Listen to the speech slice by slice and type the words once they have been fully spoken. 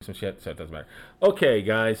some shit, so it doesn't matter. Okay,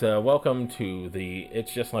 guys, welcome to the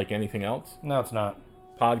It's Just Like Anything Else No, it's not.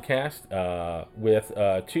 podcast with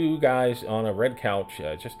two guys on a red couch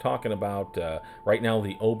just talking about right now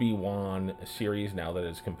the Obi-Wan series now that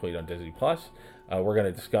it's complete on Disney Plus. We're going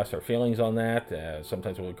to discuss our feelings on that.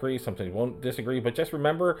 Sometimes we'll agree, sometimes we won't disagree, but just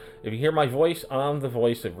remember, if you hear my voice, I'm the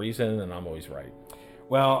voice of reason and I'm always right.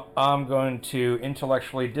 Well, I'm going to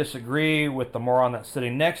intellectually disagree with the moron that's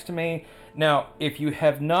sitting next to me. Now, if you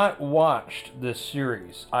have not watched this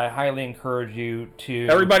series, I highly encourage you to...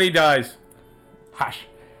 Everybody dies. Hush.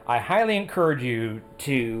 I highly encourage you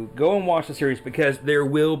to go and watch the series because there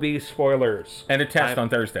will be spoilers. And a test on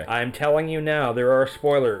Thursday. I'm telling you now, there are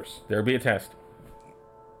spoilers. There'll be a test.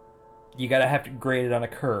 You gotta have to grade it on a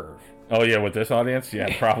curve. Oh, yeah, with this audience?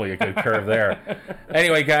 Yeah, probably a good curve there.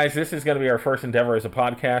 Anyway, guys, this is going to be our first endeavor as a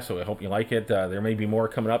podcast, so I hope you like it. There may be more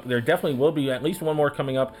coming up. There definitely will be at least one more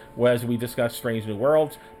coming up as we discuss Strange New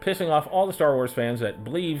Worlds, pissing off all the Star Wars fans that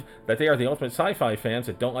believe that they are the ultimate sci-fi fans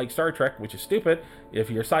that don't like Star Trek, which is stupid. If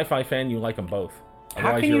you're a sci-fi fan, you like them both.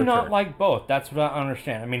 How can you not like both? That's what I don't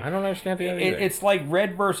understand. I mean, I don't understand the other either. It's like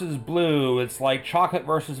red versus blue. It's like chocolate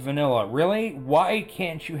versus vanilla. Really? Why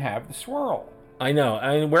can't you have the swirl? I know.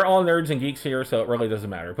 I mean, we're all nerds and geeks here, so it really doesn't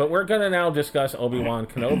matter. But we're going to now discuss Obi-Wan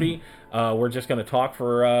Kenobi. We're just going to talk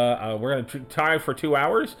for, we're going to try for 2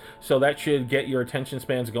 hours. So that should get your attention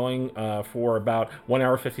spans going for about 1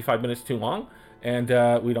 hour, 55 minutes too long.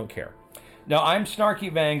 And we don't care. Now, I'm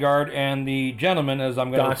Snarky Vanguard, and the gentleman, as I'm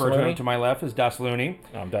going to refer to him to my left, is Das Looney.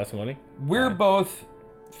 I'm Das Looney. We're both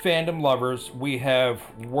fandom lovers. We have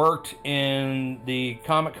worked in the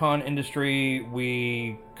Comic-Con industry.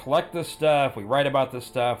 We collect this stuff. We write about this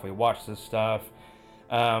stuff. We watch this stuff.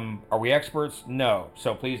 Are we experts? No.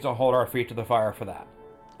 So please don't hold our feet to the fire for that.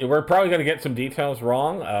 We're probably going to get some details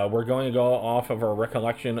wrong. We're going to go off of our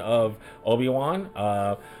recollection of Obi-Wan.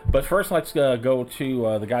 But first, let's go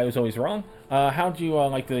to the guy who's always wrong. How do you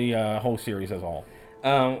like the whole series as a whole?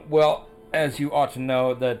 Well, as you ought to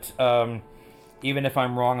know, that even if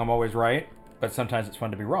I'm wrong, I'm always right. But sometimes it's fun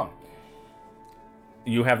to be wrong.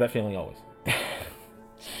 You have that feeling always.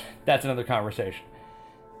 That's another conversation.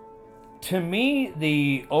 To me,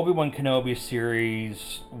 the Obi-Wan Kenobi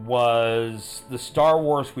series was the Star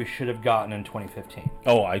Wars we should have gotten in 2015.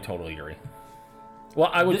 Oh, I totally agree.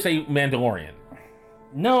 Well, I would say Mandalorian.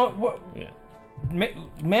 No, yeah.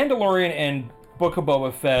 Mandalorian and Book of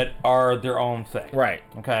Boba Fett are their own thing. Right.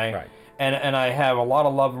 Okay? Right. And I have a lot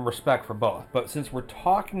of love and respect for both. But since we're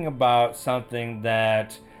talking about something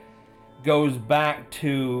that goes back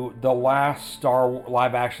to the last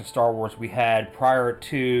live-action Star Wars we had prior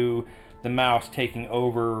to the mouse taking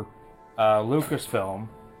over Lucasfilm,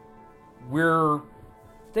 we're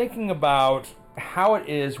thinking about how it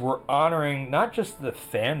is we're honoring not just the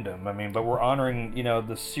fandom, but we're honoring,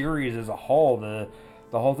 the series as a whole, the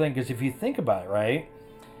whole thing. Because if you think about it, right,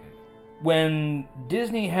 when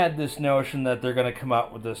Disney had this notion that they're going to come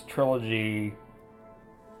out with this trilogy,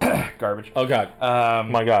 garbage. Oh God,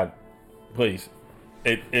 my God, please,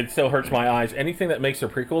 it still hurts my eyes. Anything that makes their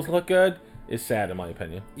prequels look good is sad, in my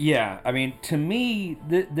opinion. Yeah, to me,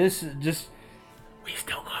 this is just... We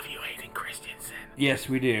still love you, Hayden Christensen. Yes,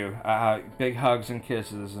 we do. Big hugs and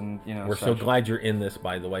kisses, and We're so glad you're in this,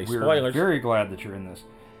 by the way. We're Spoilers. Very glad that you're in this.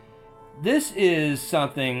 This is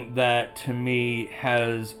something that, to me,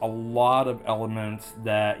 has a lot of elements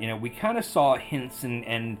that, we kind of saw hints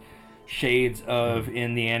and shades of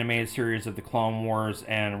in the animated series of the Clone Wars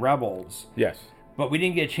and Rebels. Yes. But we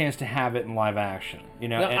didn't get a chance to have it in live action,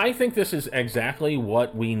 Now, I think this is exactly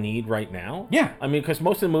what we need right now. Yeah. Because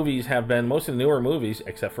most of the newer movies,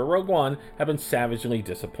 except for Rogue One, have been savagely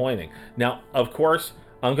disappointing. Now, of course,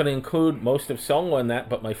 I'm going to include most of Solo in that,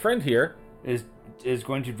 but my friend here is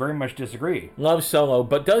going to very much disagree. Loves Solo,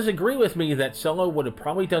 but does agree with me that Solo would have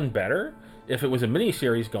probably done better if it was a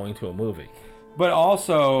miniseries going to a movie. But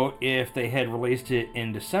also, if they had released it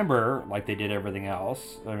in December, like they did everything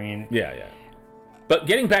else, Yeah. But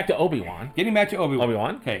getting back to Obi-Wan.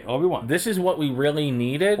 Obi-Wan. Okay, Obi-Wan. This is what we really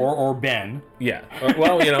needed. Or Ben. Yeah.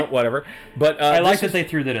 Well, whatever. But I like that they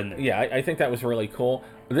threw that in there. Yeah, I think that was really cool.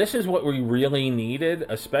 This is what we really needed,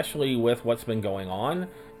 especially with what's been going on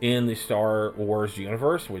in the Star Wars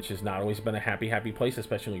universe, which has not always been a happy place,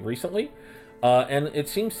 especially recently. And it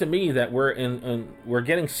seems to me that we're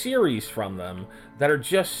getting series from them that are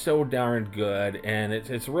just so darn good, and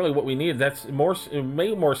it's really what we need. That's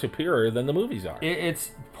way more superior than the movies are.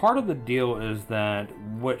 It's part of the deal is that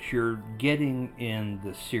what you're getting in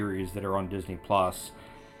the series that are on Disney Plus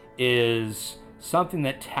is something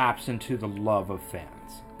that taps into the love of fans.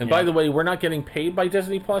 And by the way, we're not getting paid by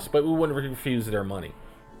Disney Plus, but we wouldn't refuse their money.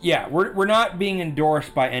 Yeah, we're not being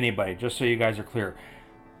endorsed by anybody, just so you guys are clear.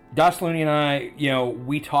 Dust Looney and I,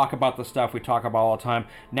 we talk about the stuff we talk about all the time.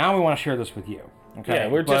 Now we want to share this with you. Okay? Yeah,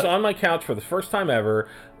 we're just on my couch for the first time ever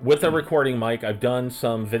with a recording mic. I've done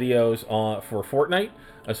some videos for Fortnite,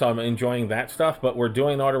 so I'm enjoying that stuff, but we're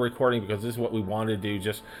doing auto recording because this is what we want to do.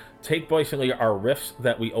 Just take basically our riffs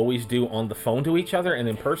that we always do on the phone to each other and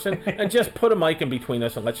in person and just put a mic in between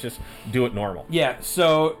us and let's just do it normal. Yeah,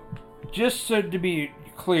 so just so to be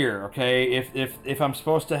clear, okay, if I'm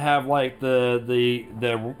supposed to have like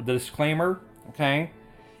the disclaimer, okay,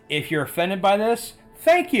 if you're offended by this,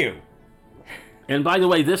 thank you. And by the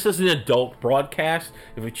way, this is an adult broadcast.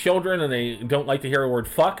 If it's children and they don't like to hear the word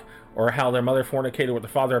fuck or how their mother fornicated with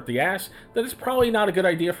their father up the ass, then it's probably not a good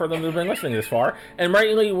idea for them to have been listening this far. And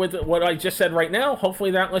rightly, with what I just said right now,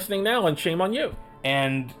 hopefully they're not listening now, and shame on you.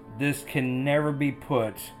 And this can never be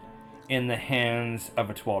put in the hands of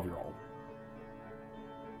a 12-year-old.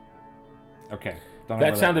 Okay.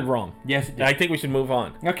 That sounded wrong. Yes, it did. I think we should move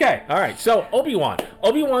on. Okay. All right, so Obi-Wan.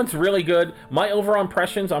 Obi-Wan's really good. My overall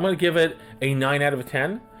impressions, I'm going to give it a 9 out of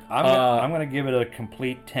 10. I'm going to give it a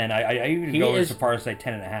complete 10. I even go as far as say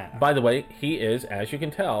 10.5. By the way, he is, as you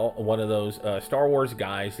can tell, one of those Star Wars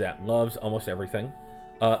guys that loves almost everything.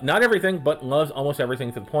 Not everything, but loves almost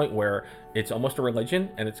everything to the point where it's almost a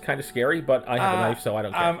religion, and it's kind of scary, but I have a knife, so I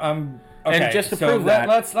don't care. Okay, and just to prove that...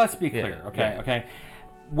 Let's be clear, okay?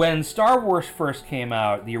 When Star Wars first came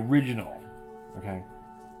out, the original, okay?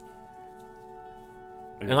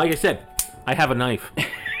 And like I said, I have a knife.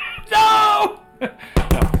 No!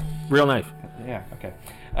 No, real knife. Yeah, okay.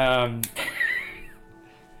 I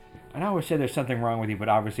always say there's something wrong with you, but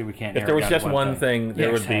obviously we can't. If there was just one thing,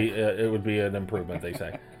 there would be it would be an improvement. They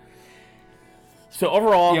say. So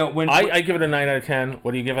overall, I give it a 9 out of 10.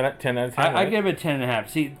 What do you give it? 10 out of 10? I give it 10.5.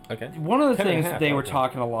 See, okay. One of the things that they were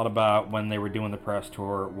talking a lot about when they were doing the press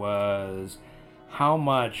tour was how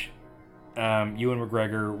much Ewan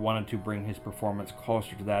McGregor wanted to bring his performance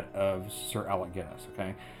closer to that of Sir Alec Guinness.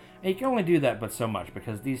 Okay, and you can only do that but so much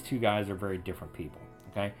because these two guys are very different people.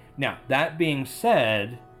 Okay, now that being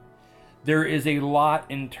said, there is a lot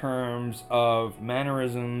in terms of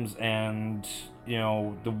mannerisms and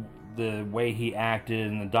the way he acted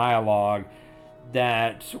and the dialogue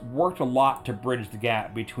that worked a lot to bridge the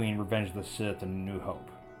gap between Revenge of the Sith and New Hope.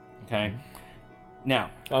 Okay?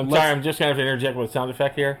 Now, I'm sorry, I'm just going to have to interject with a sound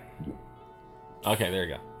effect here. Okay, there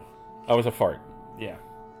you go. That was a fart. Yeah.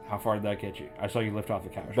 How far did that get you? I saw you lift off the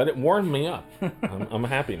couch. But it warmed me up. I'm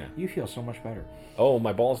happy now. You feel so much better. Oh,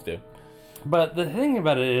 my balls do. But the thing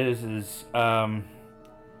about it is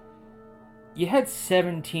you had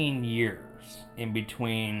 17 years in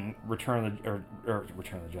between Revenge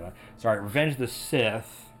of the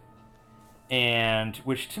Sith, and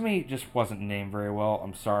which to me just wasn't named very well.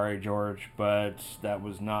 I'm sorry, George, but that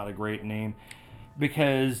was not a great name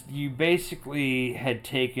because you basically had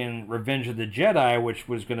taken Revenge of the Jedi, which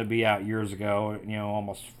was going to be out years ago,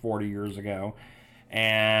 almost 40 years ago,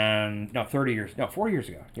 and 40 years ago.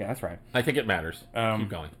 Yeah, that's right. I think it matters. Keep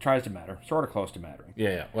going. Tries to matter, sort of close to mattering.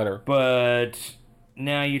 Yeah, whatever. But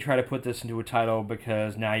now you try to put this into a title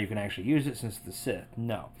because now you can actually use it since it's the Sith.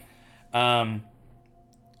 No. I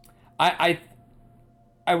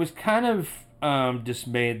was kind of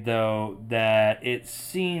dismayed, though, that it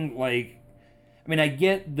seemed like... I mean, I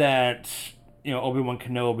get that, Obi-Wan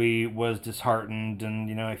Kenobi was disheartened and,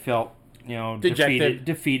 he felt,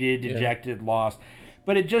 defeated, dejected, lost.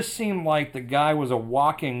 But it just seemed like the guy was a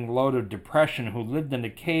walking load of depression who lived in a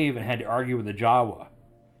cave and had to argue with a Jawa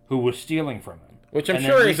who was stealing from him. Which I'm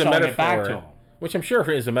sure is a metaphor. Which I'm sure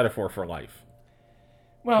is a metaphor for life.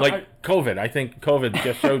 Well, COVID. I think COVID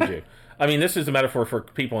just showed you. I mean, this is a metaphor for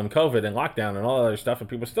people in COVID and lockdown and all that other stuff, and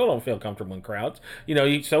people still don't feel comfortable in crowds.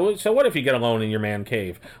 So what if you get alone in your man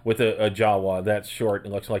cave with a Jawa that's short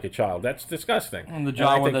and looks like a child? That's disgusting. And the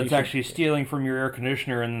Jawa that's actually stealing from your air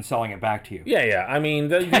conditioner and then selling it back to you. Yeah. I mean,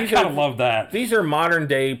 these I love that. These are modern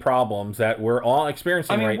day problems that we're all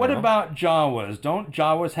experiencing right now. What about Jawas? Don't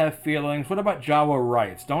Jawas have feelings? What about Jawa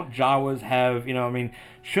rights? Don't Jawas have,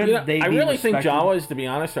 should they be I really think respected? Jawas, to be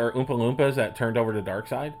honest, are Oompa Loompas that turned over to the dark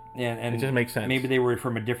side. Yeah, and it just makes sense. Maybe they were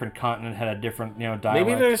from a different continent, had a different, dialect.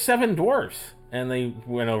 Maybe they're 7 dwarfs, and they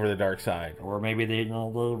went over the dark side. Or maybe they, they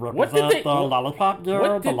represent the lollipop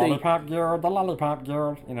girl, the lollipop girl, the lollipop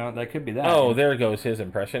girl. That could be that. Oh, there goes his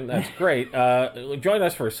impression. That's great. Join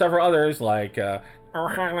us for several others, like, I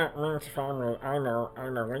know,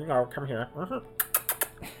 come here.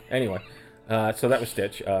 Anyway. So that was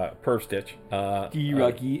Stitch, Perv Stitch.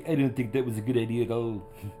 Rocky, I don't think that was a good idea at all.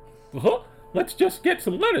 Let's just get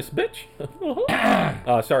some lettuce, bitch.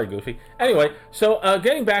 Sorry, Goofy. Anyway, so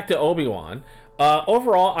getting back to Obi-Wan,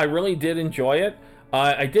 Overall, I really did enjoy it.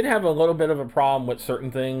 I did have a little bit of a problem with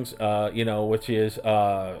certain things, which is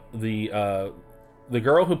the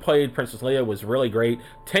girl who played Princess Leia was really great.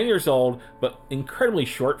 10 years old, but incredibly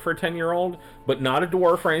short for a 10-year-old, but not a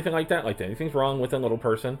dwarf or anything like that. Like, anything's wrong with a little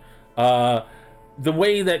person. The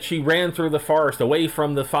way that she ran through the forest away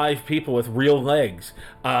from the 5 people with real legs,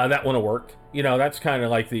 that wouldn't have worked. That's kind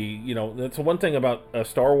of like that's one thing about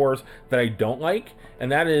Star Wars that I don't like,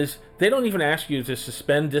 and that is they don't even ask you to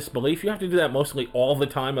suspend disbelief. You have to do that mostly all the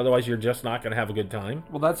time, otherwise you're just not going to have a good time.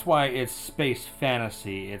 Well, that's why it's space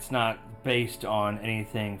fantasy. It's not based on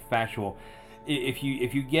anything factual. If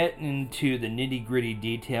you get into the nitty-gritty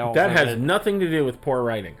details... That has nothing to do with poor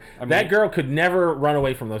writing. That girl could never run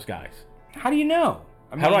away from those guys. How do you know?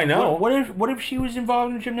 How do I know? What if she was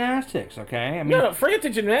involved in gymnastics? Okay, no, forget the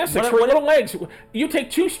gymnastics. Her little legs. You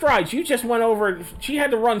take 2 strides. You just went over. She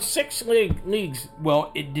had to run 6 leagues.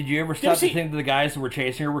 Well, did you ever stop to think that the guys that were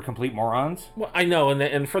chasing her were complete morons? Well, I know,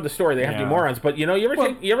 and for the story they have to be morons. But you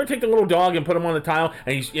ever take the little dog and put him on the tile,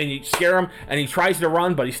 and you scare him, and he tries to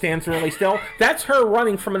run, but he stands really still. That's her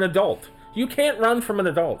running from an adult. You can't run from an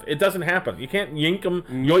adult. It doesn't happen. You can't yoink him,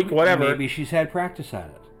 yoink whatever. Maybe she's had practice at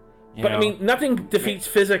it. But I mean, nothing defeats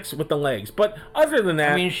physics with the legs. But other than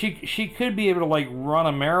that, I mean, she could be able to run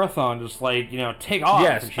a marathon, just take off.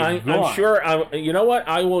 Yes, I'm sure. You know what?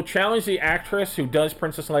 I will challenge the actress who does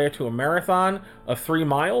Princess Leia to a marathon of 3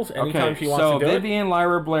 miles anytime she wants to do it. So Vivian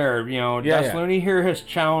Lyra Blair, Dust Looney here has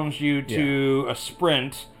challenged you to a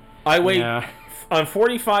sprint. I weigh. I'm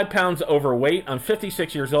 45 pounds overweight. I'm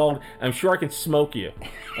 56 years old. I'm sure I can smoke you.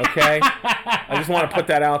 Okay? I just want to put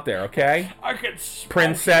that out there, okay? I could smoke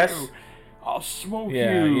Princess. You. I'll smoke you.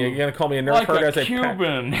 Yeah, you're going to call me a nerf like herder a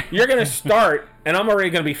Cuban. You're going to start, and I'm already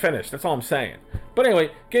going to be finished. That's all I'm saying. But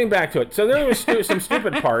anyway, getting back to it. So there was some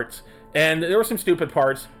stupid parts,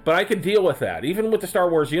 but I could deal with that. Even with the Star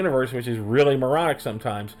Wars universe, which is really moronic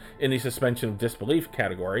sometimes in the suspension of disbelief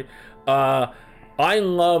category, I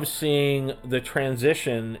love seeing the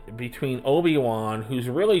transition between Obi-Wan, who's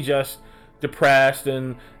really just depressed,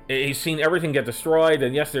 and he's seen everything get destroyed,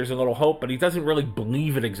 and yes, there's a little hope, but he doesn't really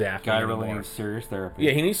believe it exactly anymore. Really needs serious therapy.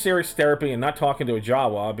 Yeah, he needs serious therapy and not talking to a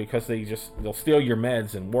Jawa, because they'll steal your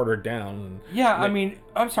meds and water it down. I mean,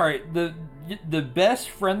 I'm sorry, the best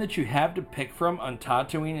friend that you have to pick from on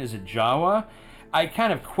Tatooine is a Jawa. I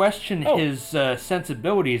kind of question his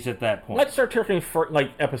sensibilities at that point. Let's start talking for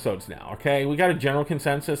episodes now, okay? We got a general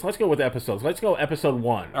consensus. Let's go with episodes. Let's go episode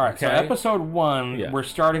 1. All right, okay? So episode 1, we're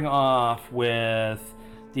starting off with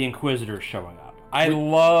the Inquisitors showing up. I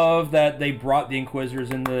love that they brought the Inquisitors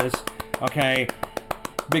in this, okay?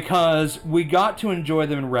 Because we got to enjoy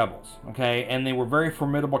them in Rebels, okay? And they were very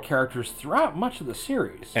formidable characters throughout much of the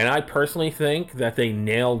series. And I personally think that they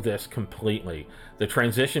nailed this completely. The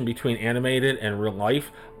transition between animated and real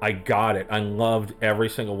life, I got it. I loved every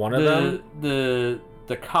single one of them. The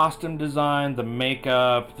costume design, the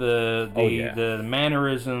makeup, the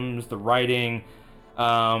mannerisms, the writing.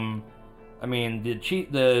 I mean, not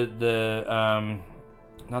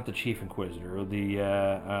the Chief Inquisitor,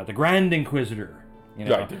 the Grand Inquisitor.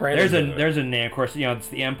 Right, there's a name, of course. It's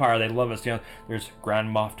the Empire. They love us. There's Grand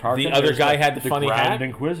Moff Tarkin. The other guy had the funny hat. Grand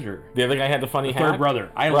Inquisitor. The other guy had the funny hat. Third brother.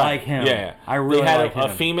 I like him. Yeah, I really like him. They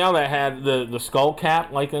had a female that had the skull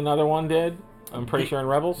cap, like another one did. I'm pretty sure in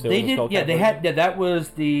Rebels. They did. Yeah, they had. Yeah, that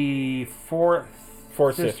was the fourth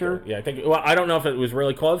sister. Yeah, I think. Well, I don't know if it was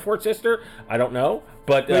really called Fourth Sister. I don't know,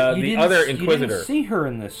 but the other Inquisitor. You didn't see her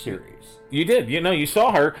in this series. You did. You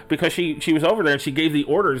saw her because she was over there and she gave the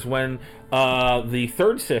orders when the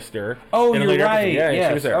third sister. Oh, you're right. Yeah,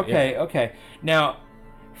 she was there. Okay. Now,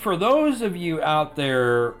 for those of you out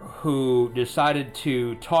there who decided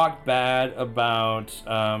to talk bad about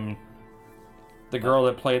the girl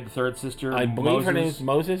that played the third sister, I believe her name is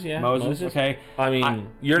Moses. Yeah, Moses. Okay. I mean,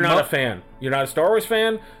 you're not a fan. You're not a Star Wars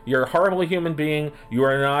fan. You're a horrible human being. You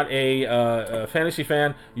are not a fantasy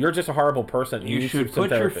fan. You're just a horrible person. You should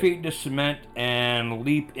put your feet into cement and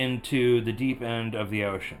leap into the deep end of the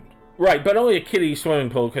ocean. Right, but only a kiddie swimming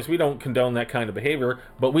pool, because we don't condone that kind of behavior.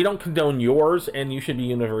 But we don't condone yours, and you should be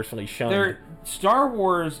universally shunned. Star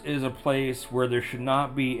Wars is a place where there should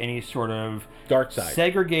not be any sort of dark side,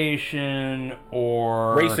 segregation,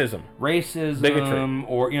 or racism, bigotry,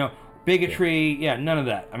 or bigotry. Yeah, none of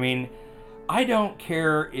that. I mean, I don't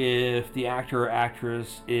care if the actor or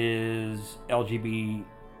actress is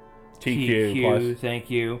LGBTQ. Thank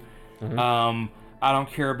you. Mm-hmm. I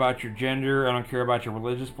don't care about your gender. I don't care about your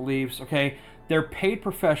religious beliefs. Okay, they're paid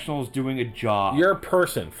professionals doing a job. You're a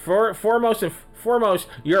person. Foremost,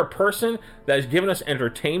 you're a person that has given us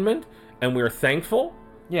entertainment, and we're thankful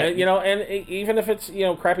Yeah. And, even if it's,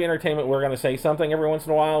 crappy entertainment, we're going to say something every once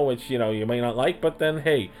in a while, which, you may not like, but then,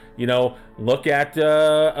 hey, look at,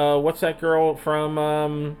 what's that girl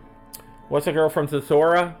from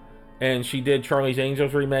Thora? And she did Charlie's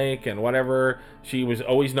Angels remake and whatever. She was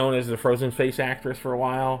always known as the Frozen Face actress for a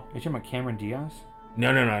while. Are you talking about Cameron Diaz?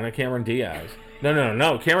 No, not Cameron Diaz.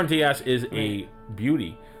 No. Cameron Diaz is a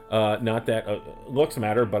beauty. Not that looks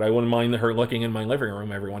matter, but I wouldn't mind her looking in my living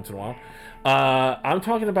room every once in a while. I'm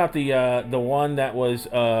talking about the one that was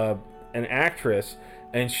an actress,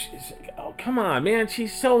 and she's, oh come on, man,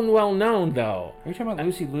 she's so well known though. Are you talking about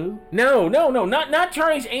Lucy Liu? No, not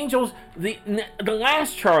Charlie's Angels. The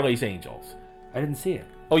last Charlie's Angels. I didn't see it.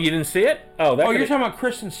 Oh, you didn't see it? Oh, you're talking about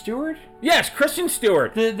Kristen Stewart? Yes, Kristen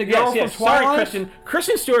Stewart. The girl from Twilight? Sorry, Kristen.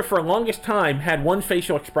 Kristen Stewart for the longest time had one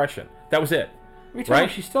facial expression. That was it.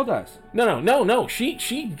 Right? She still does. No.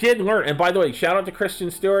 She did learn. And by the way, shout out to Kristen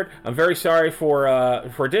Stewart. I'm very sorry for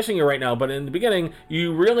dissing you right now, but in the beginning,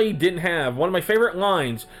 you really didn't have one of my favorite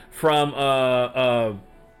lines from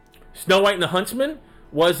Snow White and the Huntsman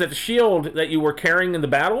was that the shield that you were carrying in the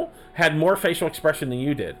battle had more facial expression than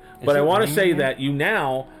you did. But I want to say that you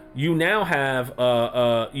now have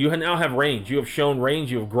range. You have shown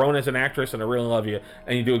range. You have grown as an actress, and I really love you,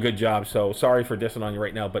 and you do a good job. So sorry for dissing on you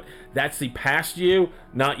right now, but that's the past you,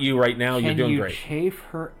 not you right now. You're doing great. Can you chafe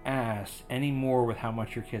her ass anymore with how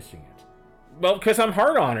much you're kissing it? Well, because I'm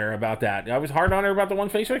hard on her about that. I was hard on her about the one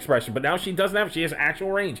facial expression, but now she doesn't have. She has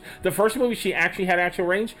actual range. The first movie, she actually had actual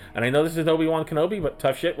range, and I know this is Obi-Wan Kenobi, but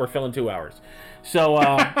tough shit. We're filling 2 hours, so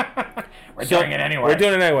we're doing it anyway. We're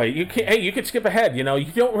doing it anyway. You could skip ahead. You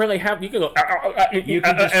don't really have. You can go. You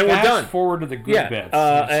can just and we're done. Forward to the good bits.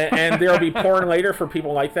 And there'll be porn later for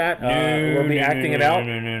people like that. We'll be acting it out.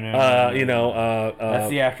 No.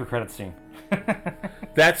 That's the after credit scene.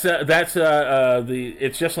 That's the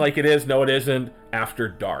It's Just Like It Is. No, it isn't. After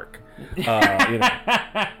dark. But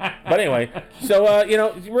anyway, so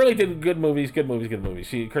really did good movies.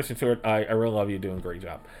 Kristen Stewart, I really love you, doing a great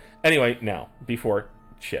job. Anyway, now before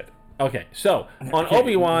shit. Okay, so on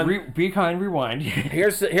Obi-Wan, be kind, rewind.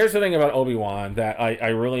 here's the thing about Obi-Wan that I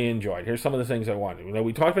really enjoyed. Here's some of the things I wanted.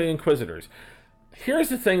 We talked about the Inquisitors. Here's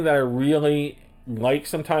the thing that I really like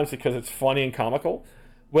sometimes because it's funny and comical.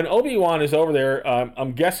 When Obi-Wan is over there,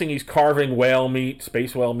 I'm guessing he's carving whale meat,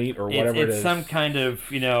 space whale meat, or whatever it is. It's some kind of,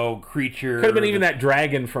 creature. Could have been even that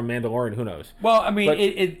dragon from Mandalorian. Who knows? Well, I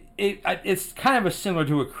mean, it's kind of similar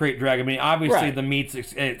to a crate dragon. I mean, obviously the meat's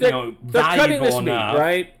valuable cutting this enough. Meat,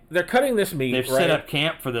 right? They're cutting this meat. They've set up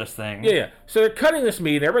camp for this thing. Yeah. So they're cutting this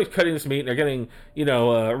meat. Everybody's cutting this meat. And they're getting,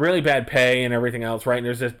 really bad pay and everything else, right? And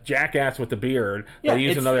there's this jackass with the beard. Yeah, they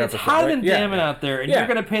use another it's episode, hot right? and damning out there, and you're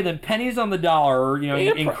going to pay them pennies on the dollar,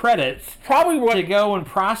 in credits, probably to go and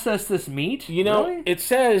process this meat. Really? It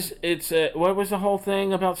says it's what was the whole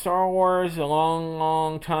thing about Star Wars a long,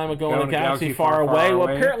 long time ago in a galaxy far away? Well,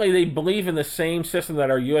 apparently they believe in the same system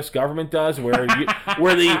that our U.S. government does, where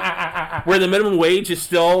where the minimum wage is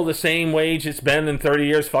still the same wage it's been in 30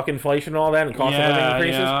 years, fuck inflation and all that, and cost of living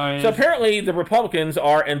increases. So apparently the Republicans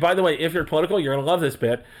are, and by the way, if you're political, you're going to love this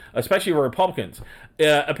bit, especially for Republicans.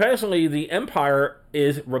 Apparently the Empire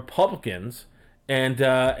is Republicans, and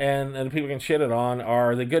the people can shit it on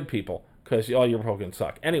are the good people, because all your Republicans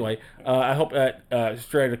suck. Anyway, I hope that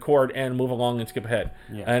straight accord and move along and skip ahead.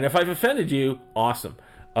 Yeah. And if I've offended you, awesome.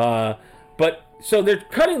 But so they're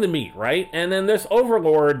cutting the meat, right? And then this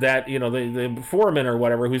overlord that, the foreman or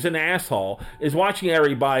whatever, who's an asshole, is watching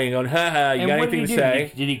everybody and going, ha, you got anything to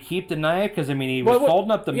say? Did he keep the knife? Because, he was holding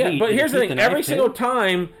up the meat. But here's the thing. Every single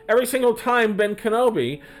time Ben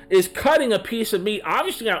Kenobi is cutting a piece of meat,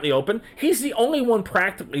 obviously out in the open, he's the only one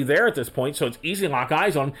practically there at this point, so it's easy to lock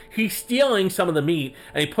eyes on him. He's stealing some of the meat,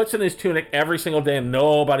 and he puts it in his tunic every single day, and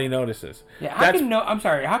nobody notices. Yeah, how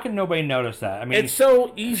can nobody notice that? It's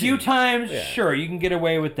so easy. A few times, sure, you can get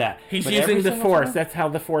away with that. He's using the Force. Time? That's how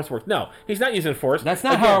the Force works. No, he's not using the Force. That's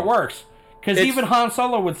not how it works. Because even Han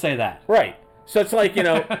Solo would say that. Right. So it's like,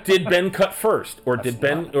 did Ben cut first, or did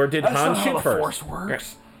Han shoot first? Force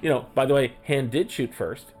works. By the way, Han did shoot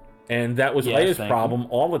first, and that was Leia's problem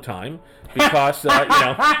all the time because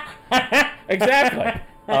exactly.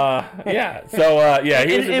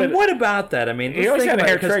 And what about that? He always had a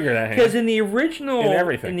hair trigger that hand. Because in the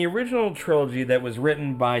original trilogy that was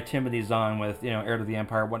written by Timothy Zahn with Heir to the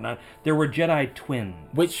Empire and whatnot, there were Jedi twins.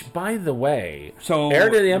 Which, by the way, Heir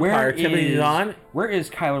to the Empire, Timothy Zahn. Where is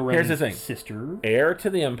Kylo Ren's sister? Heir to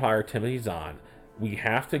the Empire, Timothy Zahn. We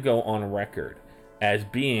have to go on record. as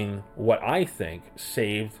being what I think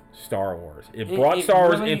saved Star Wars. It brought Star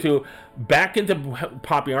Wars back into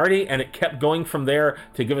popularity, and it kept going from there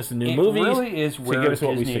to give us the new movies. It really is where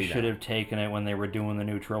Disney should have taken it when they were doing the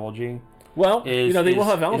new trilogy. Well, they will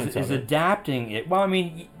have elements of it. Adapting it. Well, I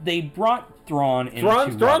mean, they brought Thrawn into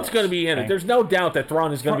Thrawn's going to be in it. There's no doubt that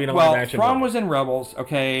Thrawn is going to be in a live action Thrawn movie. was in Rebels,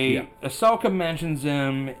 okay? Yeah. Ahsoka mentions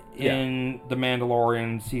him in The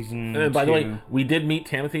Mandalorian season 2. By the way, we did meet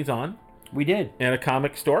Timothy Zahn. We did. In a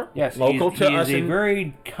comic store. Yes, local to us. He's a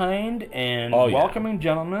very kind and welcoming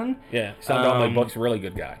gentleman. Yeah, signed all my books. Really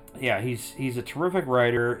good guy. Yeah, he's a terrific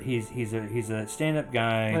writer. He's a stand-up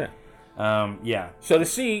guy. Yeah. Yeah. So to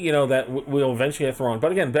see, that we'll eventually have Thrawn.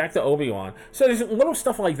 But again, back to Obi-Wan. So there's little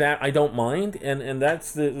stuff like that I don't mind, and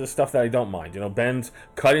that's the stuff that I don't mind. Ben's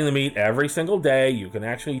cutting the meat every single day. You can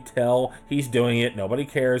actually tell he's doing it. Nobody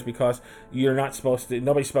cares because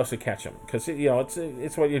nobody's supposed to catch him because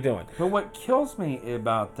it's what you're doing. But what kills me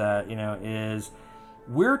about that, is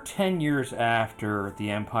we're 10 years after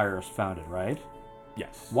the Empire is founded, right?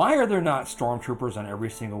 Yes. Why are there not stormtroopers on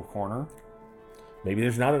every single corner? Maybe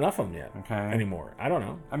there's not enough of them yet anymore. I don't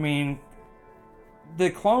know. I mean,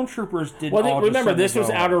 the clone troopers didn't remember, this was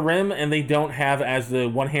Outer Rim, and they don't have, as the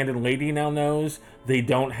one-handed lady now knows, they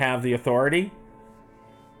don't have the authority.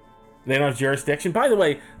 They don't have jurisdiction. By the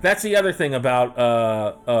way, that's the other thing about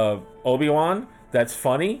Obi-Wan that's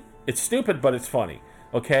funny. It's stupid, but it's funny.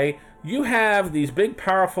 Okay? You have these big,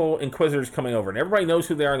 powerful Inquisitors coming over, and everybody knows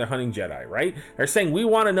who they are, and they're hunting Jedi, right? They're saying, we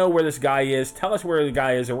want to know where this guy is. Tell us where the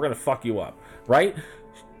guy is, or we're going to fuck you up, right?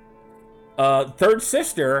 Third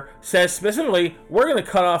Sister says specifically, we're going to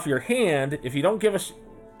cut off your hand if you don't give us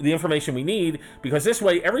the information we need, because this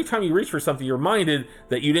way, every time you reach for something, you're reminded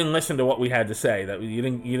that you didn't listen to what we had to say, that you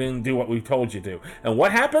didn't do what we told you to. And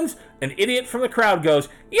what happens? An idiot from the crowd goes,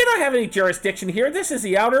 you don't have any jurisdiction here. This is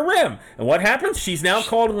the Outer Rim. And what happens? She's now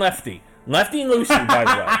called Lefty. Lefty Lucy, by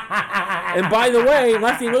the way. And by the way,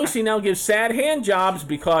 Lefty Lucy now gives sad hand jobs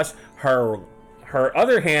because her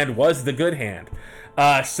other hand was the good hand.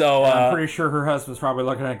 I'm pretty sure her husband's probably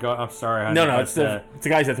looking at it going, I'm sorry, honey. No, it's the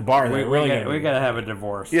guys at the bar. We got to have a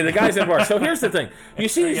divorce. Yeah, the guys at the bar. So here's the thing. You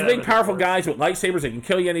see these big, powerful guys with lightsabers that can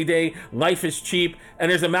kill you any day. Life is cheap. And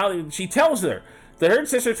there's a mountain. She tells her. The Third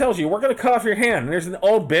Sister tells you, we're going to cut off your hand. And there's an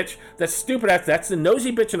old bitch that's stupid. That's the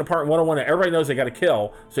nosy bitch in Apartment 101 that everybody knows they got to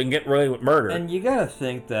kill so they can get really with murder. And you got to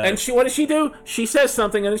think that... And what does she do? She says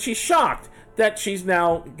something, and then she's shocked that she's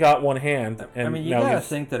now got one hand. And I mean, you got to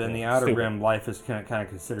think that in the Outer Rim, life is kind of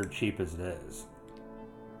considered cheap as it is.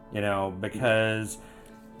 Because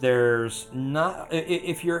there's not...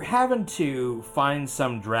 If you're having to find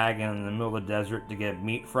some dragon in the middle of the desert to get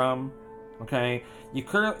meat from, okay, you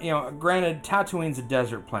could, granted, Tatooine's a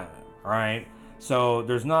desert planet, all right? So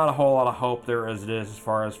there's not a whole lot of hope there as it is as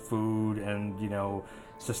far as food and,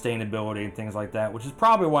 sustainability and things like that, which is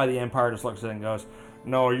probably why the Empire just looks at it and goes,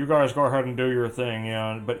 no, you guys go ahead and do your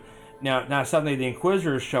thing, But now suddenly the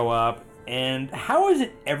Inquisitors show up, and how is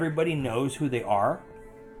it everybody knows who they are?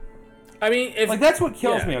 I mean, that's what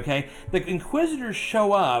kills me, okay? The Inquisitors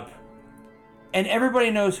show up, and everybody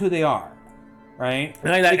knows who they are, right?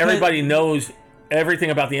 And like that, everybody knows everything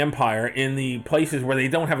about the Empire in the places where they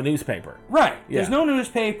don't have a newspaper. Right. Yeah. There's no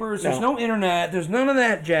newspapers, there's no internet, there's none of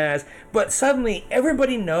that jazz, but suddenly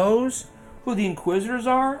everybody knows who the Inquisitors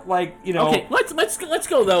are. Okay, let's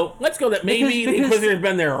go though. Let's go that maybe the Inquisitors have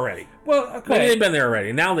been there already. Well, okay. Maybe they've been there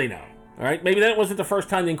already. Now they know. All right? Maybe that wasn't the first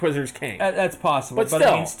time the Inquisitors came. That's possible. But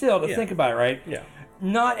I mean, still, think about it, right? Yeah.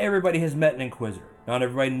 Not everybody has met an Inquisitor. Not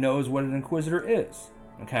everybody knows what an Inquisitor is.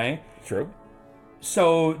 Okay? True.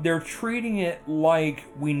 So they're treating it like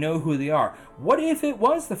we know who they are. What if it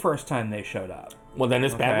was the first time they showed up? Well, then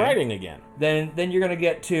it's bad writing again. Then you're going to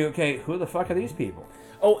get to, okay, who the fuck are these people?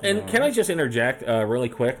 Oh, and can I just interject really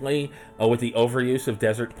quickly with the overuse of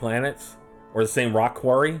desert planets or the same rock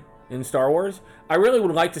quarry in Star Wars? I really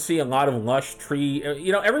would like to see a lot of lush tree.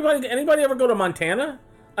 Anybody ever go to Montana?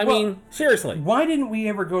 I mean, seriously. Why didn't we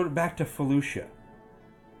ever go back to Felucia?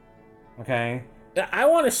 Okay. I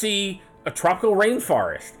want to see a tropical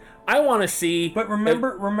rainforest. I want to see... But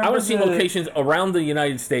remember... I want to see locations around the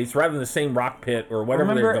United States rather than the same rock pit or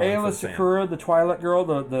whatever they're going for. Remember Aayla Secura, the Twilight girl,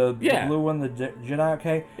 the blue one, the Jedi,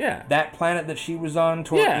 okay? Yeah. That planet that she was on,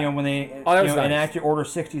 when they enacted Order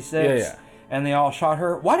 66, and they all shot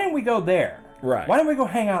her. Why didn't we go there? Right. Why didn't we go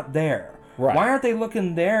hang out there? Right. Why aren't they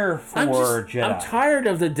looking there for Jedi? I'm tired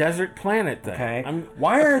of the desert planet thing. Okay.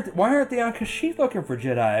 Why aren't they on Kashyyyk looking for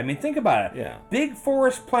Jedi? I mean, think about it. Yeah. Big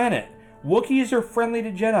forest planet. Wookiees are friendly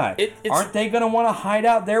to Jedi. Aren't they going to want to hide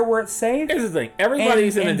out there where it's safe? Here's the thing: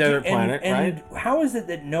 everybody's in a desert planet, right? How is it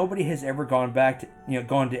that nobody has ever gone back to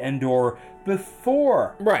gone to Endor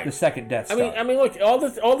before the second Death Star? I mean, look,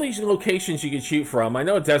 all these locations you can shoot from. I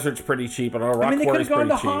know a desert's pretty cheap, and a rock they quarry is pretty cheap. They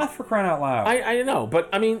could have gone to Hoth for crying out loud. I know, but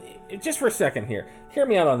I mean, just for a second here, hear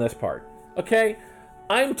me out on this part, okay?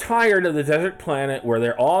 I'm tired of the desert planet where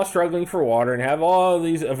they're all struggling for water and have all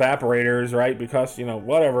these evaporators, right? Because,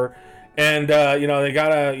 whatever. And, they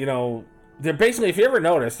gotta, they're basically, if you ever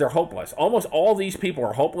notice, they're hopeless. Almost all these people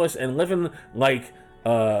are hopeless and living like,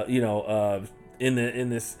 in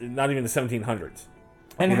this, not even the 1700s.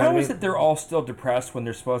 And how is it they're all still depressed when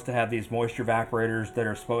they're supposed to have these moisture evaporators that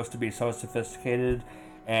are supposed to be so sophisticated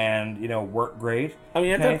and work great? I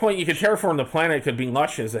mean, at that point, you could terraform the planet. It could be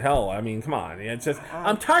lush as hell. I mean, come on. It's just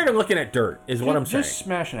I'm tired of looking at dirt. What I'm saying. Just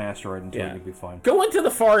smash an asteroid until you'll be fine. Go into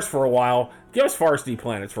the forest for a while. Give us foresty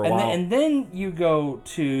planets for a while, and then you go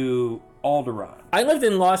to Alderaan. I lived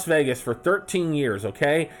in Las Vegas for 13 years.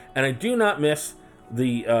 Okay, and I do not miss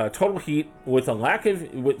the total heat with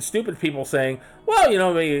with stupid people saying,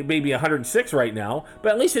 well, maybe 106 right now,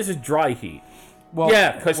 but at least this is dry heat. Well,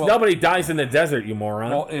 yeah, because nobody dies in the desert, you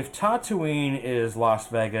moron. Well, if Tatooine is Las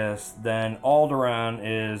Vegas, then Alderaan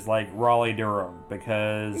is like Raleigh-Durham,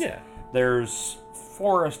 because there's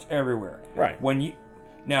forest everywhere. Right.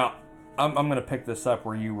 Now, I'm going to pick this up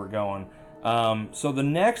where you were going. So the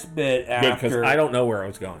next bit after... Good, because I don't know where I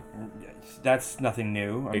was going. That's nothing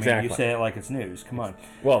new. I exactly. mean, you say it like it's news. Come on.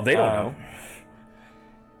 Well, they don't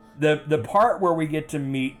know. The part where we get to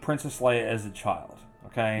meet Princess Leia as a child.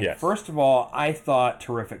 Okay. Yes. First of all, I thought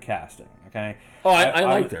terrific casting. Okay. Oh, I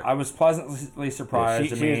liked her. I was pleasantly surprised.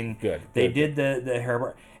 She good. They did the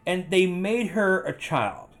hair, and they made her a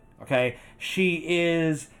child. Okay. She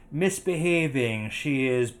is misbehaving. She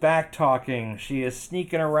is back talking. She is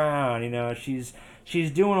sneaking around.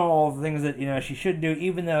 She's doing all the things that she should do.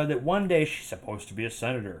 Even though that one day she's supposed to be a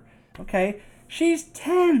senator. Okay. She's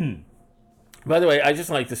 10. By the way, I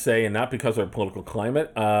just like to say, and not because of our political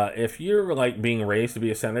climate, if you're like being raised to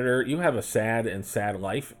be a senator, you have a sad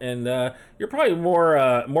life, and you're probably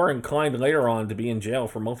more inclined later on to be in jail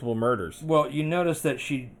for multiple murders. Well, you notice that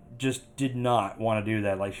she just did not want to do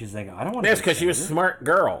that. Like, she's thinking, I don't want to. That's because she was a smart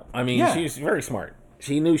girl. I mean, she's very smart.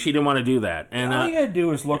 She knew she didn't want to do that. And all you gotta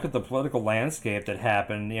do is look at the political landscape that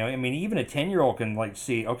happened. I mean, even a 10-year-old can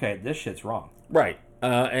see, okay, this shit's wrong. Right.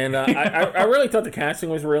 I really thought the casting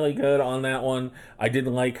was really good on that one. I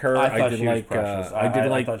didn't like her. I thought she was precious.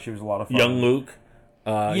 I thought she was a lot of fun. Young Luke.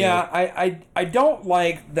 I don't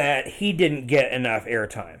like that he didn't get enough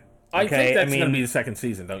airtime. I think that's going to be the second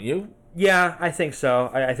season, don't you? Yeah, I think so.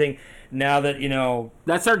 I think now that,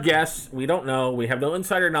 That's our guess. We don't know. We have no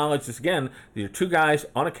insider knowledge. Just, again, these are two guys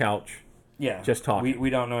on a couch. Yeah. Just talking. We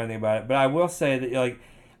don't know anything about it. But I will say that,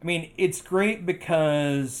 it's great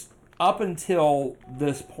because up until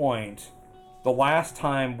this point, the last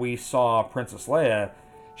time we saw Princess Leia,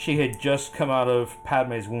 she had just come out of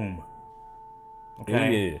Padme's womb.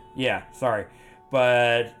 Okay? Yeah, sorry.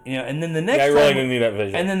 But, and then the next time... I really didn't need that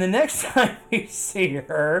vision. And then the next time we see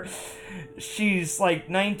her, she's like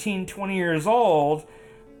 19, 20 years old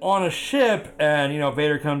on a ship, and,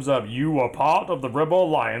 Vader comes up, "You are part of the Rebel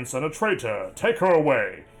Alliance and a traitor. Take her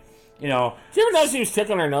away." Did you ever notice she was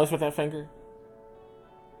tickling her nose with that finger?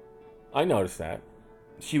 I noticed that.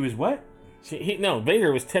 She was what?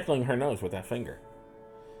 Vader was tickling her nose with that finger.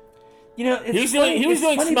 He was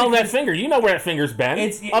doing smell that finger. You know where that finger's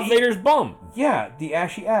been. Up Vader's bum. Yeah, the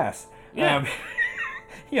ashy ass. Yeah.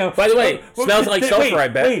 By the way, smells like sulfur, I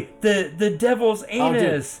bet. Wait, the devil's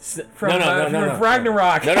anus from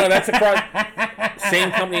Ragnarok. No, that's a cross.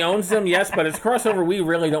 Same company owns them, yes, but it's a crossover we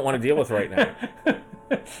really don't want to deal with right now.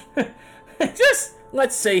 Just,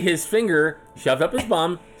 let's say his finger shoved up his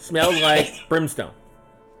bum smelled like brimstone.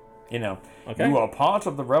 Okay. You are part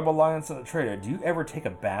of the Rebel Alliance and a traitor. Do you ever take a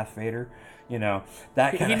bath, Vader?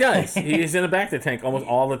 That kind He does. He's in a bacta tank almost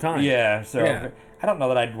all the time. Yeah, so I don't know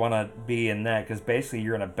that I'd want to be in that, because basically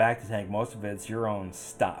you're in a bacta tank. Most of it's your own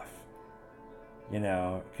stuff.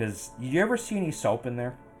 Because you ever see any soap in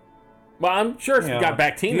there? Well, I'm sure it's got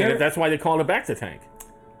bacteria in it. That's why they call it a bacta tank.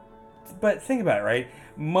 But think about it, right?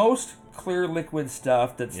 Most clear liquid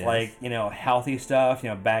stuff that's healthy stuff,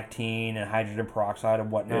 Bactine and hydrogen peroxide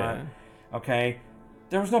and whatnot. Yeah. Okay,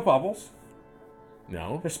 there was no bubbles.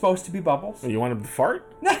 No. There's supposed to be bubbles. You want him to fart?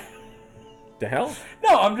 The hell?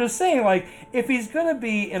 No, I'm just saying, if he's going to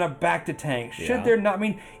be in a bacta tank, should there not... I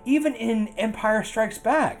mean, even in Empire Strikes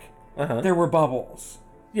Back, there were bubbles.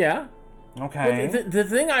 Yeah. Okay. The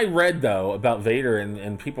thing I read, though, about Vader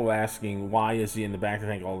and people asking why is he in the back of the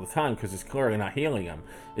tank all the time, because it's clearly not healing him,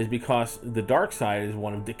 is because the dark side is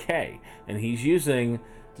one of decay, and he's using...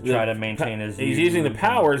 to try to maintain his... He's using the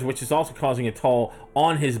powers, which is also causing a toll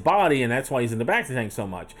on his body, and that's why he's in the back of the tank so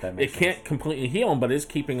much. It can't completely heal him, but it's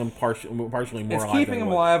keeping him partially more alive. It's keeping him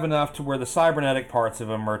alive enough to where the cybernetic parts of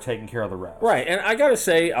him are taking care of the rest. Right, and I gotta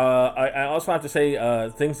say, I also have to say,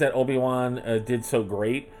 things that Obi-Wan did so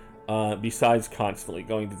great, besides constantly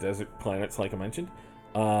going to desert planets, like I mentioned,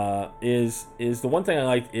 is the one thing I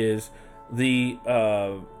liked is the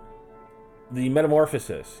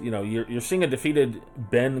metamorphosis. You know, you're seeing a defeated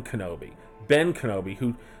Ben Kenobi,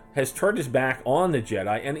 who has turned his back on the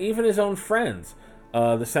Jedi, and even his own friends,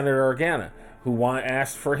 the Senator Organa, who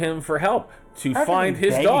asked for him for help to find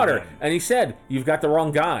his daughter, and he said, "You've got the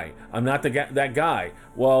wrong guy. I'm not that guy.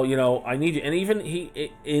 Well, you know, I need you." And even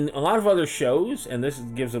he, in a lot of other shows, and this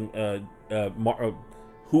gives him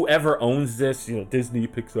whoever owns this, you know, Disney,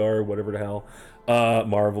 Pixar, whatever the hell,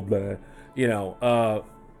 Marvel, blah, you know,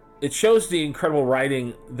 it shows the incredible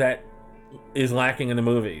writing that is lacking in the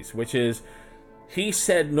movies, which is, he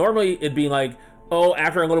said normally it'd be like, oh,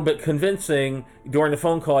 after a little bit convincing during the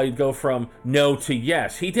phone call, he'd go from no to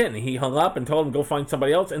yes. He didn't. He hung up and told him to go find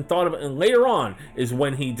somebody else, and thought of it. And later on is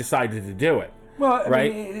when he decided to do it. Well,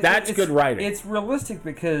 right? I mean, that's good writing. It's realistic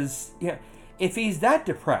because, yeah, if he's that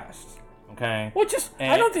depressed, okay. Well,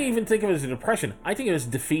 I don't even think of it as a depression. I think it was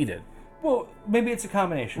defeated. Well, maybe it's a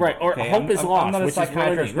combination. Right, or hope is lost. I'm not a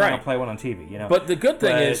psychiatrist, right. I'm gonna play one on TV, you know. But the good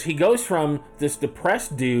thing is, he goes from this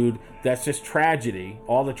depressed dude that's just tragedy,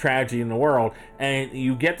 all the tragedy in the world, and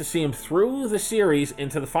you get to see him through the series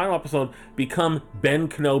into the final episode become Ben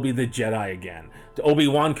Kenobi the Jedi again.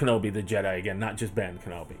 Obi-Wan Kenobi the Jedi again, not just Ben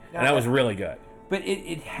Kenobi. And that was really good. But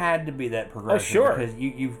it had to be that progression. Oh, sure. Because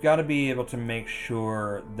you've got to be able to make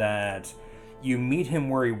sure that you meet him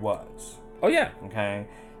where he was. Oh, yeah. Okay?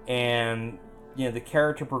 And, you know, the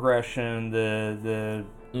character progression, the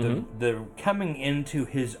coming into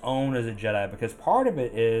his own as a Jedi, because part of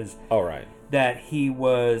it is that he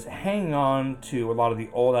was hanging on to a lot of the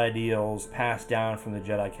old ideals passed down from the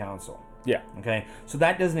Jedi Council. Yeah. Okay? So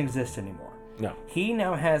that doesn't exist anymore. No. He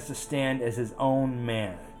now has to stand as his own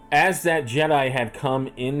man. As that Jedi had come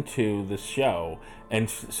into the show and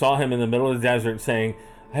saw him in the middle of the desert saying,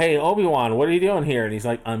 "Hey, Obi-Wan, what are you doing here?" And he's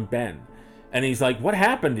like, "I'm Ben." And he's like, "What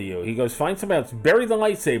happened to you?" He goes, "Find somebody else. Bury the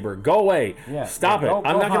lightsaber. Go away. Stop it.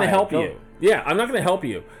 I'm not going to help you." Yeah, I'm not going to help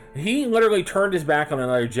you. He literally turned his back on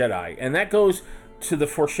another Jedi. And that goes to the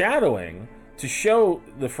foreshadowing, to show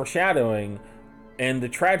the foreshadowing and the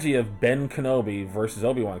tragedy of Ben Kenobi versus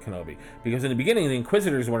Obi-Wan Kenobi. Because in the beginning, the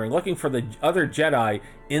Inquisitors were looking for the other Jedi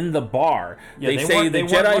in the bar. Yeah, they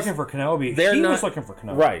weren't looking for Kenobi. He was looking for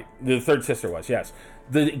Kenobi. Right. The third sister was, yes.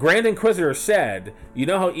 The Grand Inquisitor said, you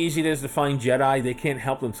know how easy it is to find Jedi? They can't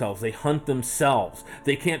help themselves. They hunt themselves.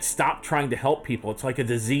 They can't stop trying to help people. It's like a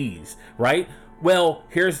disease, right? Well,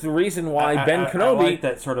 here's the reason why Ben Kenobi... I like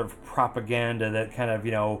that sort of propaganda, that kind of,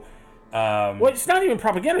 you know... well, it's not even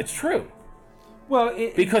propaganda. It's true. Well,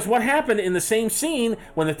 because what happened in the same scene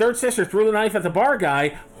when the third sister threw the knife at the bar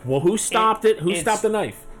guy? Well, who stopped it? Who stopped the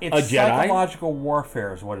knife? It's a Jedi. Psychological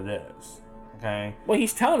warfare is what it is. Okay. Well,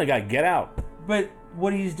 he's telling the guy, "Get out." But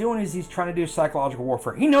what he's doing is he's trying to do psychological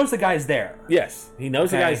warfare. He knows the guy's there. Yes, he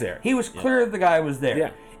knows the guy's there. He was clear that the guy was there. Yeah.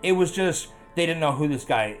 It was just they didn't know who this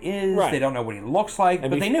guy is. Right. They don't know what he looks like,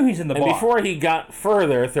 but they knew he's in the bar. And before he got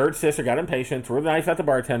further, third sister got impatient, threw the knife at the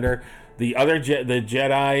bartender. The other the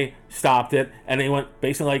Jedi stopped it, and they went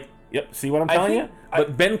basically like, "Yep, see what I'm telling you?"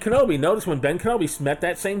 But Ben Kenobi, notice when Ben Kenobi met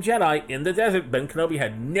that same Jedi in the desert, Ben Kenobi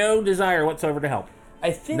had no desire whatsoever to help.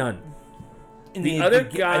 I think none. The other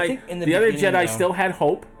Jedi still had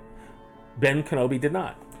hope. Ben Kenobi did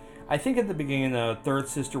not. I think at the beginning, the third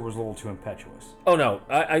sister was a little too impetuous. Oh, no.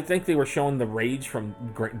 I think they were showing the rage from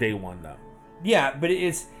day one, though. Yeah, but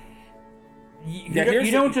it's...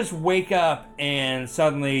 You don't just wake up and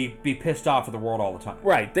suddenly be pissed off at the world all the time.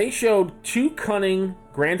 Right. They showed two cunning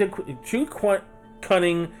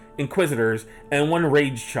Inquisitors and one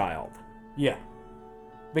rage child. Yeah.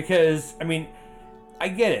 Because, I mean, I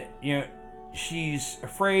get it. You know, she's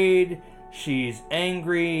afraid... She's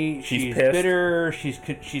angry. She's bitter. She's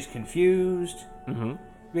confused. Mm-hmm.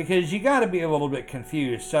 Because you got to be a little bit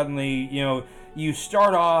confused. Suddenly, you know, you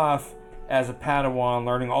start off as a Padawan,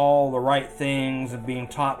 learning all the right things and being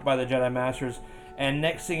taught by the Jedi Masters, and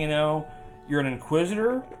next thing you know, you're an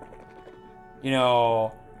Inquisitor. You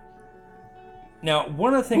know. Now,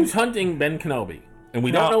 one of the things... Who's hunting Ben Kenobi? And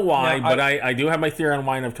we don't know why, but I do have my theory on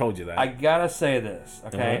why, and I've told you that. I gotta say this,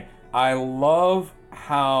 okay? Mm-hmm. I love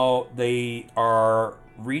how they are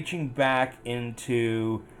reaching back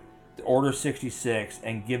into the Order 66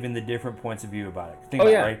 and giving the different points of view about it. Think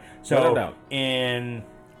about it, right? So in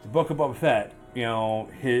the Book of Boba Fett,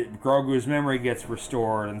 Grogu's memory gets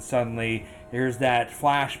restored, and suddenly there's that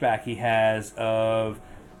flashback he has of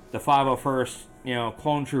the 501st,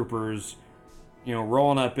 clone troopers,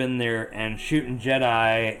 rolling up in there and shooting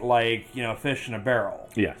Jedi like, fish in a barrel.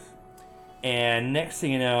 Yes. And next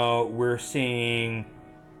thing you know, we're seeing,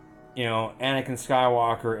 Anakin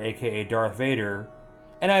Skywalker, a.k.a. Darth Vader.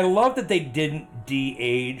 And I love that they didn't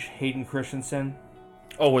de-age Hayden Christensen.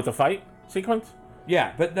 Oh, with the fight sequence?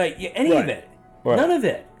 Yeah, but any of it. Right. None of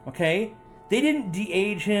it, okay? They didn't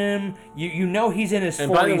de-age him. You know he's in his 40s now.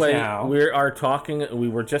 And by the way, we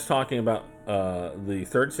were just talking about the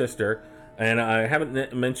third sister, and I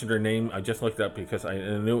haven't mentioned her name. I just looked up because I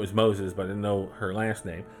knew it was Moses, but I didn't know her last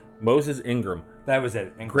name. Moses Ingram. That was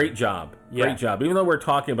it. Ingram. Great job. Yeah. Great job. Even though we're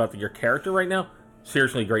talking about your character right now,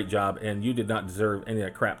 seriously, great job, and you did not deserve any of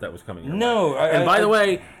that crap that was coming your way. And by the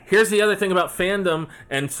way, here's the other thing about fandom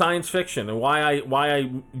and science fiction, and why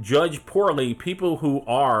I judge poorly people who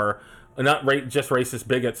are not just racist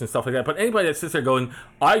bigots and stuff like that, but anybody that sits there going,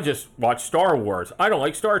 I just watch Star Wars, I don't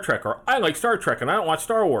like Star Trek, or I like Star Trek and I don't watch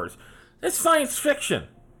Star Wars. It's science fiction.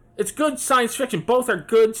 It's good science fiction. Both are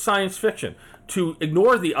good science fiction. To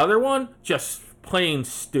ignore the other one, just plain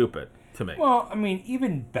stupid. To me. Well, I mean,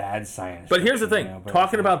 even bad science. But here's the thing.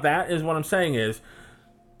 Talking about that is what I'm saying is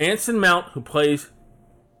Anson Mount, who plays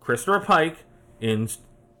Christopher Pike in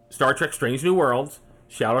Star Trek Strange New Worlds,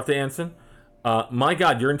 shout out to Anson. My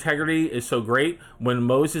God, your integrity is so great. When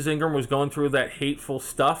Moses Ingram was going through that hateful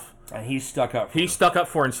stuff, and he stuck up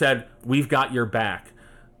for and said, we've got your back.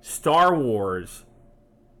 Star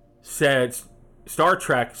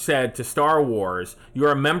Trek said to Star Wars,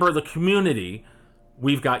 you're a member of the community,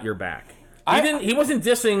 we've got your back. He wasn't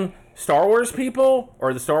dissing Star Wars people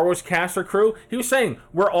or the Star Wars cast or crew. He was saying,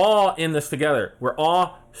 we're all in this together. We're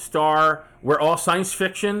all science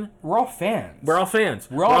fiction. We're all fans.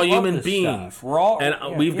 We're all human beings.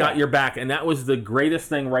 We've got your back. And that was the greatest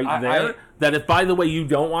thing there. That if, by the way, you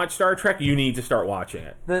don't watch Star Trek, you need to start watching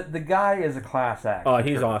it. The guy is a class act. Oh,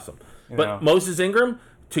 he's awesome. But Moses Ingram,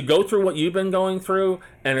 to go through what you've been going through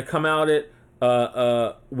and to come out it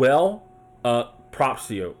props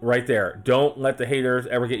to you right there. Don't let the haters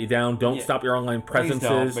ever get you down. Don't stop your online presences.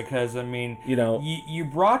 Please don't, because I mean, you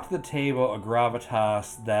brought to the table a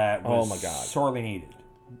gravitas that was sorely needed.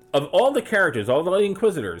 Of all the characters, all the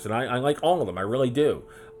Inquisitors, and I like all of them, I really do.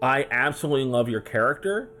 I absolutely love your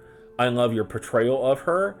character. I love your portrayal of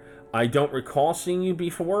her. I don't recall seeing you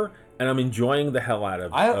before, and I'm enjoying the hell out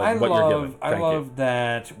of what you're giving. I love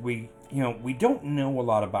that we don't know a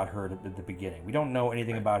lot about her at the beginning. We don't know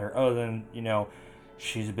anything about her other than,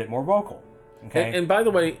 she's a bit more vocal. Okay. And by the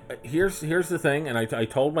way, here's the thing, and I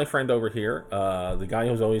told my friend over here, the guy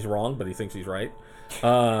who's always wrong, but he thinks he's right.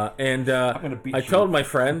 I'm gonna beat you. Told my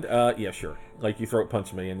friend, yeah, sure. Like you throat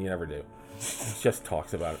punch me, and you never do. Just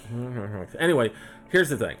talks about it. Anyway, here's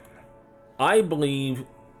the thing. I believe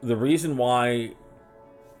the reason why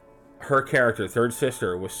her character, Third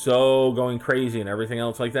Sister, was so going crazy and everything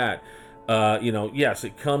else like that. Yes,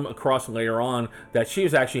 it come across later on that she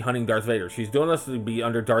was actually hunting Darth Vader. She's doing this to be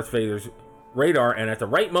under Darth Vader's radar, and at the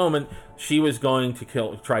right moment, she was going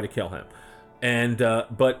to try to kill him. And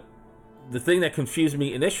but the thing that confused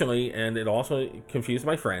me initially, and it also confused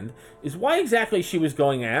my friend, is why exactly she was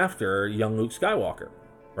going after young Luke Skywalker.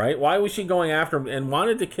 Right? Why was she going after him and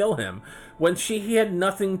wanted to kill him when he had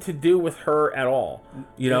nothing to do with her at all?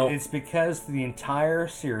 It's because the entire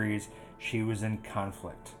series she was in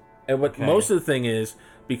conflict. And most of the thing is,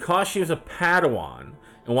 because she was a Padawan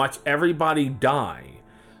and watched everybody die,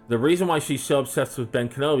 the reason why she's so obsessed with Ben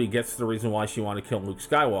Kenobi gets to the reason why she wanted to kill Luke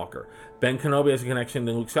Skywalker. Ben Kenobi has a connection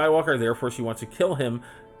to Luke Skywalker, therefore she wants to kill him.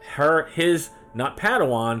 His not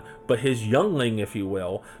Padawan, but his youngling, if you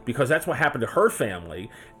will, because that's what happened to her family,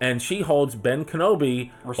 and she holds Ben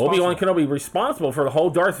Kenobi, Obi-Wan Kenobi, responsible for the whole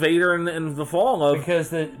Darth Vader and the fall of...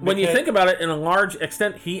 When you think about it, in a large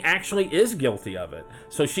extent, he actually is guilty of it.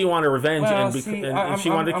 So she wanted revenge, and she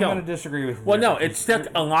wanted to kill him. I'm going to disagree with you. Well, no, it took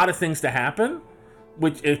a lot of things to happen,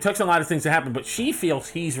 but she feels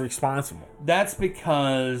he's responsible. That's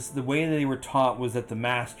because the way they were taught was that the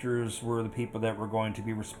masters were the people that were going to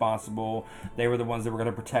be responsible. They were the ones that were going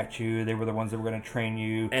to protect you. They were the ones that were going to train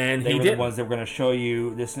you. And they were the ones that were going to show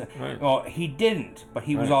you this. Right. Well, he didn't, but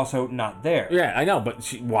he was also not there. Yeah, I know,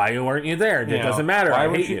 but why weren't you there? It doesn't matter. Why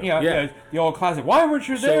weren't you? The old classic. Why weren't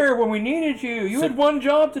you there when we needed you? You had one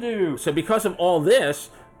job to do. So because of all this,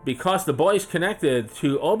 because the boy's connected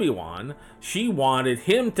to Obi-Wan, she wanted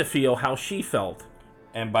him to feel how she felt.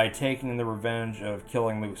 And by taking the revenge of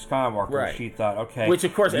killing Luke Skywalker, she thought, okay, which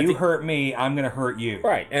of course, you hurt me, I'm going to hurt you.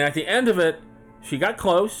 Right, and at the end of it, she got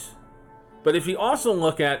close. But if you also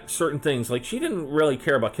look at certain things, like she didn't really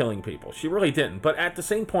care about killing people. She really didn't. But at the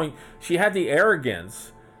same point, she had the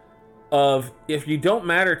arrogance of, if you don't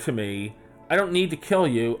matter to me, I don't need to kill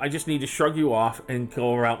you. I just need to shrug you off and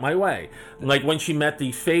go out my way. Like when she met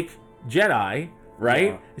the fake Jedi, right?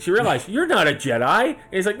 Yeah. She realized, you're not a Jedi. And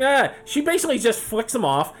he's like, nah. She basically just flicks him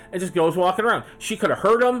off and just goes walking around. She could have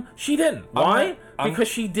hurt him. She didn't. Why? Because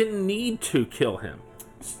she didn't need to kill him.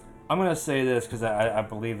 I'm going to say this because I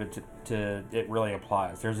believe it really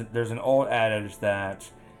applies. There's an old adage that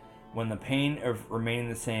when the pain of remaining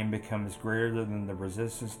the same becomes greater than the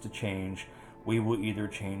resistance to change, we will either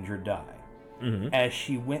change or die. Mm-hmm. As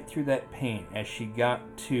she went through that pain, as she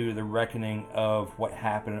got to the reckoning of what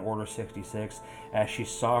happened in Order 66, as she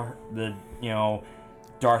saw the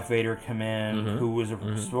Darth Vader come in, mm-hmm. who was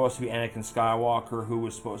supposed to be Anakin Skywalker, who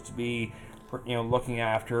was supposed to be looking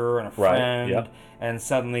after her and a friend, and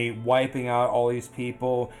suddenly wiping out all these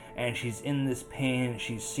people, and she's in this pain,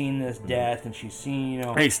 she's seen this death, and she's seen,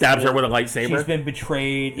 and he stabs her with a lightsaber. She's been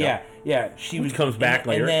betrayed. Yeah. She comes back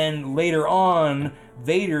later. And then later on,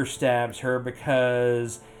 Vader stabs her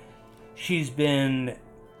because she's been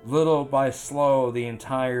little by slow the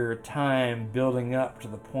entire time building up to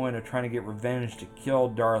the point of trying to get revenge to kill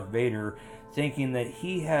Darth Vader, thinking that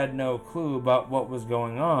he had no clue about what was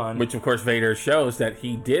going on. Which, of course, Vader shows that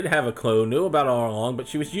he did have a clue, knew about it all along, but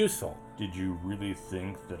she was useful. Did you really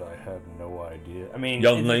think that I had no idea? I mean...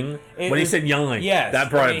 Youngling? When he said youngling, yes, that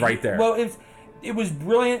brought it right there. Well, it was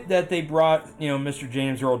brilliant that they brought, Mr.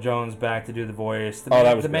 James Earl Jones back to do the voice.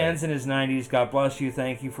 The man's in his 90s. God bless you.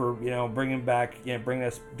 Thank you for, bringing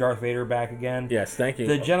us Darth Vader back again. Yes, thank you.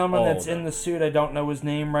 The gentleman that's in the suit, I don't know his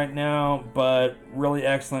name right now, but really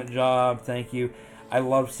excellent job. Thank you. I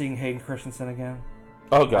love seeing Hayden Christensen again.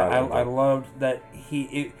 Oh, God. I loved that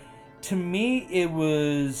to me, it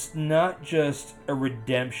was not just a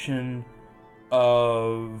redemption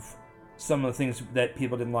of some of the things that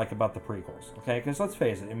people didn't like about the prequels, okay? Because let's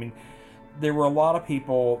face it, I mean, there were a lot of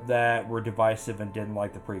people that were divisive and didn't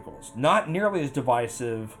like the prequels. Not nearly as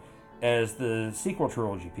divisive as the sequel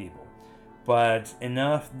trilogy people, but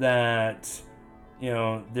enough that,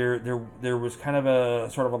 there was kind of a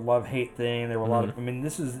sort of a love-hate thing. There were a lot of, I mean,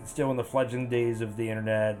 this is still in the fledgling days of the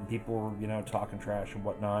internet, and people were, talking trash and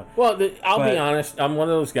whatnot. Well, I'll be honest, I'm one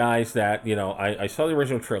of those guys that, I saw the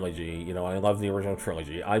original trilogy, I love the original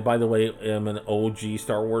trilogy. I, by the way, am an OG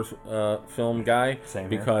Star Wars film guy. Same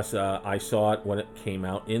here. Because I saw it when it came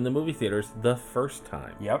out in the movie theaters the first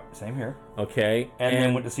time. Yep, same here. Okay. And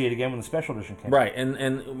then went to see it again when the special edition came out. Right,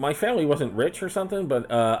 and my family wasn't rich or something,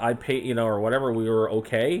 but I paid, or whatever, we were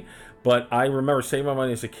okay. But I remember saving my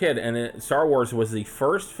money as a kid, and Star Wars was the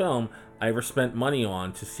first film I ever spent money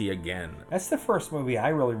on to see again. That's the first movie I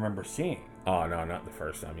really remember seeing. Oh, no, not the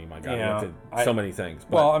first. I mean, my God, I went to so many things.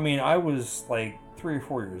 But, well, I mean, I was like 3 or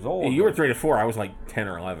 4 years old. You were 3 to 4. I was like 10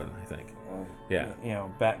 or 11, I think. Yeah.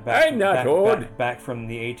 Back from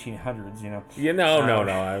the 1800s,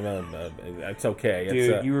 No. It's okay.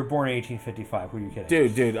 Dude, you were born in 1855. Who are you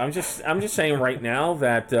kidding? Dude, I'm just saying right now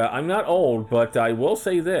that I'm not old, but I will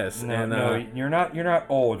say this. No, you're not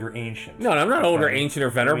old. You're ancient. No, I'm not old or ancient or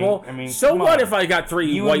venerable. I mean, so what if I got 3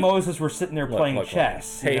 You and Moses were sitting there playing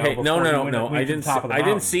chess. Hey, no. I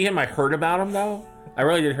didn't see him. I heard about him though. I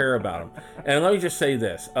really did hear about him. And let me just say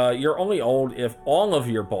this. You're only old if all of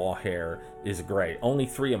your ball hair is gray. Only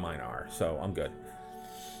 3 of mine are, so I'm good.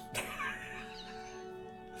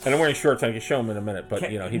 And I'm wearing shorts. I can show him in a minute, but,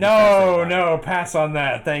 No, pass on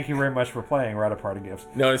that. Thank you very much for playing. We're out of party gifts.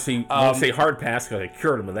 No, see, I say hard pass because I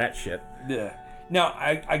cured him of that shit. Yeah. No,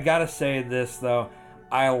 I gotta say this, though.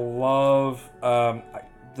 I love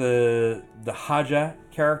the Haja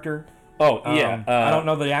character. Oh, yeah. I don't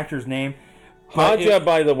know the actor's name. Haja,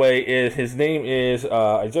 by the way, his name is,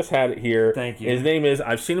 I just had it here. Thank you. His name is,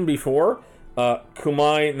 I've seen him before,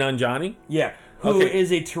 Kumail Nanjiani. Yeah, who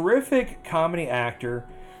is a terrific comedy actor.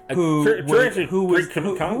 Who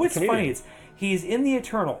what's funny is, he's in the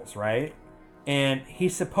Eternals, right? And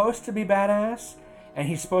he's supposed to be badass, and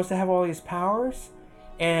he's supposed to have all these powers,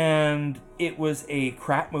 and it was a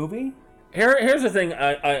crap movie. Here's the thing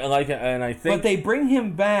I like it, and I think... But they bring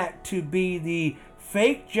him back to be the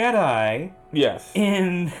fake Jedi... Yes.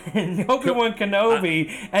 In Obi-Wan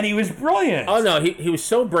Kenobi, and he was brilliant. Oh no, he was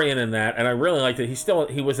so brilliant in that, and I really liked it.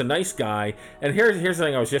 He was a nice guy. And here's the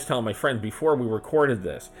thing I was just telling my friend before we recorded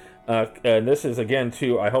this. And this is again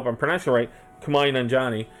to, I hope I'm pronouncing it right, Kumail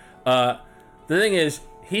Nanjiani. The thing is,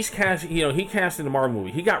 he's cast. He cast in the Marvel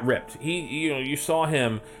movie. He got ripped. You saw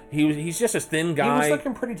him. He's just a thin guy. He was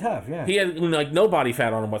looking pretty tough. Yeah. He had like no body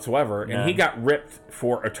fat on him whatsoever, and he got ripped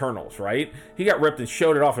for Eternals. Right? He got ripped and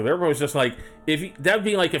showed it off. And everybody was just like, that'd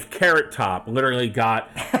be like if Carrot Top literally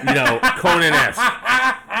got Conan-esque.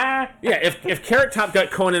 Yeah, if Carrot Top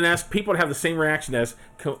got Conan-esque, people would have the same reaction as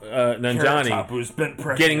Nanjiani who's been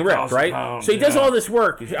getting ripped, right? Pounds, so he does all this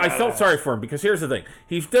work. I felt sorry for him because here's the thing: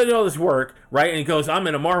 he's done all this work, right? And he goes, "I'm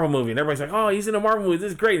in a Marvel movie," and everybody's like, "Oh, he's in a Marvel movie.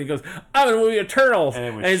 This is great." And he goes, "I'm in a movie Eternals,"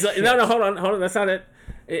 and he's like, "No, hold on, that's not it."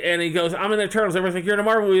 And he goes, "I'm in the Eternals." Everybody's like, "You're in a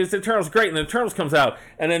Marvel movie. It's Eternals, great." And the Eternals comes out,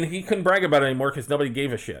 and then he couldn't brag about it anymore because nobody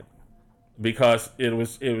gave a shit because it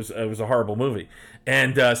was a horrible movie.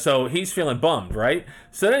 And so he's feeling bummed, right?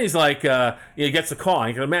 So then he's like, he gets a call.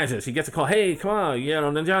 You can imagine this. He gets a call. Hey, come on,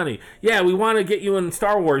 Nanjiani. Yeah, we want to get you in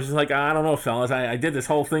Star Wars. He's like, I don't know, fellas. I did this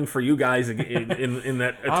whole thing for you guys in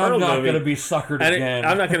that Eternal movie. I'm not going to be suckered again.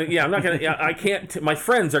 I'm not going to. Yeah, I'm not going to. Yeah, I can't. My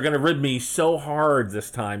friends are going to rib me so hard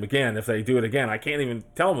this time again if they do it again. I can't even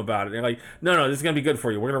tell them about it. They're like, no, this is going to be good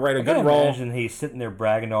for you. We're going to write a good role. Imagine he's sitting there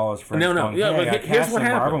bragging to all his friends. No. Yeah, but here's what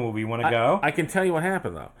happened. Marvel movie. You want to go? I can tell you what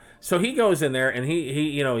happened though. So he goes in there and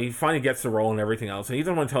he finally gets the role and everything else, and he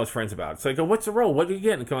doesn't want to tell his friends about it. So I go, "What's the role? What are you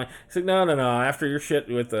getting?" He's like, "No. After your shit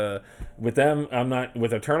with them, I'm not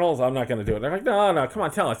with Eternals. I'm not going to do it." They're like, "No. Come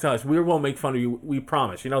on, tell us. We won't make fun of you. We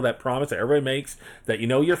promise. That promise that everybody makes that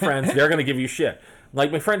your friends. They're going to give you shit.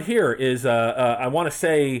 Like my friend here is. I want to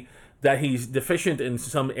say that he's deficient in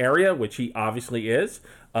some area, which he obviously is.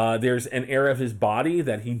 There's an area of his body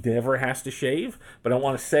that he never has to shave, but I don't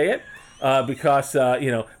want to say it. Because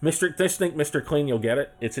just think Mr. Clean, you'll get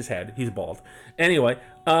it. It's his head. He's bald. Anyway,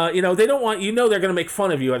 they don't want they're going to make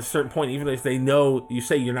fun of you at a certain point, even if they know you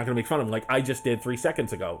say you're not going to make fun of them. Like I just did 3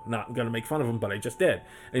 seconds ago. Not going to make fun of him, but I just did.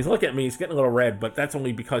 And he's looking at me. He's getting a little red, but that's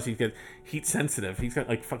only because he's getting heat sensitive. He's got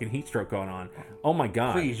like fucking heat stroke going on. Oh my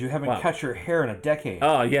god! Please, you haven't cut your hair in a decade.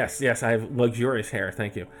 Oh yes, I have luxurious hair.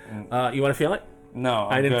 Thank you. You want to feel it? No,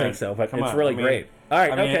 I didn't think so, but it's really great. All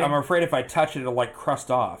right, okay. I'm afraid if I touch it, it'll like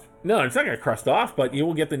crust off. No, it's not going to crust off, but you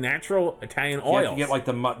will get the natural Italian oil. You have to get like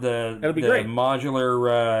the great.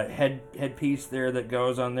 modular headpiece there that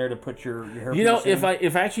goes on there to put your hair.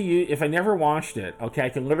 If I never washed it, okay, I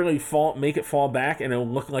can literally make it fall back, and it will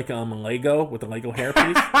look like a Lego with the Lego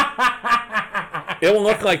hairpiece. It will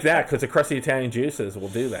look like that because the crusty Italian juices will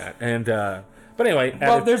do that, and. But anyway,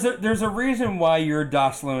 there's a reason why you're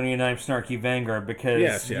Dosloni and I'm Snarky Vanguard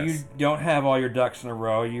because you don't have all your ducks in a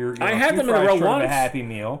row. I had them in a row once, a Happy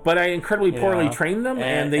Meal, but I incredibly poorly trained them,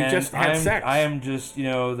 and they just had sex. I am just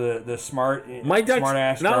the smart. My ducks smart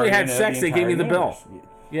ass not only had sex, they gave me the bill.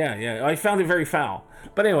 Yeah. I found it very foul.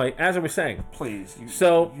 But anyway, as I was saying, please.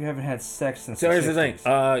 You haven't had sex since. So here's the thing.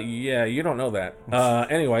 You don't know that.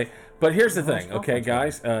 Anyway. But here's the thing, okay,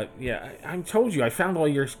 guys? I told you I found all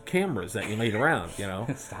your cameras that you laid around,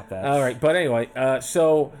 Stop that. All right, but anyway,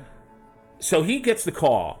 so he gets the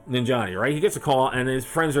call, Nanjiani, right? He gets a call, and his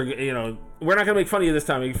friends are, we're not going to make fun of you this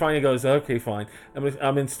time. He finally goes, okay, fine.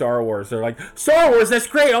 I'm in Star Wars. They're like, Star Wars, that's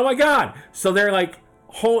great. Oh, my God. So they're like,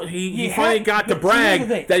 he finally got to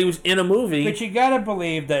brag that he was in a movie. But you got to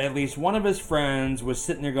believe that at least one of his friends was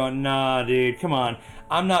sitting there going, nah, dude, come on.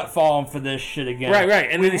 I'm not falling for this shit again.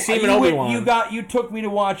 Right. And then you see him in Obi-Wan. You took me to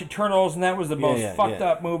watch Eternals, and that was the most fucked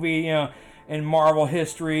up movie, in Marvel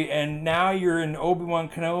history. And now you're in Obi-Wan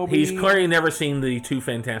Kenobi. He's clearly never seen the 2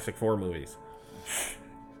 Fantastic Four movies.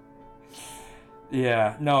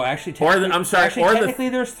 Yeah, no, actually, technically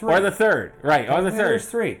there's 3. Or the third, right? Or the third. There's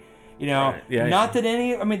 3. That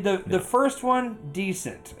any. I mean, the first one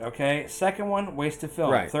decent. Okay, second one waste of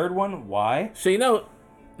film. Right. Third one, why? So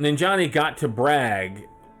Nanjiani got to brag,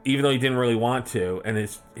 even though he didn't really want to, and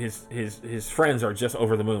his friends are just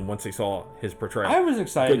over the moon once they saw his portrayal. I was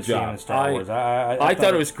excited to see him in Star Wars. I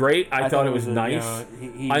thought it was great. I thought it was nice.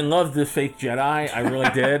 I loved the fake Jedi. I really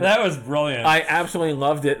did. That was brilliant. I absolutely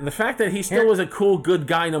loved it, and the fact that he still was a cool, good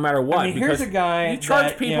guy no matter what. Here's a guy he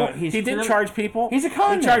charged people. He didn't charge people. He's a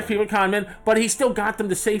con man. He charged people con men, but he still got them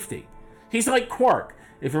to safety. He's like Quark.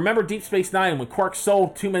 If you remember Deep Space Nine, when Quark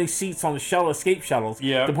sold too many seats on the escape shuttles,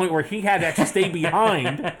 to the point where he had to actually stay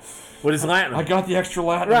behind with his Latinum. I got the extra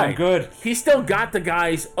Latinum. Right. I'm good. He still got the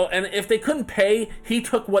guys, and if they couldn't pay, he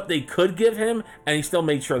took what they could give him, and he still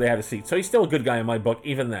made sure they had a seat. So he's still a good guy in my book,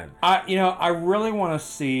 even then. I really want to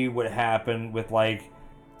see what happened with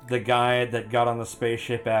the guy that got on the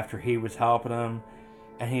spaceship after he was helping him,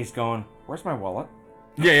 and he's going, "Where's my wallet?"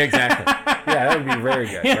 Yeah, exactly. Yeah, that would be very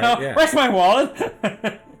good. Right? Yeah. Where's my wallet?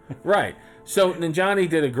 Right. So Nanjiani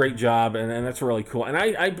did a great job, and that's really cool. And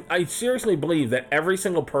I seriously believe that every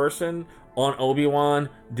single person on Obi-Wan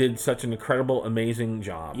did such an incredible, amazing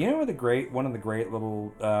job. You know one of the great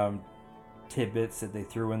little tidbits that they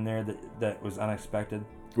threw in there that was unexpected?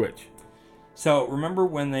 Which? So remember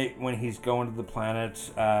when he's going to the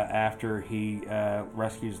planet after he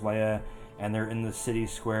rescues Leia, and they're in the city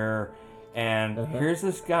square, and here's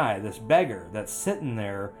this guy, this beggar, that's sitting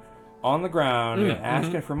there on the ground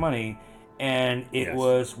asking for money, and it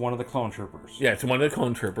was one of the clone troopers. Yeah, it's one of the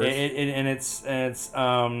clone troopers. And it's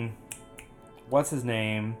what's his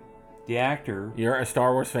name? The actor. You're a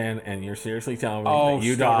Star Wars fan, and you're seriously telling me that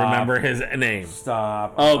you stop. don't remember his name.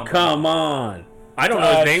 Stop. Oh, come on. I don't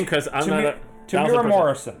know his name because I'm not a... Tamira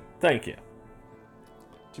Morrison. Thank you.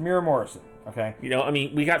 Tamira Morrison. Okay. You know, I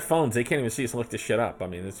mean, we got phones. They can't even see us look this shit up. I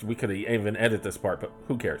mean, we could even edit this part, but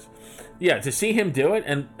who cares? Yeah, to see him do it,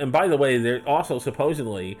 and by the way, they're also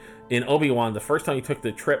supposedly in Obi-Wan, the first time he took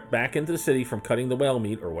the trip back into the city from cutting the whale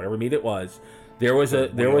meat or whatever meat it was, there was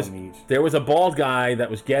a bald guy that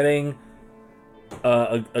was getting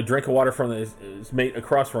a drink of water from his mate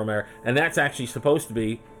across from there, and that's actually supposed to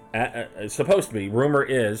be. Rumor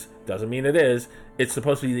is, doesn't mean it is, it's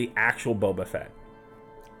supposed to be the actual Boba Fett.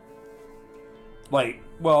 Like,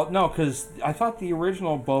 well, no, because I thought the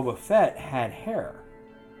original Boba Fett had hair.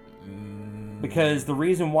 Because the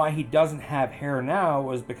reason why he doesn't have hair now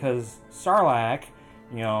was because Sarlacc,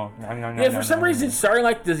 for some reason,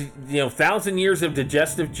 Sarlacc does, 1,000 years of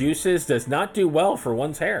digestive juices does not do well for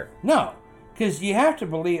one's hair. No, because you have to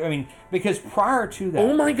believe, because prior to that...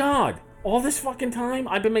 Oh my God! All this fucking time,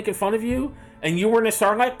 I've been making fun of you, and you were in a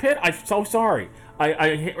Sarlacc pit? I'm so sorry. I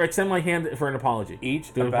extend my hand for an apology.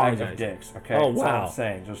 Eat a bag of dicks, okay? Oh, that's wow. what I'm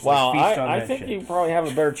saying. Just wow, feast on I that think shit. you probably have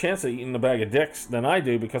a better chance of eating a bag of dicks than I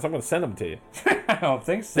do, because I'm going to send them to you. I don't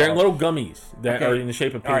think so. They're little gummies that are in the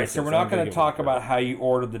shape of penises. All right, so we're not going to talk about how you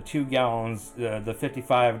ordered the 2 gallons, the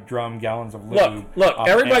 55 drum gallons of lube. Look,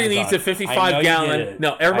 everybody Amazon. needs a 55 gallon.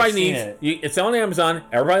 No, everybody needs. It's on Amazon.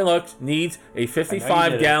 Everybody needs a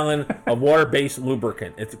 55 gallon of water-based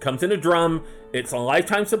lubricant. It comes in a drum. It's a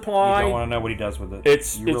lifetime supply. You don't want to know what he does with it.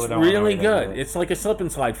 It's really good. It's like a slip and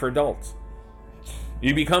slide for adults.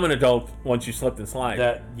 You become an adult once you slip and slide.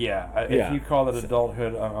 If you call it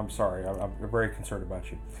adulthood, I'm sorry. I'm very concerned about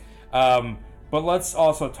you. But let's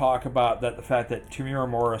also talk about the fact that Tamira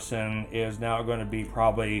Morrison is now going to be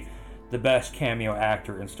probably the best cameo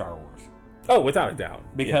actor in Star Wars. Oh, without a doubt.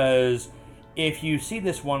 Because if you see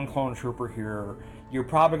this one clone trooper here, you're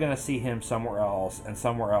probably going to see him somewhere else, and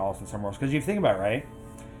somewhere else, and somewhere else. Because you think about it, right?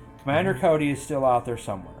 Commander Cody is still out there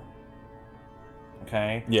somewhere.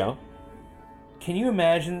 Okay? Yeah. Can you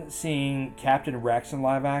imagine seeing Captain Rex in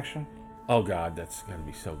live action? Oh, God, that's going to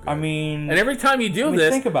be so good. And every time you do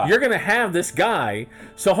this, you're going to have this guy.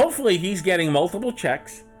 So hopefully he's getting multiple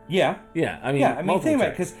checks. Yeah. Yeah, think about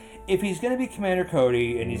it. Because if he's going to be Commander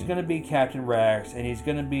Cody, and he's going to be Captain Rex, and he's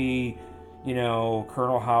going to be...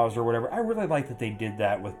 Colonel Howes or whatever. I really like that they did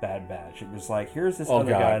that with Bad Batch. It was like, here's this other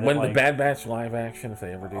guy. When the Bad Batch live action, if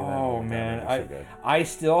they ever do that. Oh, man. I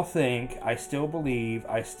still think, I still believe,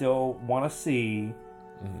 I still want to see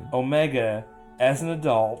Omega as an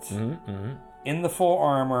adult in the full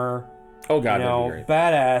armor. Oh, God, that'd be great.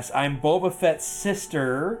 Badass. I'm Boba Fett's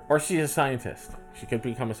sister. Or she's a scientist. She could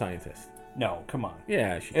become a scientist. No, come on.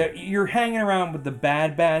 Yeah, she could. You're hanging around with the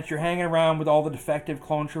Bad Batch. You're hanging around with all the defective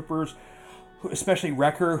clone troopers. Especially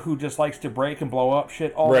Wrecker, who just likes to break and blow up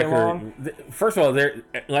shit all day long. First of all, Bad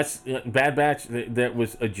Batch, that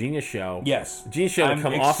was a genius show. Yes. Genius show to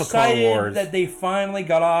come off of Clone Wars. I'm excited that they finally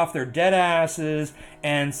got off their dead asses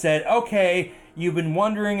and said, okay, you've been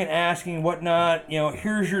wondering and asking and whatnot,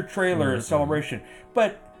 here's your trailer, celebration.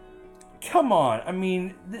 But, come on,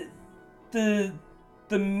 the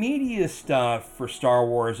media stuff for Star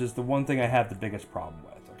Wars is the one thing I have the biggest problem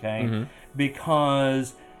with, okay?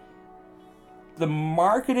 Because... the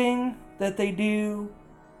marketing that they do,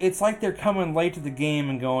 it's like they're coming late to the game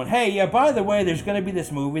and going, hey, yeah, by the way, there's going to be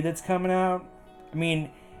this movie that's coming out.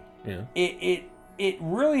 It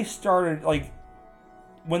really started, like,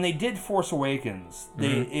 when they did Force Awakens,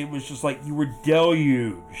 it was just like you were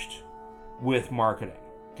deluged with marketing.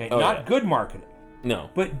 Okay, not good marketing.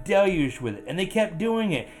 No. But deluged with it. And they kept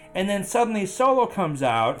doing it. And then suddenly Solo comes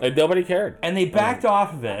out. And nobody cared. And they backed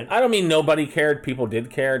off of it. I don't mean nobody cared. People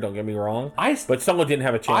did care. Don't get me wrong. But someone didn't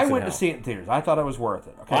have a chance. I went to see it in theaters. I thought it was worth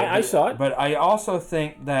it. Okay, I saw it. But I also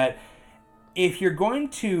think that if you're going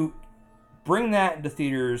to bring that into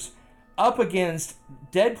theaters up against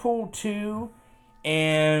Deadpool 2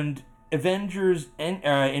 and Avengers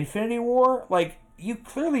Infinity War, like, you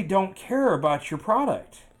clearly don't care about your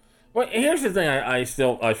product. Well, here's the thing I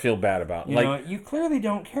feel bad about. You know, you clearly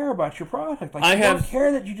don't care about your product. Like, don't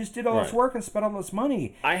care that you just did all this work and spent all this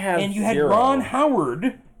money. And you had Ron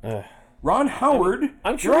Howard. Ron Howard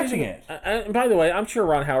directing it. And by the way, I'm sure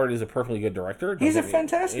Ron Howard is a perfectly good director. He's a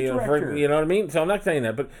fantastic director. You know what I mean? So I'm not saying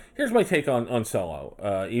that. But here's my take on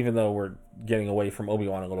Solo, even though we're getting away from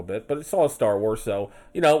Obi-Wan a little bit. But it's all Star Wars, so,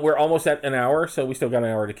 you know, we're almost at an hour, so we still got an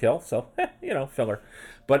hour to kill. So, you know, filler.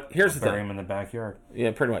 But here's the thing. Bury him in the backyard.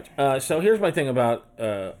 Yeah, pretty much. So here's my thing about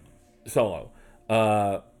Solo.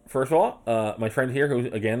 First of all, my friend here,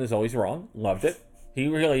 who, again, is always wrong, loved it. He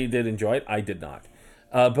really did enjoy it. I did not.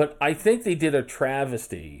 But I think they did a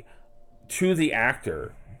travesty to the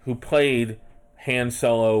actor who played Han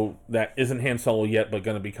Solo that isn't Han Solo yet, but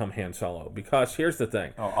going to become Han Solo. Because here's the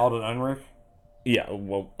thing. Oh, Alden Ehrenreich? Yeah,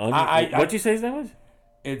 well, what'd you say his name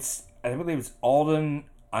was? I believe it's Alden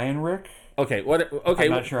Ehrenreich. Okay, okay.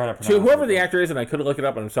 I'm not sure how to pronounce it. To whoever the actor is, and I couldn't look it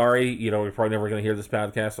up, and I'm sorry, you know, we're probably never going to hear this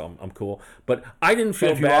podcast, so I'm cool. But I didn't feel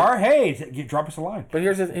bad. If you are, hey, drop us a line. But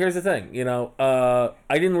here's the thing, you know,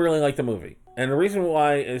 I didn't really like the movie. And the reason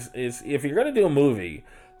why is if you're going to do a movie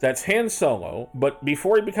that's Han Solo, but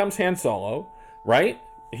before he becomes Han Solo, right?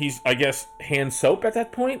 He's, I guess, Han Soap at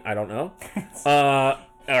that point? I don't know.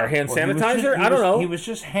 Or hand sanitizer? I don't know. He was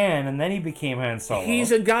just Han, and then he became Han Solo.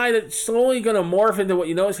 He's a guy that's slowly going to morph into what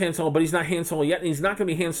you know as Han Solo, but he's not Han Solo yet, and he's not going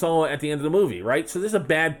to be Han Solo at the end of the movie, right? So there's a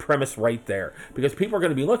bad premise right there. Because people are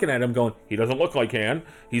going to be looking at him going, he doesn't look like Han.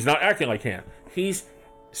 He's not acting like Han. He's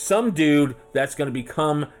some dude that's going to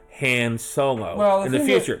become Han Solo in the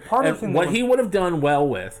future. What he would have done well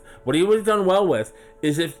with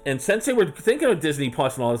is and since they were thinking of Disney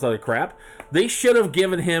Plus and all this other crap, they should have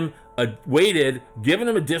given him given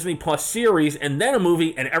him a Disney Plus series and then a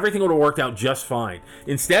movie, and everything would have worked out just fine.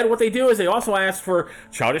 Instead, what they do is they also ask for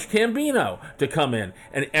Childish Gambino to come in,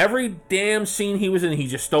 and every damn scene he was in, he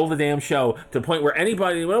just stole the damn show to the point where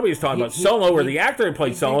nobody's talking about Solo or the actor who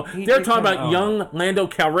played Solo. They're talking about young Lando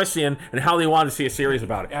Calrissian and how they wanted to see a series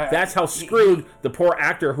about it. That's how screwed the poor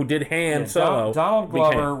actor who did Han Solo. Donald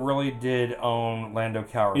Glover really did own Lando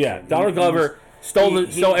Calrissian. Yeah, Donald Glover stole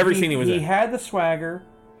every scene he was in. He had the swagger.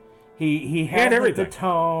 He had the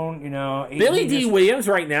tone, you know. Billy D. Williams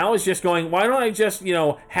right now is just going, why don't I just, you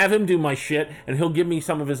know, have him do my shit and he'll give me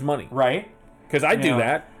some of his money. Right. Because I do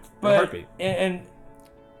that in a heartbeat.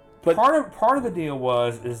 But part of the deal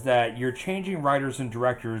is that you're changing writers and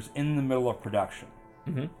directors in the middle of production.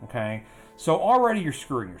 Mm-hmm. Okay? So already you're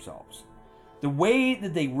screwing yourselves. The way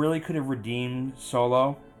that they really could have redeemed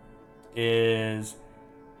Solo is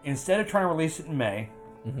instead of trying to release it in May,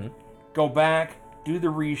 go back, do the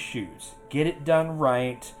reshoots, get it done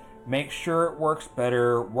right, make sure it works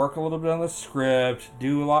better, work a little bit on the script,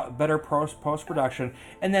 do a lot better post-production,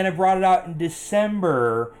 and then I brought it out in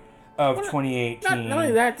December of 2018. Not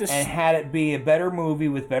only that, and had it be a better movie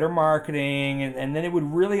with better marketing, and then it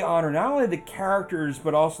would really honor not only the characters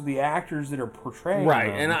but also the actors that are portraying them.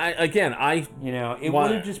 And it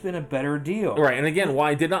would have just been a better deal. Right, and again,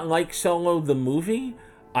 why I did not like Solo the movie,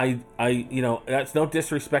 that's no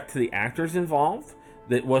disrespect to the actors involved.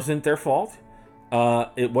 That wasn't their fault.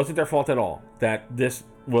 It wasn't their fault at all. That this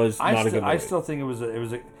was not a good movie. I still think it was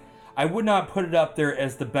a. I would not put it up there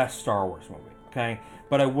as the best Star Wars movie. Okay,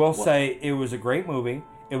 but I will say it was a great movie.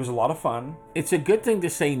 It was a lot of fun. It's a good thing to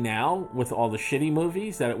say now with all the shitty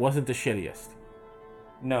movies that it wasn't the shittiest.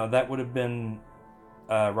 No, that would have been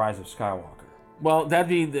Rise of Skywalker. Well, that'd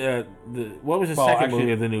be the what was the second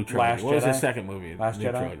movie of the new trilogy? What was the second movie of the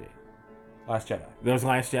new trilogy? Last Jedi. There was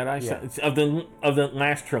Last Jedi? Yeah. It's of the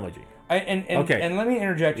last trilogy. And let me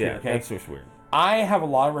interject here, okay? That's just weird. I have a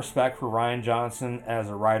lot of respect for Rian Johnson as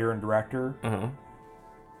a writer and director. Uh-huh.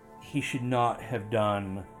 He should not have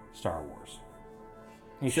done Star Wars.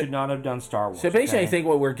 He should not have done Star Wars. So basically, I think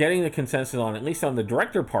what we're getting the consensus on, at least on the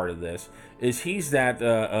director part of this, is he's that,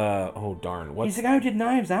 he's the guy who did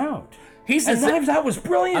Knives Out. Knives Out was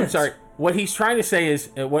brilliant. I'm sorry. What he's trying to say is,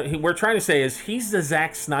 we're trying to say is, he's the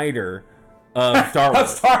Zack Snyder of Star Wars. Of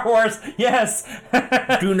Star Wars, yes.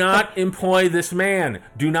 Do not employ this man.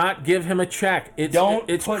 Do not give him a check.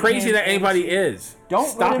 It's crazy that anybody is.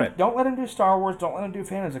 Stop it. Don't let him do Star Wars. Don't let him do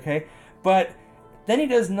Phantoms, okay? But then he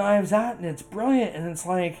does Knives Out, and it's brilliant, and it's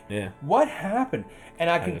like, what happened? And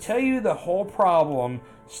I can tell you the whole problem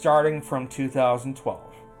starting from 2012.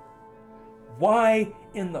 Why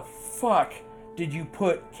in the fuck did you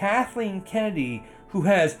put Kathleen Kennedy, who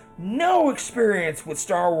has no experience with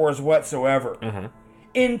Star Wars whatsoever,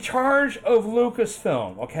 in charge of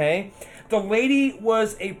Lucasfilm, okay? The lady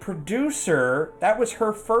was a producer. That was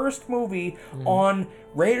her first movie on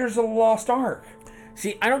Raiders of the Lost Ark.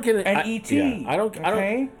 See, I don't get it. And E.T. I don't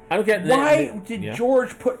get Why did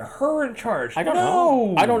George put her in charge? I don't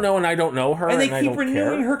know. I don't know, and I don't know her. And they keep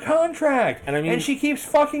renewing her contract. And I mean, she keeps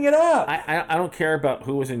fucking it up. I don't care about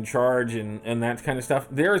who was in charge and that kind of stuff.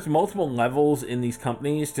 There's multiple levels in these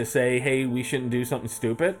companies to say, hey, we shouldn't do something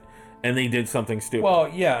stupid. And they did something stupid. Well,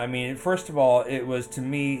 yeah, I mean, first of all, it was, to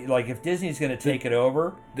me, like, if Disney's going to take it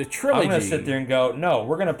over, the trilogy, I'm going to sit there and go, no,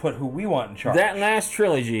 we're going to put who we want in charge. That last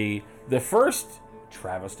trilogy, the first...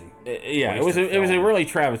 Travesty. Yeah, it was a really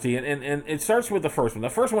travesty, and it starts with the first one. The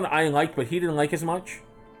first one I liked, but he didn't like as much.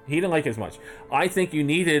 I think you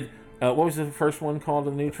needed... what was the first one called,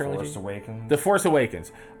 the new trilogy? Force Awakens. The Force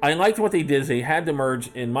Awakens. I liked what they did. They had to merge,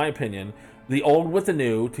 in my opinion, the old with the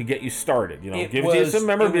new to get you started. You know, give you some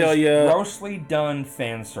memorabilia. It was grossly done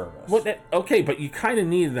fan service. Okay, but you kind of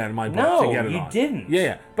needed that in my book to get it on. No, you didn't.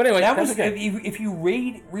 Yeah. But anyway, that was okay. If you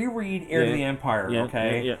reread Heir to the Empire,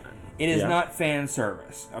 it is not fan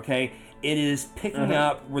service. Okay, it is picking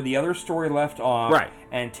up where the other story left off,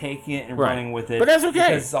 and taking it and running with it. But that's okay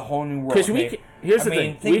because it's a whole new world. Here's the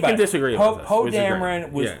thing: we can disagree about this. Poe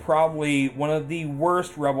Dameron was probably one of the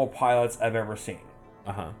worst rebel pilots I've ever seen.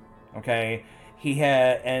 Okay, he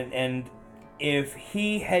had, and if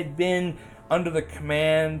he had been under the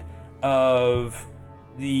command of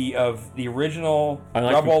the original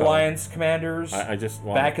Rebel Alliance commanders, I just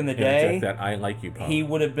back in the day, that I like you, Poe. He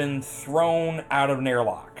would have been thrown out of an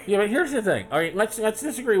airlock. Yeah, but here's the thing. All right, let's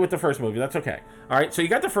disagree with the first movie. That's okay. All right, so you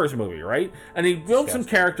got the first movie, right? And he built some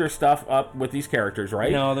character stuff up with these characters,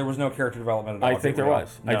 right? No, there was no character development at all. I think there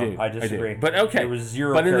was. No, I disagree. But okay. There was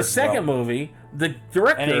zero. But in the second movie, the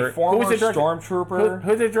director, and a former stormtrooper,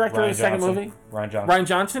 who's the director of the second movie? Rian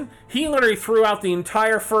Johnson. He literally threw out the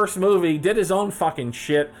entire first movie, did his own fucking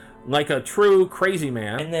shit. Like a true crazy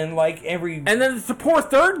man. And then And then the poor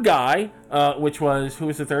third guy, which was... Who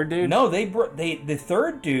was the third dude? No, the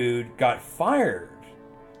third dude got fired.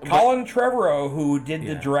 Colin Trevorrow, who did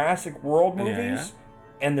the Jurassic World movies,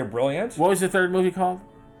 and they're brilliant. What was the third movie called?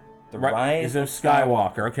 The Rise of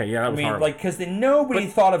Skywalker. Okay, yeah, that was horrible. Because nobody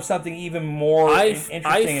thought of something even more interesting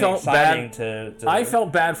and exciting I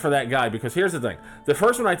felt bad for that guy, because here's the thing. The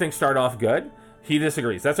first one, I think, started off good. He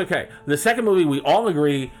disagrees. That's okay. The second movie, we all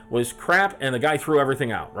agree, was crap, and the guy threw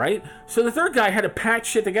everything out, right? So the third guy had to patch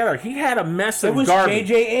shit together. He had a mess of garbage. It was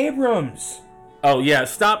J.J. Abrams. Oh, yeah.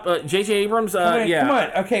 Stop. J.J. Abrams, yeah. Come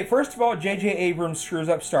on. Okay, first of all, J.J. Abrams screws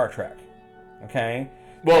up Star Trek. Okay?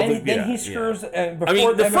 Well, then he screws...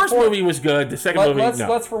 the first movie was good. The second movie,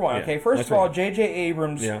 no. Let's rewind. Okay, first of all, J.J.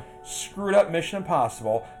 Abrams screwed up Mission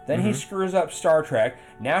Impossible. Then he screws up Star Trek.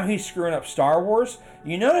 Now he's screwing up Star Wars.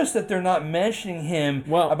 You notice that they're not mentioning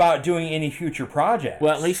him about doing any future projects.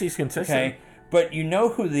 Well, at least he's consistent. Okay? But you know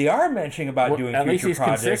who they are mentioning about doing future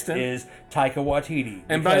projects is Taika Waititi.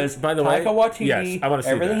 And by the way, Taika Waititi, I want to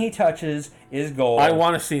see everything he touches is gold. I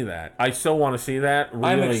want to see that. I still want to see that. Really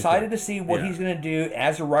I'm excited to see what he's going to do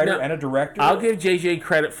as a writer and a director. I'll give JJ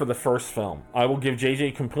credit for the first film. I will give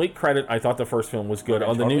JJ complete credit. I thought the first film was good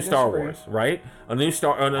on the new Star Wars, right? On the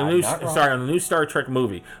new Star Trek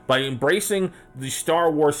movie. By embracing the Star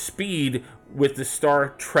Wars speed with the Star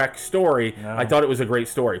Trek story, I thought it was a great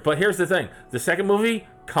story. But here's the thing. The second movie,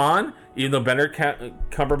 Khan, even though Benedict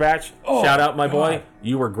Cumberbatch, shout out my boy,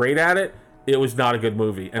 you were great at it, it was not a good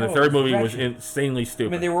movie. And the third movie was insanely stupid.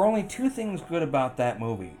 I mean, there were only two things good about that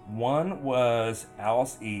movie. One was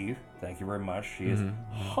Alice Eve. Thank you very much. She is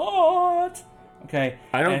hot. Okay.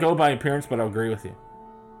 I don't go by appearance, but I'll agree with you.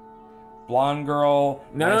 Blonde girl.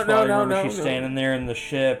 No. She's standing there in the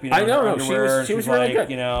ship. I know. She was really good.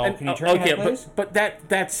 You know, can you turn your head, please? But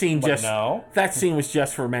that scene that scene was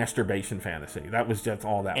just for masturbation fantasy. That was just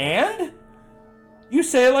all that. And you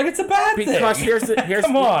say it like it's a bad thing. Because here's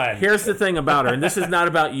come on. Here's the thing about her, and this is not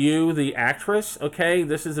about you, the actress. Okay,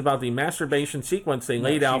 this is about the masturbation sequence they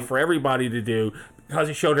laid out for everybody to do because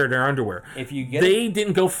he showed her their underwear. They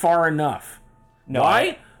didn't go far enough. No,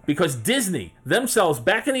 why? Because Disney themselves,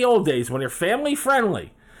 back in the old days, when they're family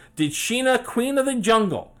friendly, did Sheena, Queen of the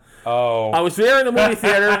Jungle. Oh. I was there in the movie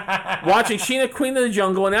theater watching Sheena, Queen of the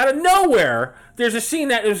Jungle, and out of nowhere, there's a scene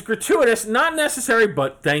that was gratuitous, not necessary,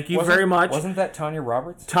 but thank you very much. Wasn't that Tanya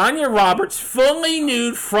Roberts? Tanya Roberts, fully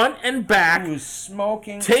nude, front and back. Who was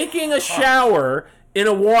smoking. Taking a shower in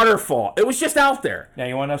a waterfall. It was just out there. Now,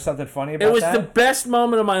 you want to know something funny about that? It was the best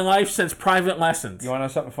moment of my life since Private Lessons. You want to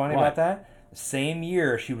know something funny about that? Same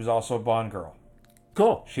year, she was also a Bond girl.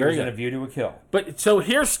 Cool. She was in A View to a Kill. But so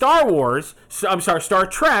here's Star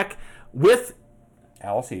Trek with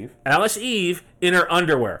Alice Eve in her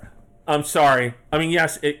underwear. I'm sorry. I mean,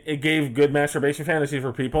 yes, it gave good masturbation fantasy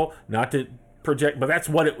for people, not to project, but that's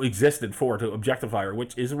what it existed for, to objectify her,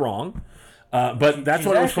 which is wrong. But that's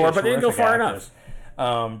what it was for. But they didn't go far enough.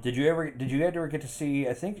 Did you ever get to see?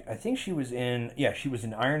 I think she was in. Yeah, she was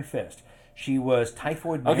in Iron Fist. She was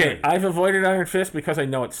Typhoid Mary. Okay, I've avoided Iron Fist because I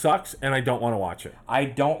know it sucks and I don't want to watch it. I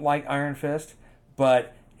don't like Iron Fist,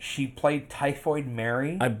 but she played Typhoid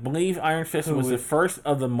Mary. I believe Iron Fist was the first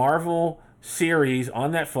of the Marvel series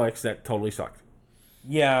on Netflix that totally sucked.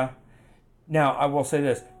 Yeah. Now, I will say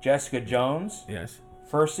this. Jessica Jones. Yes.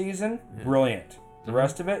 First season, brilliant. The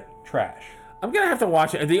rest of it, trash. I'm going to have to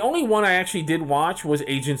watch it. The only one I actually did watch was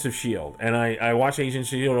Agents of S.H.I.E.L.D. And I watched Agents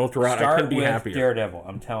of S.H.I.E.L.D. all throughout. I couldn't be happier. Daredevil,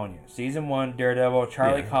 I'm telling you. Season 1, Daredevil.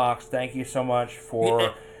 Charlie Cox, thank you so much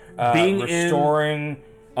for being restoring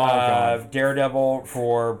Daredevil,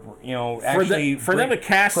 for, actually... For them to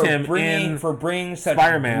cast him for bringing such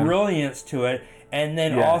Spider-Man. Brilliance to it. And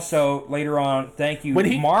then also, later on, thank you,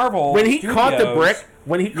 Marvel When he Studios. Caught the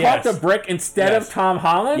brick, caught the brick instead of Tom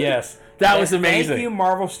Holland... Yes. That was amazing. Thank you,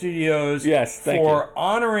 Marvel Studios, for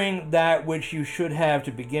honoring that which you should have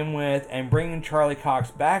to begin with, and bringing Charlie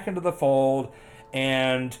Cox back into the fold.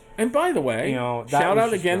 And by the way, shout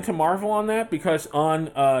out again to Marvel on that, because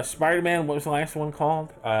on Spider-Man, what was the last one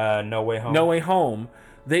called? No Way Home. No Way Home.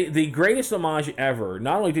 The greatest homage ever.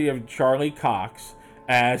 Not only do you have Charlie Cox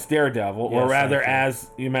as Daredevil, or rather as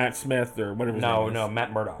Matt Smith, or whatever his name is. No,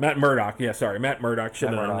 Matt Murdock. Matt Murdock, Matt Murdock should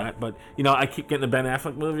have done that. But, I keep getting the Ben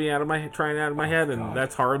Affleck movie out of my head, and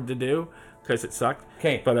that's hard to do, because it sucked.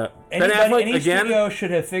 Okay, but Ben Affleck, again... studio should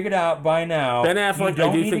have figured out by now, Ben Affleck,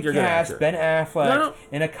 I do think you're going to cast Ben Affleck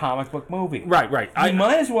in a comic book movie. Right. You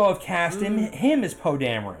might as well have cast him as Poe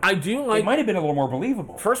Dameron. I do like... It might have been a little more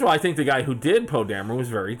believable. First of all, I think the guy who did Poe Dameron was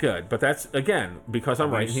very good, but that's, again, because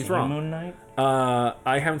I'm right and he's wrong. Moon Knight?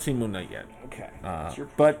 I haven't seen Moon Knight yet. Okay.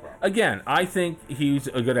 But, again, I think he's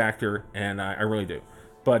a good actor, and I really do.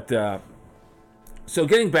 But... So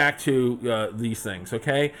getting back to these things,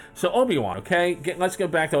 okay? So Obi-Wan, okay? Let's go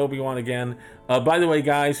back to Obi-Wan again. By the way,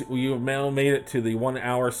 guys, you now made it to the 1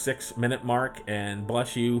 hour, 6 minute mark, and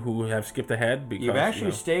bless you who have skipped ahead. Because you've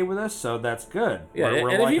actually stayed with us, so that's good. Yeah,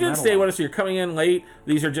 and if you didn't stay with us, you're coming in late.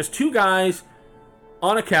 These are just two guys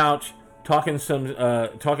on a couch talking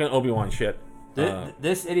Obi-Wan shit.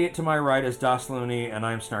 This idiot to my right is Das Looney, and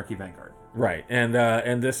I'm Snarky Vanguard. Right, and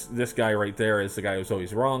this guy right there is the guy who's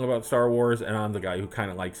always wrong about Star Wars, and I'm the guy who kind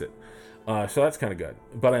of likes it. So that's kind of good.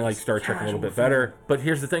 But I like Star Trek a little bit better. But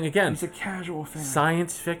here's the thing again. He's a casual fan.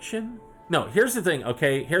 Science fiction? No, here's the thing,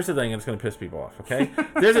 okay? Here's the thing, and it's going to piss people off, okay?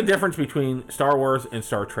 There's a difference between Star Wars and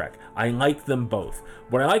Star Trek. I like them both.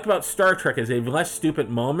 What I like about Star Trek is they have less stupid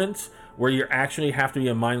moments where you actually have to be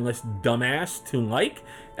a mindless dumbass to like,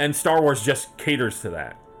 and Star Wars just caters to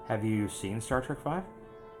that. Have you seen Star Trek 5?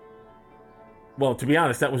 Well, to be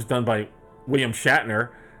honest, that was done by William Shatner,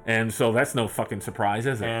 and so that's no fucking surprise,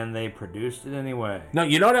 is it? And they produced it anyway. No,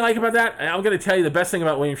 you know what I like about that? I'm going to tell you the best thing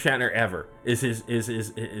about William Shatner ever is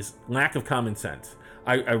his lack of common sense.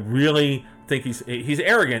 I really think he's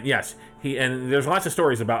arrogant, yes. And there's lots of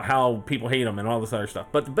stories about how people hate him and all this other stuff.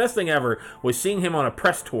 But the best thing ever was seeing him on a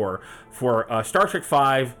press tour for Star Trek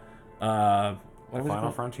 5. The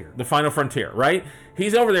Final Frontier. The Final Frontier, right?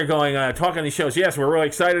 He's over there going, talking on these shows. Yes, we're really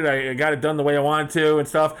excited. I got it done the way I wanted to and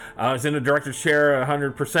stuff. I was in the director's chair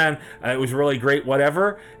 100%. It was really great,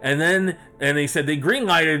 whatever. And he said they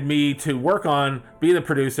green-lighted me to be the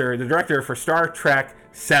producer, the director for Star Trek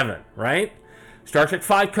 7, right? Star Trek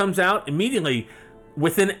 5 comes out immediately.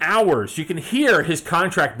 Within hours, you can hear his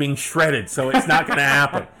contract being shredded, so it's not going to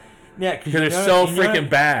happen. Yeah, because it's so freaking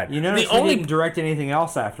bad. You know, he didn't direct anything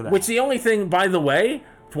else after that. Which the only thing, by the way,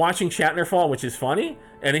 watching Shatner fall, which is funny,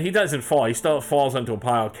 and he doesn't fall. He still falls into a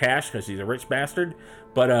pile of cash because he's a rich bastard.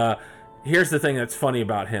 But here's the thing that's funny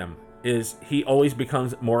about him is he always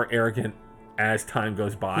becomes more arrogant as time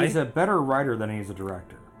goes by. He's a better writer than he's a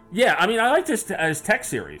director. Yeah, I mean, I liked his tech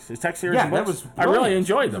series. His tech series, yeah, that was I really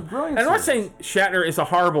enjoyed them. And I'm not saying Shatner is a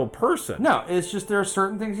horrible person. No, it's just there are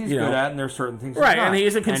certain things he's good at, and there are certain things he's not. And he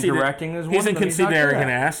isn't conceited. Directing is one. He's a conceited,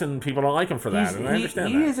 arrogant ass, and people don't like him for that. And I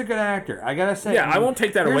understand that. He is a good actor. I gotta say. Yeah, I won't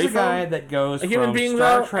take that away from him. Here's a guy that goes from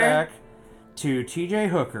Star Trek to T.J.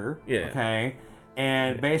 Hooker. Yeah. Okay,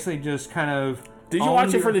 and basically just kind of. Did you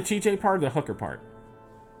watch it for the T.J. part or the Hooker part?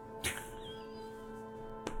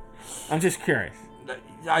 I'm just curious.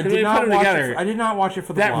 I did not watch it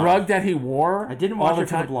for the that blonde. rug that he wore. I didn't watch it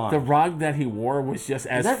for the blonde. The rug that he wore was just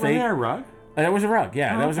as fake. Is that really a rug? That was a rug.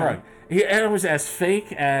 Yeah, that was a rug. And it was as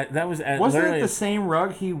fake as that was. Wasn't it the same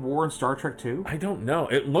rug he wore in Star Trek 2? I don't know.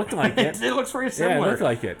 It looked like it. It looks very similar. Yeah, it looked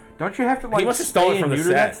like it. Don't you have to He must have stolen it from the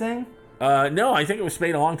set. That thing? No, I think it was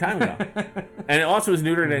spayed a long time ago. And it also was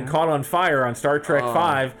neutered and caught on fire on Star Trek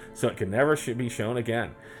 5, so it can never be shown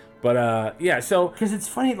again. But yeah, so because it's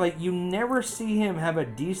funny, like you never see him have a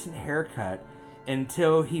decent haircut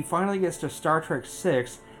until he finally gets to Star Trek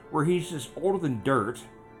 6, where he's just older than dirt.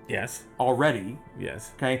 yes, Already.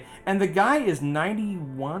 yes. Okay. And the guy is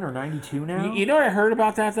 91 or 92 now. You know what I heard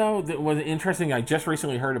about that, though? That was interesting. I just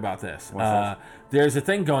recently heard about this. What's this? There's a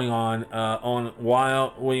thing going on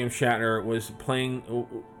while William Shatner was playing.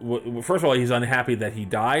 First of all, he's unhappy that he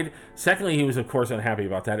died. Secondly, he was, of course, unhappy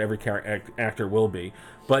about that. Every actor will be.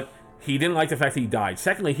 But he didn't like the fact that he died.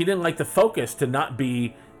 Secondly, he didn't like the focus to not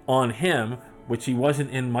be on him, which he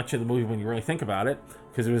wasn't in much of the movie when you really think about it,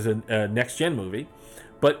 because it was a next-gen movie.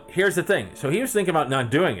 But here's the thing. So he was thinking about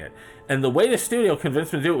not doing it. And the way the studio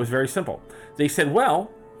convinced him to do it was very simple. They said,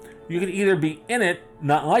 well, you could either be in it,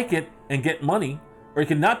 not like it, and get money, or you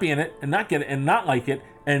could not be in it and not get it and not like it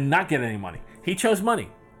and not get any money. He chose money.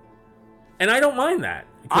 And I don't mind that.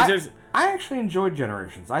 I actually enjoyed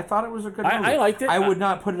Generations. I thought it was a good movie. I liked it. I would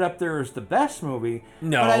not put it up there as the best movie.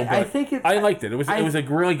 No, but I think it. I liked it. It was a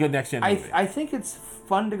really good next-gen movie. I think it's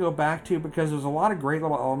fun to go back to because there's a lot of great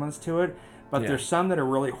little elements to it. But there's some that are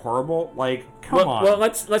really horrible. Like, come on. Well,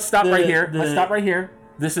 let's stop right here. Let's stop right here.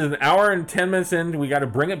 This is an hour and 10 minutes in. We got to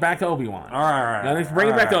bring it back to Obi-Wan. All right. Now let's bring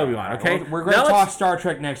it back to Obi-Wan, okay? Well, we're going to talk Star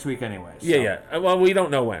Trek next week anyway. So. Yeah. Well, we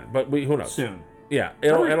don't know when, but who knows? Soon. Yeah,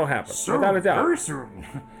 it'll happen. Without a doubt. Very soon.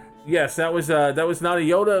 Yes, that was not a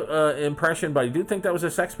Yoda impression, but I do think that was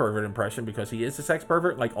a sex pervert impression because he is a sex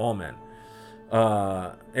pervert like all men.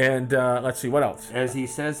 Let's see, what else? As he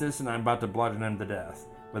says this, and I'm about to bludgeon him to death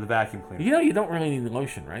with a vacuum cleaner. You know, you don't really need the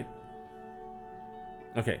lotion, right?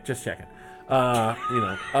 Okay, just checking. All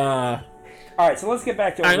right, so let's get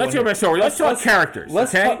back to. All right, let's go back to story. Let's talk characters.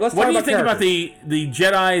 What do you think about the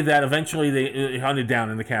Jedi that eventually they hunted down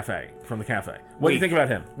in the cafe from the cafe? What do you think about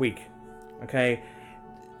him? Weak. Okay.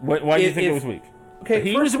 Why do you think it was weak? Okay,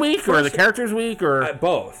 he was weak, or the character's weak, or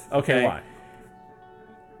both. Okay, why?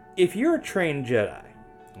 If you're a trained Jedi,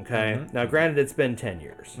 okay. Now, granted, it's been 10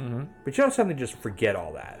 years, but you don't suddenly just forget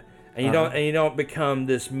all that, and you don't become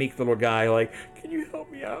this meek little guy like, "Can you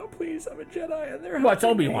help me out, please? I'm a Jedi, and they're." Well, it's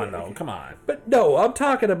Obi-Wan, though. Come on. But no, I'm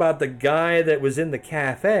talking about the guy that was in the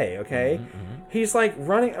cafe. Okay, he's like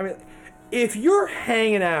running. I mean, if you're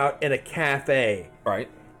hanging out in a cafe, right,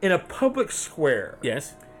 in a public square,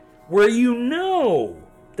 yes, where you know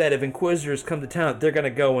that if Inquisitors come to town, they're going to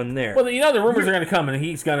go in there. Well, you know the rumors are going to come, and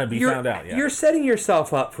he's going to be found out. Yeah. You're setting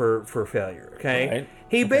yourself up for failure, okay? Right.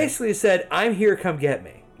 He basically said, I'm here, come get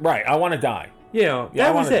me. Right, I want to die. You know,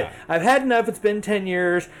 that was it. I've had enough, it's been 10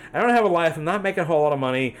 years, I don't have a life, I'm not making a whole lot of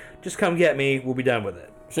money, just come get me, we'll be done with it.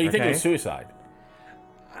 So you think it was suicide?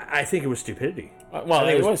 I think it was stupidity. Well,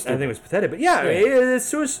 it was stupid. I think it was pathetic, but it's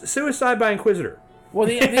suicide by Inquisitor. Well,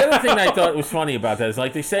 the other thing I thought was funny about that is,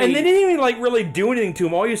 like, they say... And they didn't even, really do anything to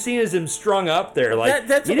him. All you see is him strung up there. Like,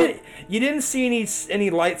 you didn't see any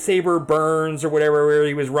lightsaber burns or whatever where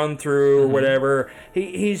he was run through or whatever.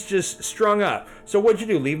 He's just strung up. So what'd you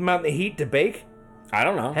do? Leave him out in the heat to bake? I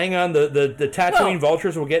don't know. Hang on, the Tatooine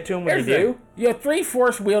vultures will get to him when they do. You have 3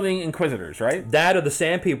 Force-wielding Inquisitors, right? That or the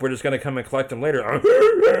Sand People are just going to come and collect them later.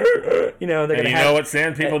 You know, they're going to know what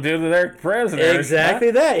Sand People do to their prisoners.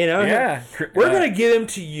 Exactly that, you know. Yeah. We're going to give him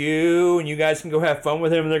to you, and you guys can go have fun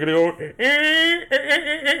with him, and they're going to go...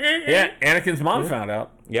 Yeah, Anakin's mom found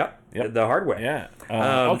out. Yep. The hard way. Yeah.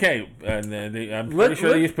 Okay. I'm pretty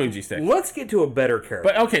sure they use Poogie sticks. Let's get to a better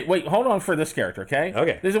character. But, okay, wait, hold on for this character, okay?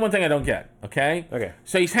 Okay. This is one thing I don't get, okay? Okay.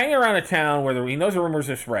 So he's hanging around a town where he knows the rumors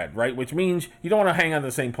are spread, right? Which means you don't want to hang out in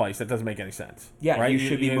the same place. That doesn't make any sense. Yeah, right? you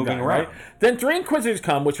should be moving around. Right? Then 3 Inquisitors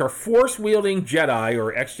come, which are Force-wielding Jedi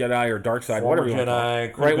or ex-Jedi or dark side, whatever you want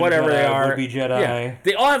to call it. Right, whatever they are. Would-be Jedi. Yeah.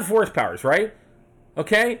 They all have Force powers, right?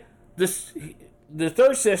 Okay? The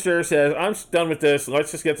third sister says, "I'm done with this.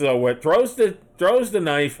 Let's just get this over with." Throws the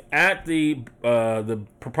knife at the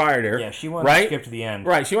proprietor. Yeah, she wants to skip to the end.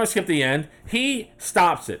 Right, she wants to skip the end. He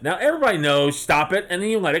stops it. Now everybody knows, stop it, and then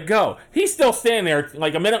you let it go. He's still standing there,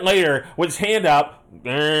 like a minute later, with his hand up,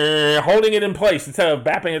 holding it in place instead of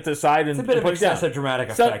bapping it to the side and it's a bit of excessive dramatic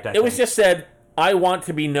effect. I think. Was just said, "I want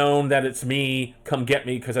to be known that it's me. Come get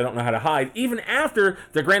me because I don't know how to hide." Even after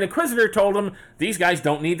the Grand Inquisitor told him these guys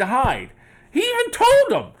don't need to hide. He even told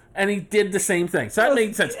them, and he did the same thing. So that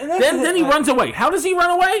made sense. Then he runs away. How does he run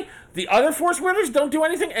away? The other Force wielders don't do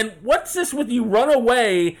anything. And what's this with you run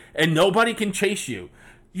away and nobody can chase you?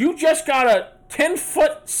 You just got a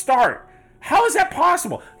 10-foot start. How is that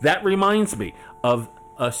possible? That reminds me of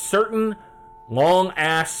a certain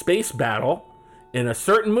long-ass space battle in a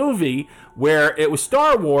certain movie where it was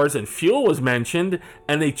Star Wars and fuel was mentioned,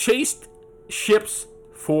 and they chased ships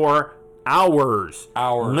for hours,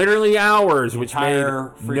 literally hours, which made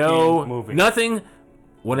nothing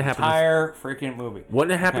Wouldn't happen. Entire freaking movie.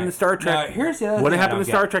 Wouldn't have happened in Star Trek. Now, here's the other Wouldn't thing happen in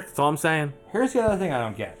Star Trek. That's all I'm saying. Here's the other thing I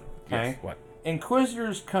don't get. Okay. Yes. What?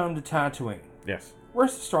 Inquisitors come to Tatooine. Yes.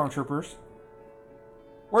 Where's the stormtroopers?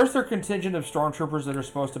 Where's their contingent of stormtroopers that are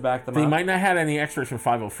supposed to back them up? They might not have any extras from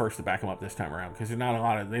 501st to back them up this time around because they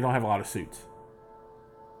don't have a lot of suits.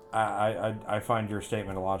 I find your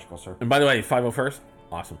statement illogical, sir. And by the way, 501st,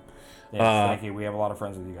 awesome. Yes, thank you. We have a lot of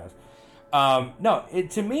friends with you guys. No,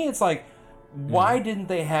 to me, it's like, why didn't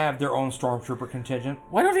they have their own stormtrooper contingent?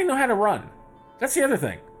 Why don't they know how to run? That's the other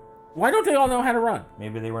thing. Why don't they all know how to run?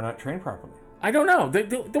 Maybe they were not trained properly. I don't know.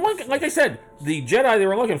 The one, like I said, the Jedi they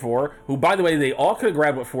were looking for, who, by the way, they all could have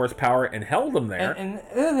grabbed with Force power and held them there. And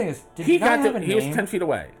the other thing is, did he have a name? He was 10 feet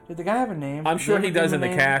away. Did the guy have a name? I'm sure he does in the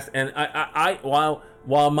cast. And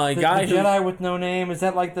while my guy the Jedi with no name, is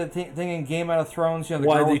that like the thing in Game of Thrones? You know, the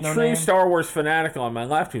girl with no true name? Star Wars fanatic on my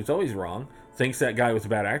left, who's always wrong, thinks that guy was a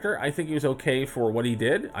bad actor. I think he was okay for what he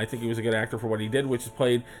did. I think he was a good actor for what he did, which is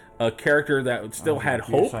played a character that still had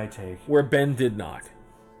hope, where Ben did not.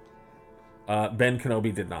 Ben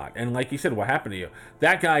Kenobi did not. And like you said, what happened to you?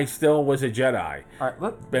 That guy still was a Jedi. All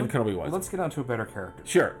right, Ben Kenobi was. Let's get on to a better character.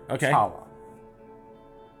 Sure. Okay. Tala.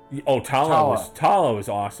 Oh, Tala was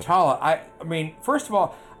awesome. Tala. I mean, first of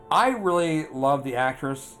all, I really love the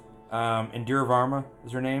actress. Indira Varma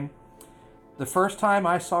is her name. The first time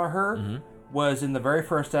I saw her was in the very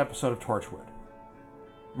first episode of Torchwood.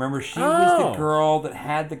 Remember, she was the girl that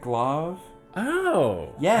had the glove.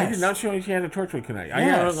 Oh. Yes. I did not know she had a Torchwood connection. Yes. I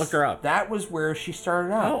haven't looked her up. That was where she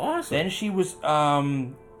started out. Oh, awesome. Then she was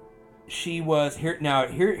here. Now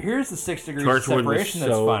here's the 6 degrees Torchwood of separation. Was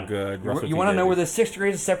that's so fun. Good. You want to know where the 6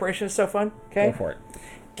 degrees of separation is so fun? Okay. Go for it.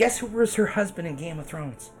 Guess who was her husband in Game of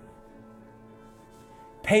Thrones?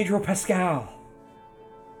 Pedro Pascal.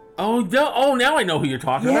 Oh, now I know who you're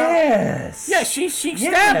talking about. Yes. Yeah, she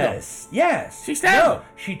stabbed him. Yes. She stabbed him.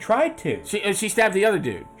 She tried to. She stabbed the other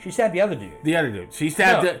dude. She stabbed the other dude. The other dude. She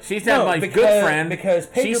stabbed my good friend. Because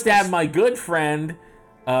she stabbed my good friend.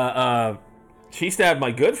 She stabbed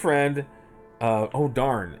my good friend. Oh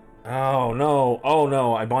darn. Oh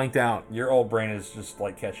no, I blanked out. Your old brain is just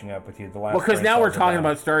like catching up with you. The last. Well, because now we're talking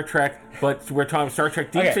about Star Trek, but we're talking Star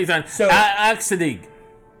Trek Deep Space Nine. So Alex Sadiq.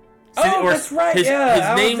 That's right. His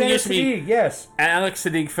name used to be yes. Alex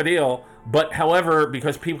Sadiq Fadil, but however,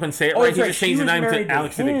 because people can say it right, he just changed the name to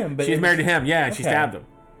Alex Sadiq. She's married to him, yeah, and she stabbed him.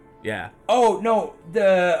 Yeah. Oh no, she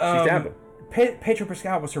stabbed him. Pedro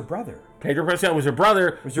Pascal was her brother. Pedro Pascal was her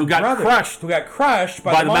brother who got crushed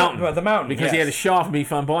by the mountain because he had to show off and be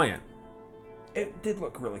flamboyant. It did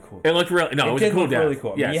look really cool. It looked really it was a cool death. Really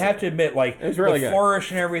cool. Yes. I mean, you have to admit, like it was really the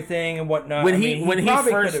flourish and everything and whatnot.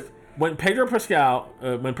 When Pedro Pascal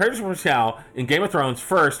in Game of Thrones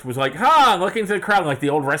first was like, looking to the crowd like the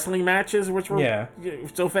old wrestling matches, which were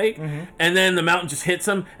so fake, and then the mountain just hits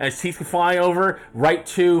him and his teeth can fly over right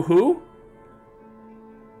to who?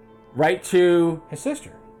 Right to his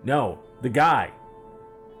sister. No, the guy,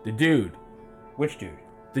 the dude. Which dude?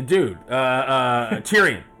 The dude,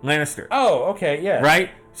 Tyrion Lannister. Oh, okay, yeah.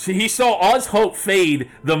 Right. See, he saw all his hope fade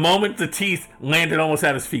the moment the teeth landed almost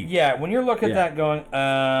at his feet. Yeah, when you're looking at that going,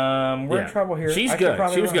 we're in trouble here. She's good.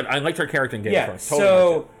 She was good. I liked her character in Game of Thrones.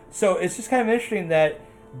 Totally so it's just kind of interesting that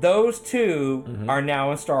those two are now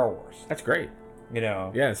in Star Wars. That's great. You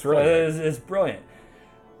know? Yeah, it's really it's brilliant.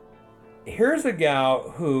 Here's a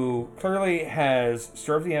gal who clearly has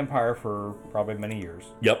served the Empire for probably many years.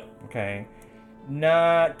 Yep. Okay.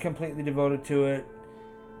 Not completely devoted to it.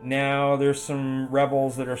 Now there's some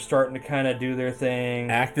rebels that are starting to kind of do their thing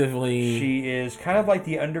actively. She is kind of like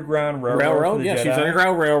the underground railroad. Yeah, Jedi, she's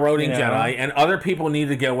underground railroading Jedi, and other people need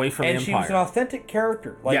to get away from the Empire. And she was an authentic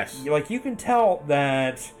character. Like you can tell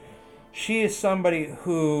that she is somebody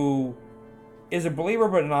who is a believer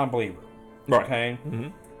but a non-believer. Right. Okay. Mm-hmm.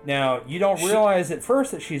 Now you don't realize at first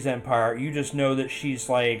that she's Empire. You just know that she's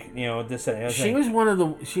like this and that. She was one of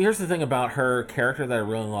the. Here's the thing about her character that I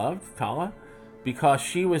really loved, Tala. Because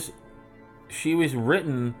she was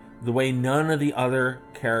written the way none of the other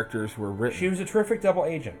characters were written. She was a terrific double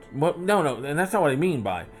agent. Well, no, and that's not what I mean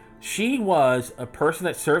by. She was a person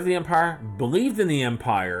that served the Empire, believed in the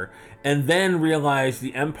Empire, and then realized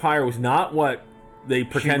the Empire was not what they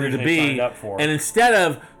pretended to be. And instead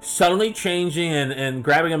of suddenly changing and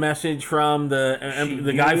grabbing a message from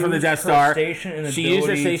the guy from the Death Star, she used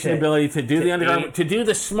her station ability to do the underground, to do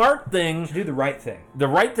the smart thing, to do the right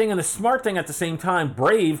thing, and the smart thing at the same time.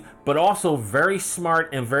 Brave, but also very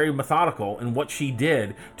smart and very methodical in what she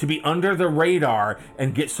did to be under the radar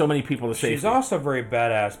and get so many people to safety. She's also very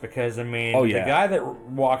badass because the guy that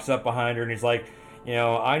walks up behind her and he's like,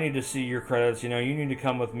 I need to see your credits. You need to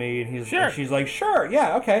come with me. And Sure. she's like, sure,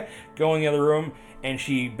 yeah, okay. Go in the other room, and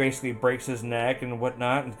she basically breaks his neck and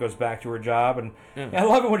whatnot, and goes back to her job. And I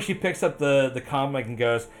love it when she picks up the comic and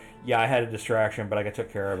goes, yeah, I had a distraction, but I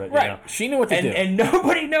took care of it. Right. She knew what to do. And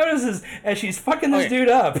nobody notices as she's fucking this dude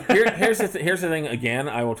up. Here's the thing. Again,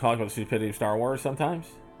 I will talk about the stupidity of Star Wars sometimes.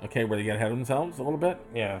 Okay, where they get ahead of themselves a little bit.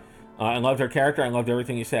 Yeah. I loved her character. I loved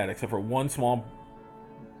everything he said, except for one small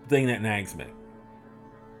thing that nags me.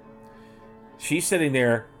 She's sitting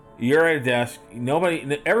there. You're at a desk.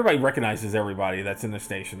 Everybody recognizes everybody that's in the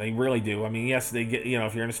station. They really do. I mean, yes, they get.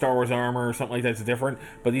 If you're in a Star Wars armor or something like that, it's different.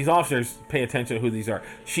 But these officers pay attention to who these are.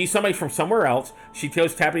 She's somebody from somewhere else. She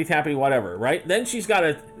goes tappity tappity, whatever, right? Then she's got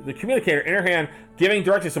the communicator in her hand, giving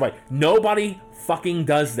directions to somebody. Nobody fucking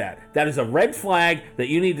does that. That is a red flag that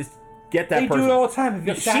you need to get that person. They do it all the time. Have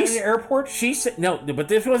you sat in the airport? No, but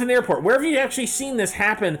this was an airport. Where have you actually seen this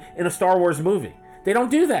happen in a Star Wars movie? They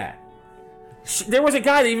don't do that. There was a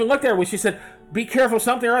guy that even looked at her when she said, be careful,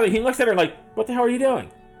 something or other. He looks at her like, what the hell are you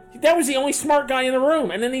doing? That was the only smart guy in the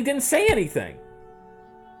room, and then he didn't say anything.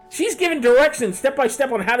 She's giving directions step by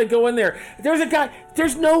step on how to go in there. There's a guy,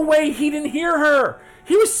 there's no way he didn't hear her.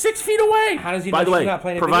 He was 6 feet away. How does he know she's not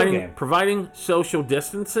playing a video game? Providing social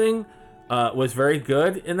distancing was very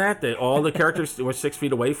good in that all the characters were 6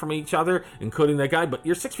 feet away from each other, including that guy. But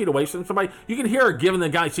you're 6 feet away from somebody. You can hear her giving the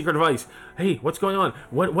guy secret advice. Hey, what's going on?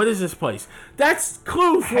 What is this place? That's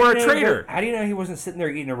clue for a traitor. How do you know he wasn't sitting there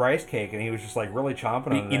eating a rice cake and he was just like really chomping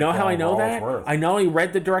on it? You know how I know that? I know he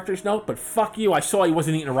read the director's note, but fuck you. I saw he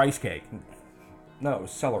wasn't eating a rice cake. No, it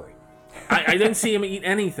was celery. I didn't see him eat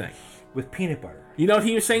anything. With peanut butter. You know what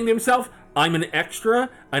he was saying to himself? I'm an extra,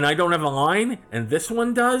 and I don't have a line, and this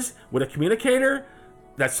one does, with a communicator.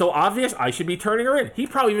 That's so obvious, I should be turning her in. He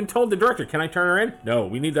probably even told the director, can I turn her in? No,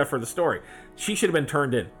 we need that for the story. She should have been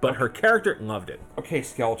turned in, but her character loved it. Okay,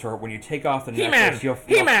 Skeletor, when you take off the necklace, you'll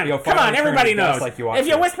come on, everybody knows. Like if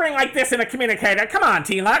you're whispering like this in a communicator, come on,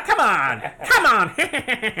 Tila, come on. Come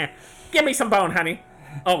on. Give me some bone, honey.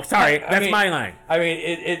 Oh, sorry, that's my line. I mean,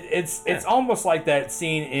 it's almost like that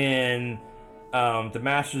scene in the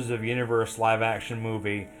Masters of the Universe live action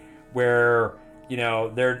movie where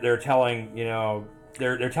they're telling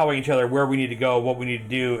they're telling each other where we need to go, what we need to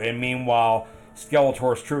do, and meanwhile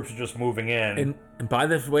Skeletor's troops are just moving in. And by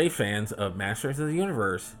the way, fans of Masters of the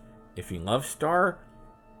Universe, if you love Star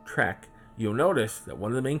Trek, you'll notice that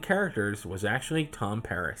one of the main characters was actually Tom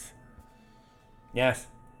Paris. Yes.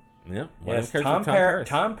 Yeah. Yes.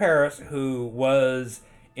 Tom Paris, who was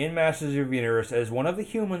in Masters of the Universe as one of the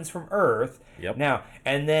humans from Earth. Yep. Now,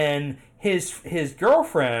 and then his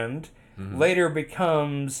girlfriend later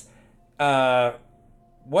becomes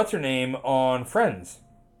what's her name on Friends?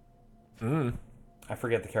 I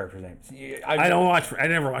forget the character's name. I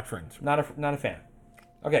never watch Friends. Not a fan.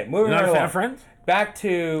 Okay, moving on. Not right a fan along. of Friends? Back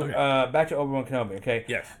to Obi-Wan Kenobi. Okay.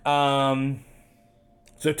 Yes.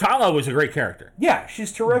 So Tala was a great character. Yeah,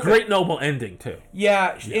 she's terrific. Great noble ending too.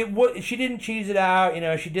 Yeah, she didn't cheese it out.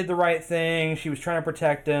 She did the right thing. She was trying to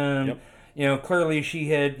protect him. Yep. Clearly she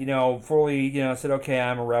had fully said, okay,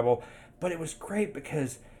 I'm a rebel. But it was great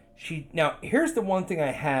because now here's the one thing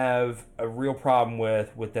I have a real problem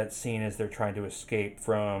with that scene as they're trying to escape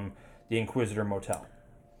from the Inquisitor Motel.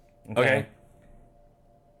 Okay.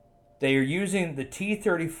 They are using the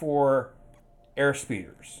T-34 air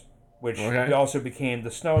speeders, which also became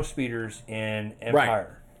the snow speeders in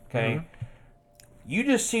Empire. Right. Okay. Mm-hmm. You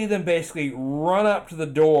just see them basically run up to the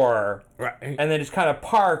door and then just kind of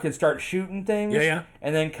park and start shooting things. Yeah.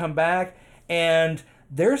 And then come back. And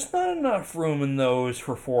there's not enough room in those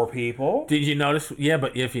for 4 people. Did you notice? Yeah,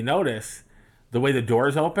 but if you notice, the way the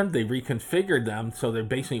doors opened, they reconfigured them so they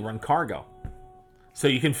basically run cargo. So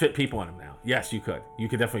you can fit people in them now. Yes, you could. You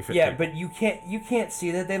could definitely fit people. But you can't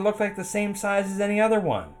see that. They look like the same size as any other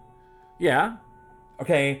one. Yeah.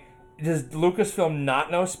 Okay. Does Lucasfilm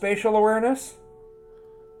not know spatial awareness?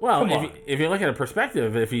 Well, if you look at a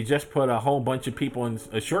perspective, if you just put a whole bunch of people in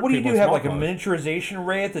a short, what do you do? Have like a miniaturization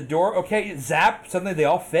array at the door? Okay, zap. Suddenly they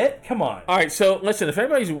all fit. Come on. All right. So listen, if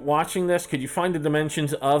anybody's watching this, could you find the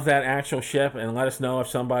dimensions of that actual ship and let us know if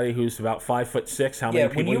somebody who's about 5'6", how many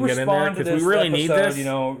people can get in there? Because we really need this.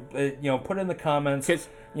 Put in the comments.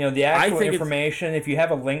 The actual information. If you have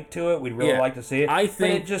a link to it, we'd really like to see it. I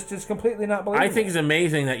think but it just is completely not believable. I think it's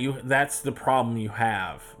amazing that that's the problem you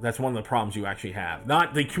have. That's one of the problems you actually have.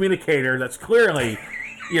 Not the communicator. That's clearly,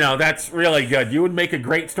 that's really good. You would make a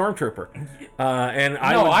great stormtrooper.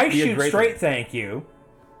 I shoot straight. Thank you.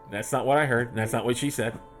 That's not what I heard. That's not what she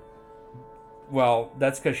said. Well,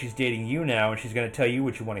 that's because she's dating you now, and she's going to tell you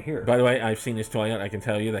what you want to hear. By the way, I've seen his toilet. I can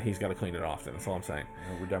tell you that he's got to clean it often. That's all I'm saying.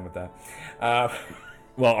 We're done with that.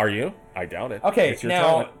 Well, are you? I doubt it. Okay, It's your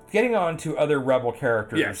now, toilet. getting on to other Rebel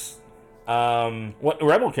characters. Yes. What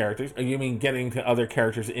Rebel characters? You mean getting to other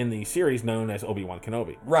characters in the series known as Obi-Wan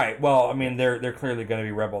Kenobi? Right. Well, I mean, they're clearly going to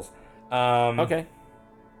be rebels. Okay.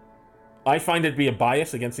 I find it to be a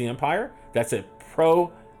bias against the Empire. That's a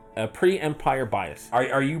pre-Empire bias.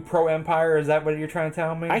 Are you pro-Empire? Is that what you're trying to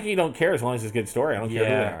tell me? I actually don't care as long as it's a good story. I don't care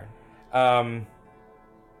who they are.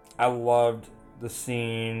 I loved the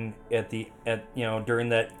scene during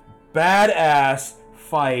that badass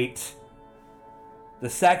fight, the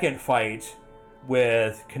second fight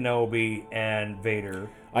with Kenobi and Vader.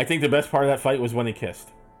 I think the best part of that fight was when they kissed.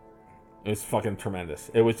 It was fucking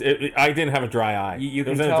tremendous. I didn't have a dry eye. You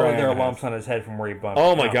can tell that there are lumps on his head from where he bumped.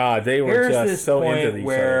 Oh my god, they were just so into these.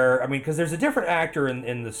 Where, I mean, because there's a different actor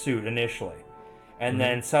in the suit initially. And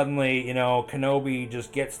then suddenly, Kenobi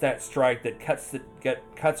just gets that strike that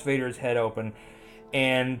cuts Vader's head open.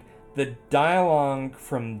 And the dialogue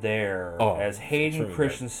from there, as Hayden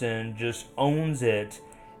Christensen just owns it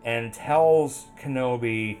and tells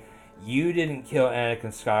Kenobi, you didn't kill Anakin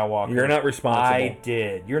Skywalker. You're not responsible. I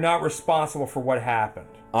did. You're not responsible for what happened.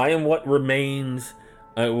 I am what remains.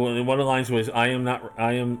 One of the lines was, I am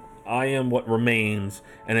what remains.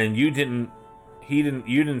 And then you didn't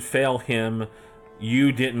fail him.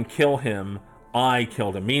 You didn't kill him. I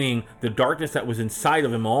killed him. Meaning the darkness that was inside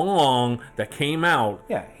of him all along that came out.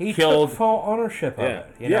 Yeah, he took full ownership of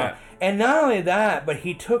it. You know? And not only that, but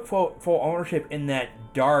he took full ownership in that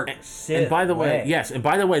dark Sith And by the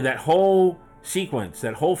way, that whole sequence,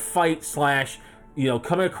 that whole fight /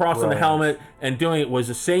 coming across on the helmet and doing it was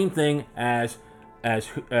the same thing as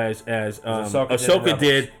Ahsoka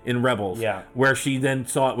did in Rebels. Yeah. Where she then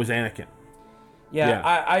saw it was Anakin. Yeah.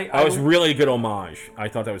 I was really good homage. I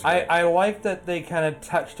thought that was great. I like that they kind of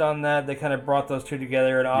touched on that. They kind of brought those two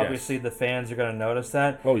together, and obviously the fans are going to notice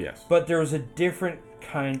that. Oh, yes. But there was a different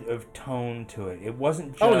kind of tone to it. It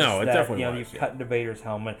wasn't just it definitely was. You cut into Vader's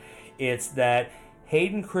helmet. It's that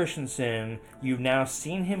Hayden Christensen, you've now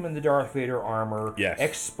seen him in the Darth Vader armor,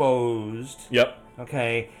 exposed. Yep.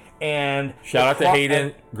 Okay, and shout out to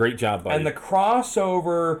Hayden. Great job, buddy. And the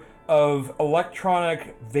crossover of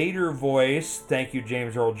electronic Vader voice, thank you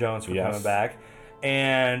James Earl Jones for coming back,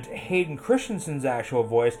 and Hayden Christensen's actual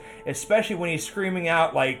voice, especially when he's screaming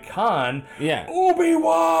out like Khan, Obi-Wan!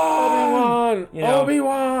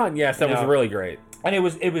 Obi-Wan! Yes, that was really great. And it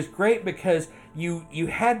was great because you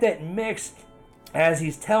had that mix as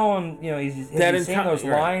he's telling, he's saying those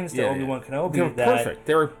lines to Obi-Wan Kenobi. They were perfect.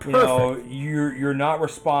 They were perfect. You're not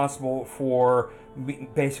responsible for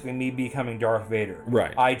basically me becoming Darth Vader.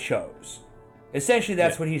 Right. I chose. Essentially,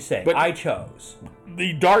 that's what he's saying. But I chose.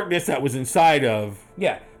 The darkness that was inside of...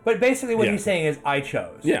 Yeah. But basically what he's saying is, I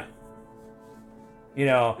chose. Yeah.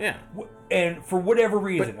 Yeah. And for whatever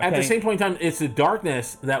reason. But at the same point in time, it's the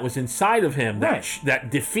darkness that was inside of him that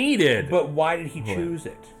defeated... But why did he choose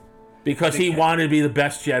it? Because he wanted to be the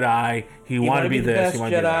best Jedi. He wanted to be the best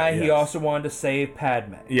Jedi. He also wanted to save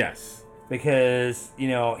Padme. Yes. Because,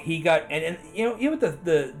 he got... And even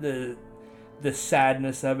the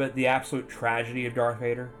sadness of it, the absolute tragedy of Darth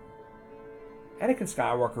Vader. Anakin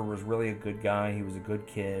Skywalker was really a good guy. He was a good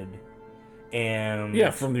kid. And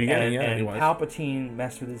from the beginning, and he was. Palpatine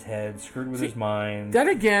messed with his head, screwed with his mind. That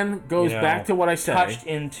again goes back to what I said. Touched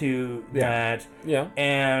into that. Yeah.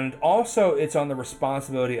 And also, it's on the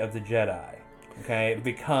responsibility of the Jedi, okay?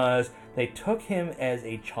 Because they took him as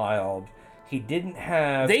a child. He didn't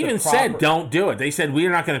have. They even said, "Don't do it." They said, "We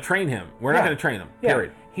are not going to train him. We're not going to train him."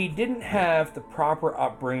 Period. He didn't have the proper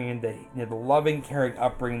upbringing, the loving, caring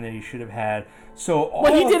upbringing that he should have had. So,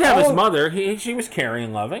 he did have his mother. She was caring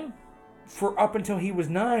and loving. For up until he was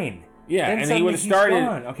 9. Yeah, and he would have started.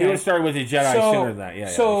 He would have started with the Jedi sooner than that. Yeah.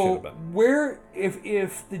 So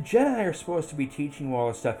if the Jedi are supposed to be teaching you all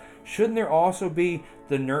this stuff, shouldn't there also be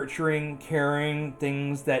the nurturing, caring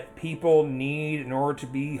things that people need in order to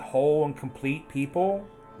be whole and complete people?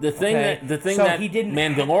 The thing that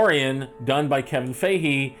Mandalorian done by Kevin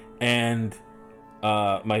Feige and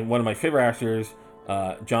one of my favorite actors,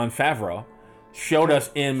 Jon Favreau, showed us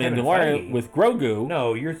in Mandalorian with Grogu.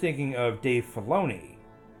 No, you're thinking of Dave Filoni.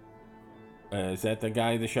 Is that the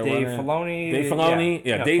guy, the showrunner? Dave Filoni. Dave Filoni?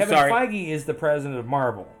 Yeah, Kevin Feige is the president of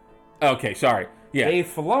Marvel. Okay, sorry. Yeah. Dave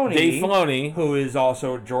Filoni, who is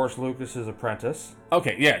also George Lucas's apprentice.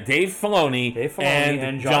 Okay, yeah, Dave Filoni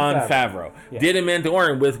and Jon Favreau did a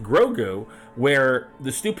Mandalorian with Grogu, where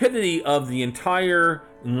the stupidity of the entire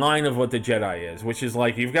line of what the Jedi is, which is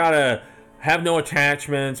like you've got to have no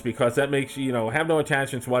attachments because that makes have no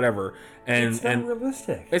attachments, whatever. And it's not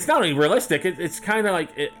realistic. It's not only realistic. It's kind of like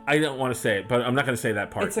I don't want to say it, but I'm not going to say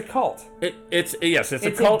that part. It's a cult. It's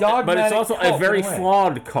a cult, but it's also a very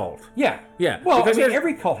flawed cult. Yeah. Well, because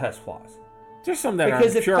every cult has flaws. There's some that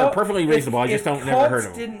I'm sure are perfectly reasonable. I just never heard of them. If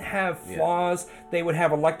cults didn't have flaws, they would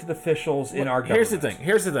have elected officials in our government.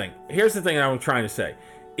 Here's the thing I'm trying to say.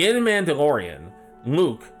 In Mandalorian,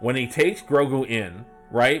 Luke, when he takes Grogu in,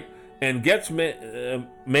 right, and gets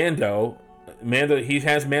Mando, he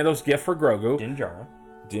has Mando's gift for Grogu.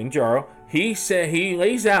 Din Djarin. He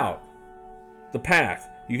lays out the path.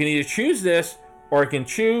 You can either choose this, or you can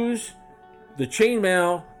choose the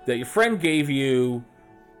chainmail that your friend gave you,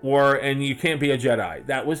 and you can't be a Jedi.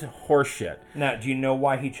 That was horseshit. Now, do you know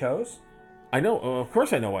why he chose? I know. Of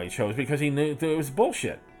course I know why he chose, because he knew that it was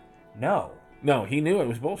bullshit. No, he knew it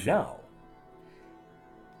was bullshit. No.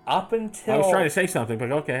 Up until... I was trying to say something,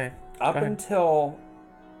 but okay. Up until...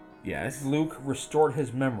 Yes. Luke restored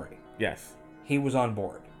his memory. Yes. He was on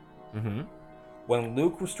board. Mm-hmm. When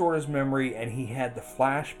Luke restored his memory and he had the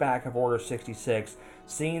flashback of Order 66,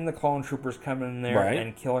 seeing the clone troopers coming in there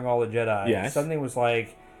and killing all the Jedi, suddenly was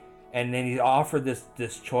like... And then he offered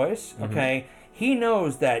this choice, okay? He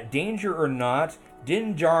knows that, danger or not,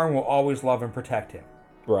 Din Djarin will always love and protect him.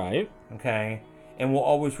 Right. Okay? And will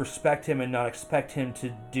always respect him and not expect him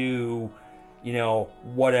to do,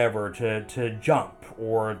 whatever, to jump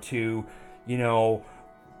or to,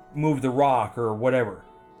 move the rock or whatever.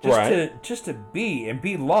 Just to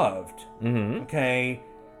be loved. Mm-hmm. Okay?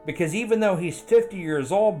 Because even though he's 50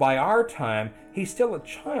 years old by our time, he's still a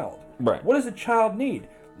child. Right. What does a child need?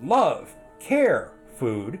 Love, care,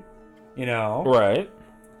 food, Right.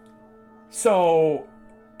 So,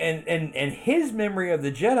 and his memory of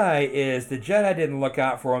the Jedi is the Jedi didn't look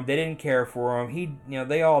out for him. They didn't care for him.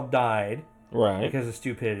 They all died. Right. Because of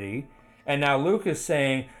stupidity. And now Luke is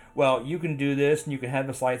saying, well, you can do this and you can have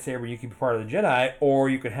this lightsaber and you can be part of the Jedi, or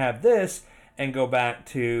you can have this and go back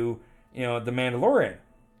to, the Mandalorian.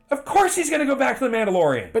 Of course he's going to go back to the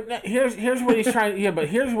Mandalorian. But here's what he's trying. Yeah, but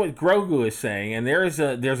here's what Grogu is saying, and there's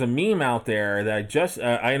a meme out there that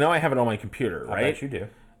I know I have it on my computer, right? I bet you do.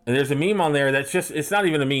 And there's a meme on there that's it's not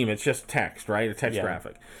even a meme, it's just text, right? A text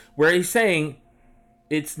graphic, where he's saying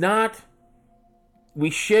it's not. We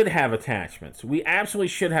should have attachments. We absolutely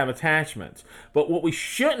should have attachments. But what we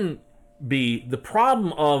shouldn't be, the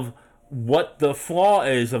problem of what the flaw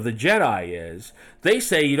is of the Jedi is, they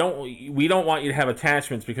say we don't want you to have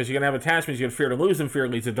attachments because you're going to have attachments, you're going to fear to lose them, fear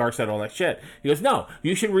leads to dark side, all that shit. He goes, no,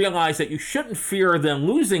 you should realize that you shouldn't fear them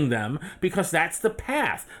losing them because that's the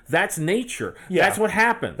path. That's nature. Yeah. That's what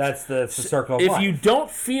happens. That's the circle of life. If you don't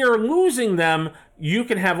fear losing them, you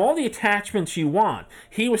can have all the attachments you want.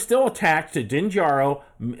 He was still attached to Din Djarin,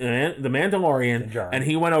 the Mandalorian, and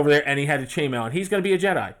he went over there and he had a chainmail. And he's going to be a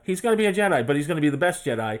Jedi. He's going to be a Jedi, but he's going to be the best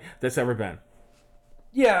Jedi that's ever been.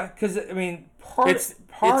 Yeah, because it's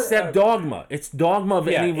that dogma. It's dogma of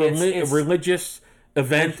any religious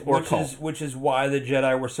event or cult. Which is why the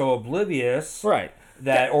Jedi were so oblivious. Right.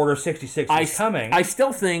 That Order 66 is coming. I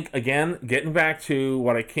still think, again, getting back to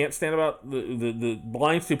what I can't stand about the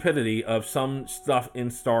blind stupidity of some stuff in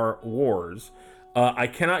Star Wars, I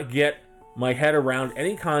cannot get my head around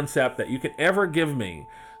any concept that you could ever give me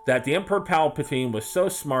that the Emperor Palpatine was so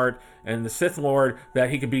smart and the Sith Lord that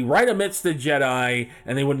he could be right amidst the Jedi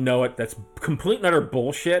and they wouldn't know it. That's complete and utter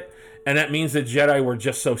bullshit. And that means the Jedi were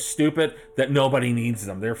just so stupid that nobody needs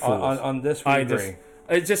them. They're fools. On this, we agree.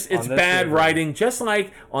 It's bad writing. Just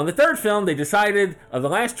like on the third film, they decided of the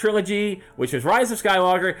last trilogy, which was Rise of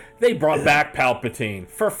Skywalker, they brought back Palpatine.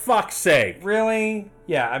 For fuck's sake. Really?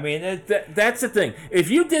 Yeah, I mean... That's the thing. If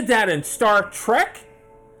you did that in Star Trek,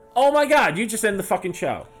 oh my god, you just end the fucking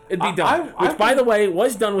show. It'd be done. Which, by the way,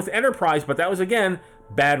 was done with Enterprise, but that was, again,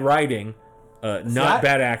 bad writing, not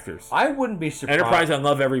bad actors. I wouldn't be surprised... Enterprise, I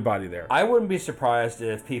love everybody there. I wouldn't be surprised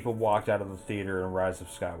if people walked out of the theater in Rise of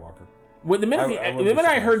Skywalker. The minute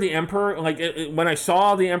I heard the Emperor, when I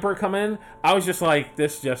saw the Emperor come in, I was just like,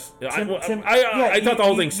 this just... I thought the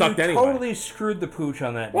whole thing sucked anyway. You totally screwed the pooch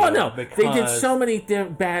on that. Well, no. They did so many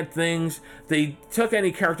bad things. They took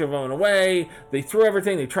any character development away. They threw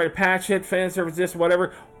everything. They tried to patch it, fan service this,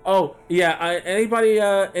 whatever. Oh, yeah. Anybody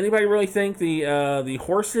really think the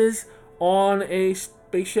horses on a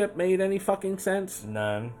spaceship made any fucking sense?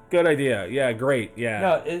 None. Good idea. Yeah, great. Yeah.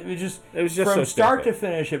 No, it was just from so start to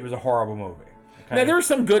finish, it was a horrible movie. Okay? Now there were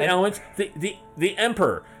some good elements. The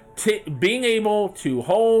Emperor being able to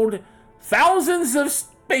hold thousands of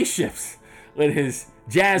spaceships with his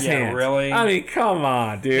jazz hands. Really? I mean, come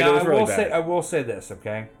on, dude. Now, it was really bad. I will say this,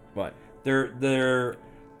 okay? What? The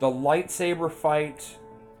lightsaber fight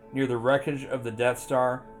near the wreckage of the Death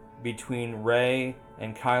Star between Rey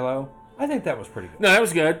and Kylo. I think that was pretty good. No, that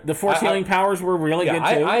was good. The Force healing powers were really good,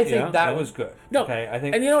 too. I think that was good. No, okay, I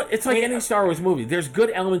think, and it's like any Star Wars movie. There's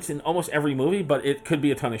good elements in almost every movie, but it could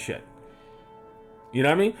be a ton of shit. You know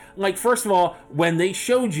what I mean? Like, first of all, when they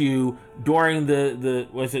showed you during the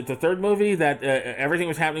was it the third movie that everything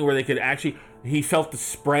was happening where they could actually, he felt the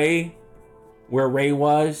spray where Rey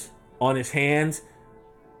was on his hands.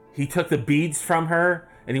 He took the beads from her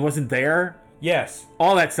and he wasn't there. Yes.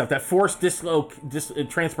 All that stuff, that forced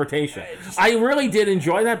transportation. I really did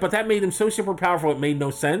enjoy that, but that made him so super powerful it made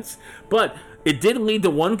no sense. But it did lead to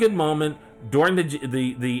one good moment during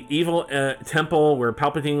the evil temple where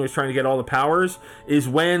Palpatine was trying to get all the powers, is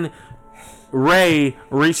when Rey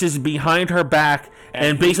reaches behind her back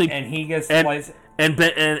and basically he gets Ben it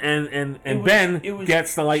was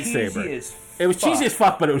gets the lightsaber. It was cheesy as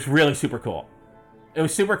fuck, but it was really super cool. It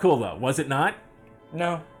was super cool though, was it not?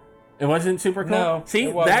 No. It wasn't super cool? No.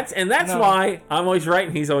 See, that's why I'm always right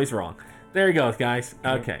and he's always wrong. There you go, guys.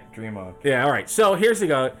 Okay. Dream on. Yeah, all right. So here's the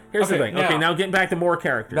thing. Okay, now getting back to more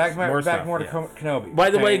characters. Back stuff, to Kenobi. By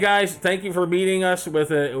the way, guys, thank you for meeting us with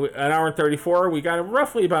an hour and 34. We got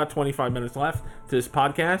roughly about 25 minutes left to this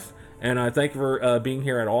podcast. And thank you for being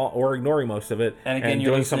here at all or ignoring most of it. And again,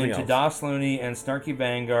 you're listening to Das Looney and Snarky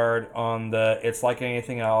Vanguard on the It's Like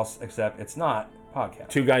Anything Else, except it's not podcast.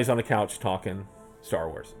 Two guys on a couch talking Star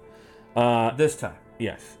Wars. This time.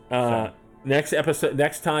 Yes.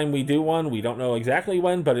 Next time we do one, we don't know exactly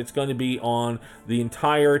when, but it's going to be on the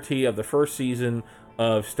entirety of the first season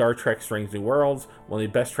of Star Trek Strange New Worlds, one of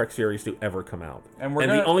the best Trek series to ever come out. And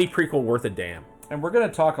the only prequel worth a damn. And we're going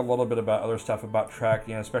to talk a little bit about other stuff about Trek,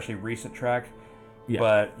 especially recent Trek. Yeah.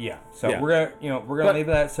 But we're gonna leave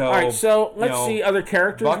that. So all right, so let's see other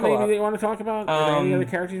characters maybe that you want to talk about. Are there any other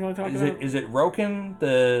characters you want to talk about? Is it Roken,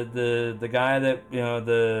 the guy that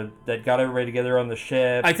that got everybody together on the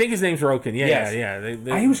ship? I think his name's Roken.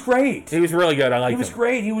 Yeah. He was great. He was really good. I liked him. He was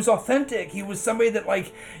great. He was authentic. He was somebody that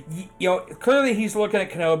clearly he's looking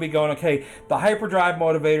at Kenobi going, okay, the hyperdrive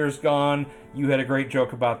motivator's gone. You had a great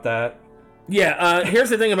joke about that. Yeah, here's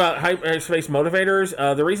the thing about hyperspace motivators.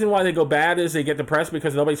 The reason why they go bad is they get depressed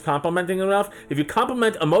because nobody's complimenting them enough. If you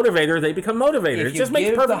compliment a motivator, they become motivators. It just makes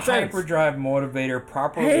perfect sense. If you give the hyperdrive motivator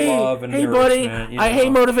proper love and buddy, hey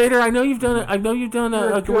motivator, I know you've done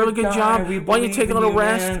a really good job. Why don't you take a little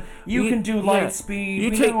rest? Man. You can do light speed.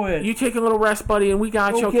 You take a little rest, buddy, and we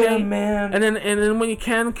got you. Okay, man. And then when you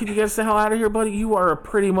can you get us the hell out of here, buddy? You are a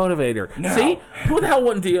pretty motivator. No. See, who the hell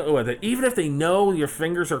wouldn't deal with it? Even if they know your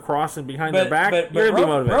fingers are crossing behind their back, you're gonna be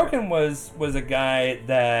motivated. Roken was a guy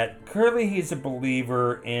that clearly he's a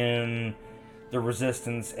believer in the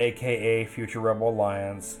Resistance, aka Future Rebel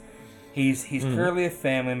Alliance. He's clearly a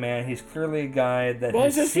family man. He's clearly a guy that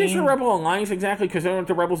is this Future Rebel Alliance exactly because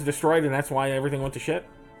the rebels destroyed and that's why everything went to shit?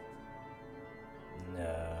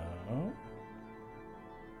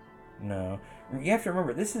 No. You have to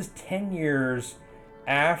remember, this is 10 years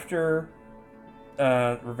after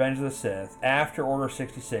Revenge of the Sith, after Order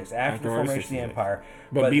 66, after the formation of the Empire.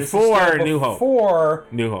 But before New Hope. Before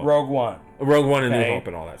New Hope. Rogue One. Rogue One and New Hope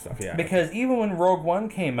and all that stuff, yeah. Because even when Rogue One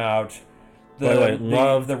came out,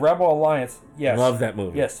 the Rebel Alliance, yes. Love that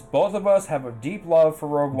movie. Yes, both of us have a deep love for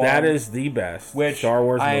Rogue One. That is the best Star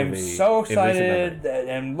Wars movie. I am so excited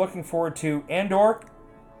and looking forward to Andor.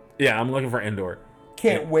 Yeah, I'm looking for Andor.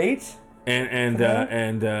 Can't wait. And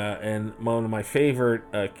one of my favorite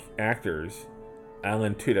actors,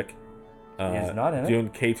 Alan Tudyk, is not in it. Doing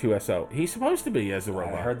K2SO. He's supposed to be as a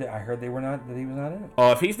robot. I heard they were not. That he was not in it.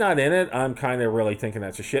 Oh, if he's not in it, I'm kind of really thinking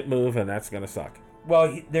that's a shit move, and that's gonna suck.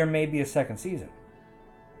 Well, there may be a second season.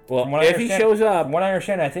 Well, if he shows up, from what I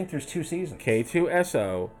understand, I think there's 2 seasons.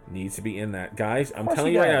 K2SO needs to be in that, guys. I'm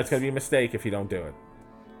telling you right now, it's gonna be a mistake if you don't do it.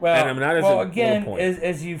 Well, and I'm not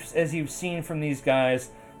as you've seen from these guys.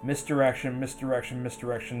 Misdirection.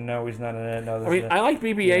 No, he's not in it. No, I like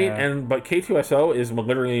BB-8, but K2SO is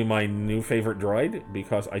literally my new favorite droid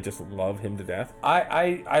because I just love him to death.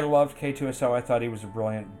 I loved K2SO. I thought he was a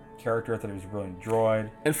brilliant character. I thought he was a brilliant droid.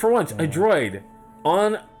 And for once, a droid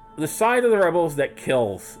on the side of the rebels that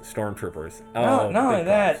kills stormtroopers. Not only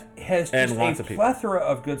that, has just a plethora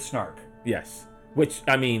of good snark. Yes, which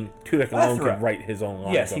Tudyk alone could write his own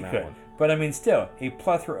lines. Yes, he could. One. But still, a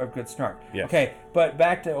plethora of good snark. Yes. Okay, but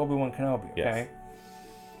back to Obi-Wan Kenobi, okay? Yes.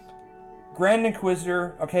 Grand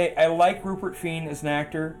Inquisitor, okay, I like Rupert Fiennes as an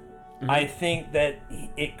actor. Mm-hmm. I think that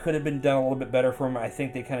it could have been done a little bit better for him. I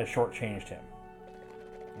think they kind of shortchanged him.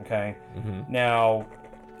 Okay? Mm-hmm. Now,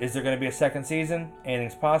 is there going to be a second season?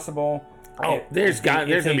 Anything's possible. There's going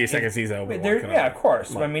to be a second season of Obi-Wan Kenobi. Yeah, of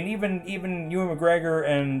course. Even Ewan McGregor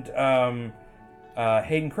and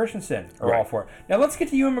Hayden Christensen are Right. all for it. Now let's get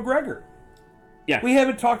to Ewan McGregor. Yeah. We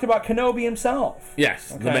haven't talked about Kenobi himself. Yes,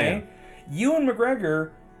 the man. Ewan McGregor,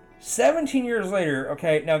 17 years later,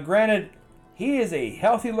 okay, now granted, he is a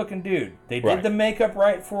healthy looking dude. They did Right. the makeup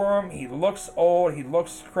right for him. He looks old, he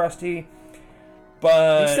looks crusty,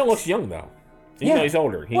 but... He still looks young, though. Even though he's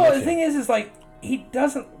older. Well, the thing is like, he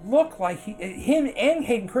doesn't look like... Him and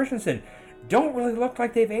Hayden Christensen don't really look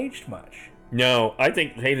like they've aged much. No, I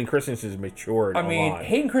think Hayden Christensen has matured a lot.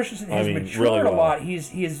 Hayden Christensen has matured really a well. lot. He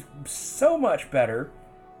is so much better,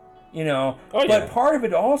 you know. Oh, but yeah. part of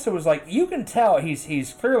it also is like you can tell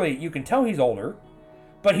he's clearly you can tell he's older,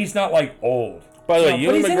 but he's not like old. By the way, but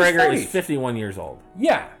Ewan he's in his McGregor is 30s. 51 years old.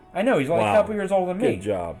 Yeah, I know he's only Wow. a couple years older than me. Good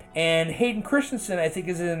job. And Hayden Christensen, I think,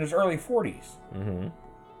 is in his early 40s. Mm-hmm.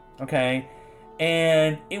 Okay,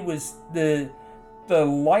 and it was the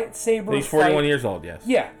lightsaber. He's 41 fight. years old. Yes.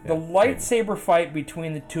 Yeah, the lightsaber fight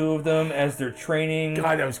between the two of them as they're training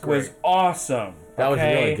God, that was great. was awesome. That was a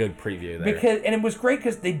okay? really good preview there. And it was great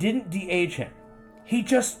because they didn't de-age him. He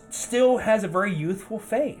just still has a very youthful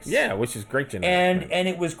face. Yeah, which is great genetics. And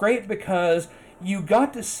it was great because you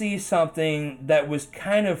got to see something that was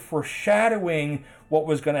kind of foreshadowing what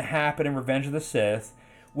was going to happen in Revenge of the Sith,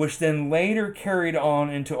 which then later carried on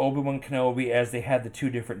into Obi-Wan Kenobi as they had the two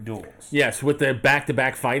different duels. Yes, with the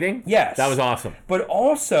back-to-back fighting. Yes. That was awesome. But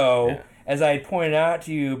also, Yeah. as I had pointed out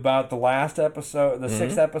to you about the last episode, the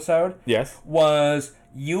sixth episode, Yes. was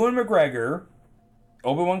Ewan McGregor,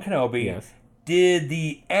 Obi-Wan Kenobi, Yes. did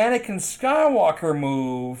the Anakin Skywalker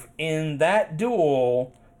move in that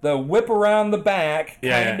duel, the whip around the back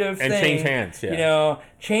kind of thing. And change hands, yeah. You know,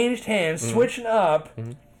 changed hands, switching up,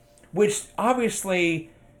 which obviously...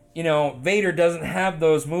 You know, Vader doesn't have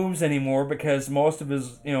those moves anymore because most of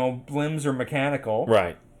his, limbs are mechanical.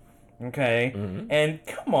 Right. Okay? And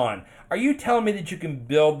come on. Are you telling me that you can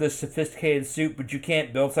build this sophisticated suit, but you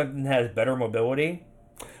can't build something that has better mobility?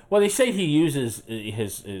 Well, they say he uses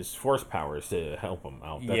his force powers to help him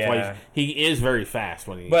out. That's why he is very fast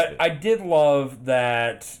when he. But I did love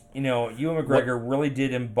that, Ewan McGregor really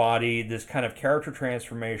did embody this kind of character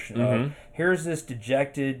transformation of here's this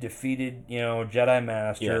dejected, defeated, Jedi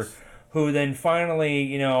Master who then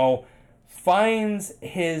finally, finds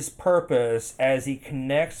his purpose as he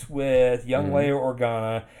connects with young Leia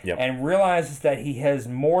Organa and realizes that he has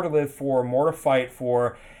more to live for, more to fight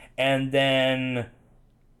for, and then...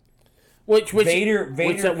 Which Vader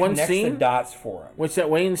that one connects scene, the dots for him. Which that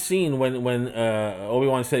one scene when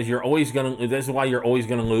Obi-Wan says you're always gonna. This is why you're always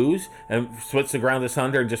gonna lose, and splits the ground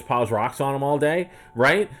asunder and just piles rocks on him all day,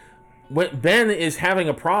 right? When Ben is having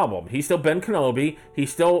a problem, he's still Ben Kenobi.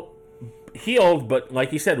 He's still healed, but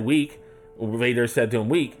like he said, weak. Vader said to him,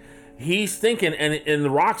 weak. He's thinking, and the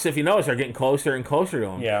rocks, if you notice, are getting closer and closer to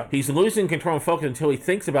him. Yeah. He's losing control and focus until he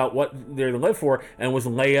thinks about what they're to live for, and was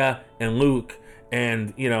Leia and Luke.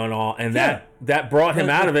 And and all, and that brought him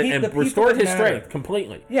out of it and restored his strength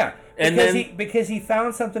completely. Yeah, and because he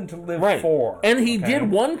found something to live for. And he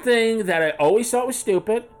did one thing that I always thought was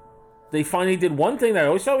stupid. They finally did one thing that I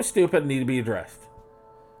always thought was stupid and needed to be addressed.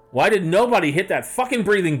 Why did nobody hit that fucking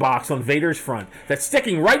breathing box on Vader's front? That's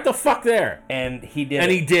sticking right the fuck there. And he did.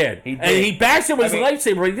 And he did. And he bashed it with his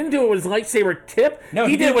lightsaber. But he didn't do it with his lightsaber tip. No,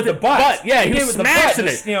 he did it with the butt. Yeah, he was smashing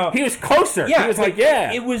it. He was closer. Yeah, he was like,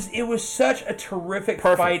 yeah. It was such a terrific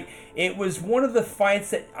fight. It was one of the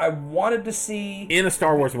fights that I wanted to see in a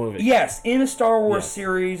Star Wars movie. Yes, in a Star Wars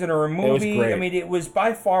series and a movie. It was great. I mean, it was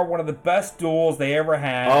by far one of the best duels they ever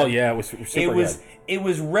had. Oh yeah, it was super good. It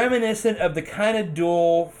was reminiscent of the kind of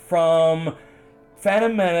duel from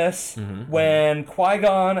Phantom Menace when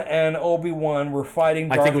Qui-Gon and Obi-Wan were fighting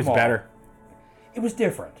Darth Maul. I think it was better. It was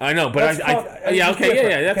different. I know, but that's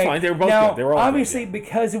fine. They were both good. They were all obviously good,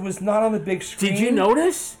 because it was not on the big screen. Did you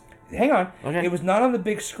notice? Hang on. Okay. It was not on the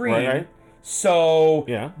big screen. Right. So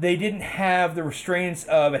they didn't have the restraints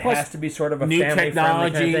of it has to be sort of a family-friendly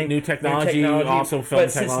kind of thing. New technology, also film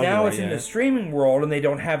but since now it's in the streaming world and they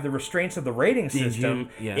don't have the restraints of the rating system,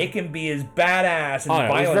 it can be as badass and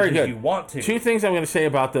violent as you want to. Two things I'm going to say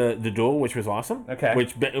about the duel, which was awesome. Okay.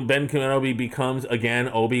 Which Ben Kenobi becomes, again,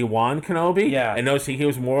 Obi-Wan Kenobi. Yeah. And notice he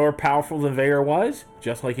was more powerful than Vader was,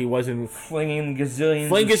 just like he was in... Flinging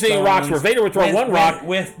gazillions rocks, where Vader would throw one rock.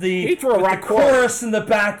 With the chorus in the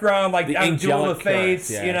background, like I'm Duel of Fates,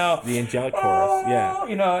 The angelic chorus,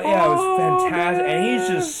 it was fantastic. And he's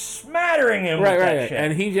just smattering him with that shit.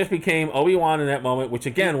 And he just became Obi-Wan in that moment, which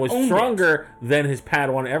again was stronger than his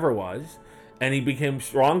Padawan ever was. And he became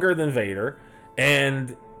stronger than Vader.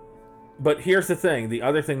 But here's the thing, the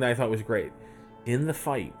other thing that I thought was great. In the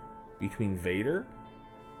fight between Vader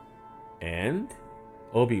and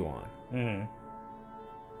Obi-Wan,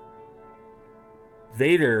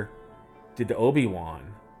 Vader did to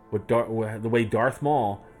Obi-Wan the way Darth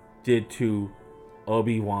Maul did to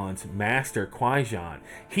Obi-Wan's master, Qui-Gon.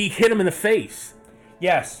 He hit him in the face.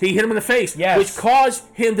 Yes. He hit him in the face, yes. which caused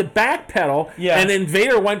him to backpedal, and then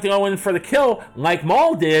Vader went to go in for the kill like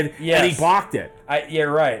Maul did, and he blocked it. Yeah,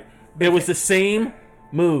 right. It was the same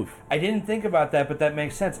move. I didn't think about that, but that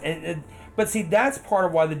makes sense. But see, that's part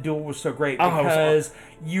of why the duel was so great, because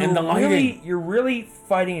you're really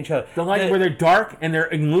fighting each other. The lighting where they're dark and they're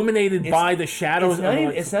illuminated by the shadows.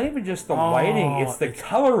 It's not even just the lighting; it's the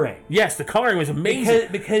coloring. Yes, the coloring was amazing.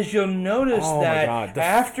 Because you'll notice that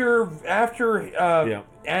after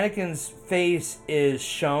Anakin's face is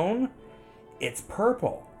shown, it's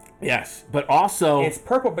purple. Yes, but also it's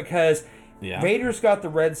purple because Vader's got the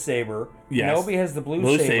red saber. Yes. Kenobi has the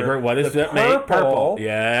blue saber. What does that make? Purple.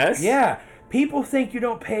 Yes. Yeah. People think you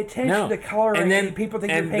don't pay attention to color, and then people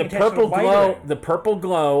think you're paying attention to lighting. The purple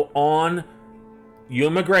glow on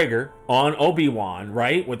Ewan McGregor, on Obi-Wan,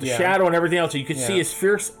 right, with the shadow and everything else. So you could see his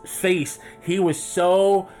fierce face. He was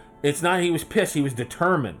so. It's not. He was pissed. He was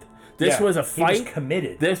determined. This was a fight. He was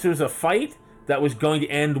committed. This was a fight that was going to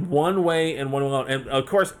end one way and one way alone. And of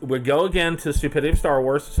course, we go again to the stupidity of Star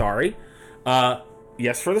Wars. Sorry.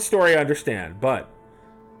 Yes, for the story, I understand. But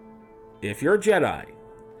if you're a Jedi,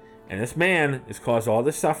 and this man has caused all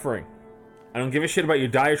this suffering, I don't give a shit about your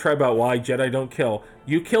diatribe about why Jedi don't kill.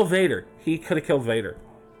 You kill Vader. He could have killed Vader.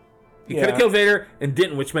 He could have killed Vader and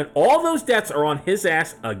didn't, which meant all those deaths are on his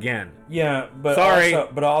ass again. Yeah, but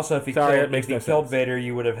also if he killed Vader,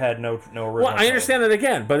 you would have had no original. Well, I understand that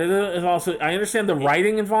again, but it is also I understand the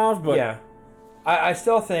writing involved, but I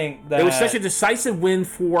still think that it was such a decisive win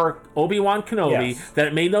for Obi-Wan Kenobi that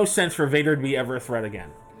it made no sense for Vader to be ever a threat again.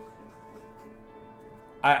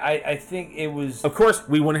 I think it was... Of course,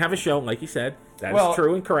 we wouldn't have a show, like you said. That is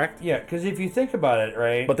true and correct. Yeah, because if you think about it,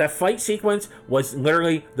 right... But that fight sequence was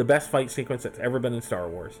literally the best fight sequence that's ever been in Star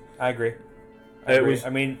Wars. I agree. I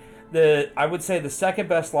mean, I would say the second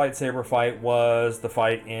best lightsaber fight was the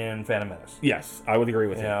fight in Phantom Menace. Yes, I would agree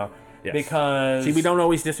with you. Yes. Because... See, we don't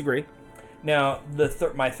always disagree. Now,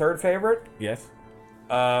 my third favorite... Yes.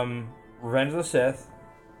 Revenge of the Sith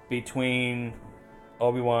between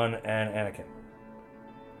Obi-Wan and Anakin.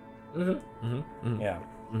 Yeah.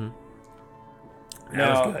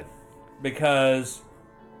 That was good. Because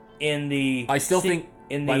in the... I still think...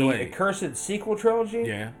 In the accursed sequel trilogy,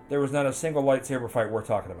 there was not a single lightsaber fight worth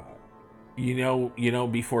talking about. You know,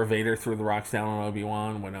 before Vader threw the rocks down on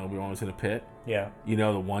Obi-Wan, when Obi-Wan was in a pit? Yeah. You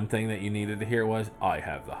know, the one thing that you needed to hear was, I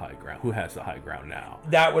have the high ground. Who has the high ground now?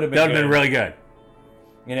 That would have been really good.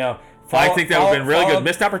 You know... I think that would have been really good.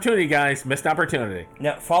 Missed opportunity, guys. Missed opportunity.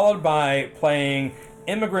 Now, followed by playing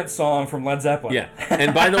Immigrant Song from Led Zeppelin. Yeah.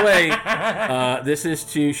 And by the way, this is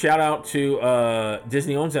to shout out to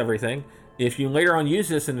Disney Owns Everything. If you later on use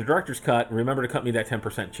this in the director's cut, remember to cut me that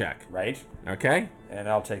 10% check. Right. Okay? And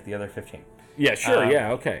I'll take the other 15. Yeah, sure.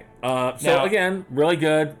 Okay. So, again, really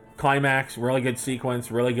good climax, really good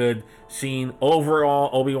sequence, really good scene. Overall,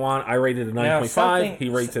 Obi-Wan, I rated a 9.5. He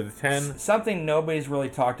rates it a 10. Something nobody's really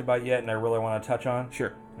talked about yet, and I really want to touch on.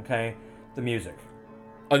 Sure. Okay? The music.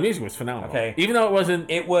 Oh, the music was phenomenal. Okay. Even though it wasn't...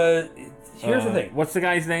 It was... Here's the thing. What's the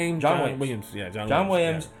guy's name? John Williams. Yeah, John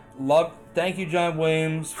Williams. Yeah. Thank you, John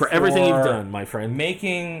Williams. For everything you've done, my friend.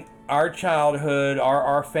 Making our childhood,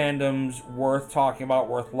 our fandoms worth talking about,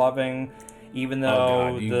 worth loving, even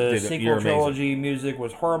though the sequel trilogy music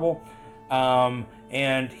was horrible.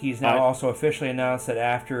 And he's now also officially announced that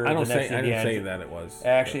after I didn't say that it was.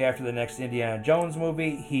 Actually, after the next Indiana Jones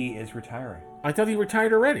movie, he is retiring. I thought he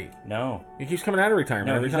retired already. No. He keeps coming out of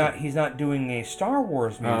retirement every time. He's not doing a Star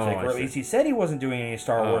Wars music, or at least he said he wasn't doing any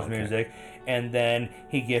Star Wars music, and then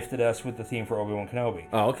he gifted us with the theme for Obi-Wan Kenobi.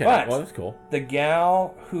 Oh, okay. But well, that's cool. The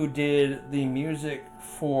gal who did the music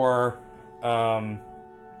for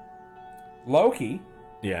Loki...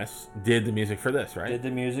 Yes, did the music for this, right? Did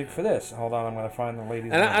the music for this. Hold on, I'm going to find the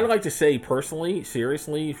lady's name. And I'd like to say personally,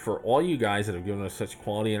 seriously, for all you guys that have given us such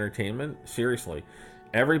quality entertainment, seriously,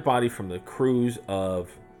 everybody from the crews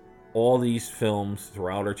of all these films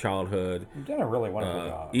throughout our childhood. You've done a really wonderful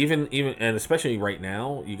job. Even, and especially right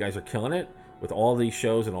now, you guys are killing it with all these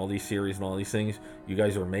shows and all these series and all these things. You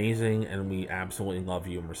guys are amazing, and we absolutely love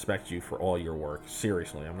you and respect you for all your work.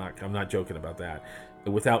 Seriously, I'm not joking about that.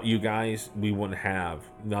 Without you guys, we wouldn't have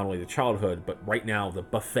not only the childhood, but right now the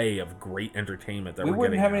buffet of great entertainment that we're getting. We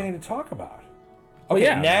wouldn't have anything to talk about.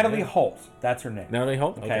 Okay, Natalie Holt. That's her name. Natalie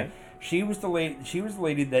Holt. Okay. She was the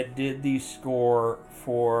lady that did the score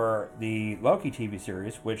for the Loki TV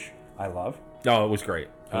series, which I love. Oh, it was great.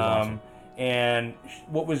 It was awesome. And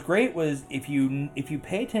what was great was if you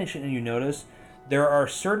pay attention and you notice, there are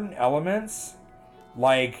certain elements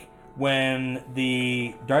like when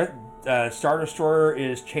the Star Destroyer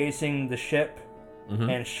is chasing the ship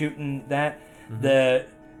and shooting that, that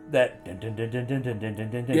dun, dun, dun, dun, dun, dun, dun,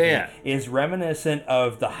 dun, dun, Yeah. is reminiscent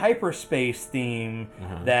of the hyperspace theme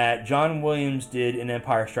that John Williams did in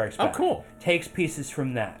Empire Strikes Back. Oh, cool. Takes pieces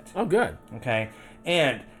from that. Oh, good. Okay,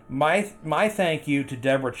 and my thank you to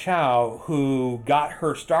Deborah Chow, who got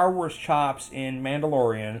her Star Wars chops in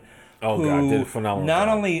Mandalorian. Oh, who God, did a phenomenal not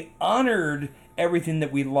job. only honored everything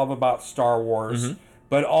that we love about Star Wars,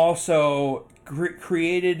 but also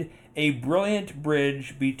created a brilliant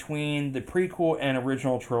bridge between the prequel and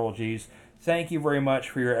original trilogies. Thank you very much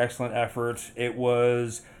for your excellent efforts. It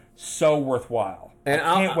was so worthwhile. And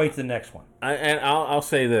I can't wait to the next one. I'll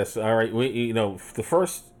say this. All right, the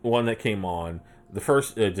first one that came on, the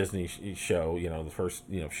first Disney show, the first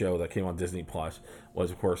show that came on Disney Plus was,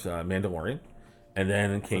 of course, Mandalorian, and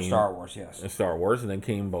then came Star Wars, yes. Star Wars, and then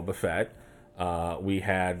came Boba Fett. We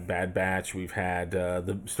had Bad Batch. We've had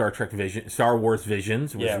the Star Wars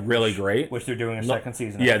Visions, which is really great. Which they're doing a second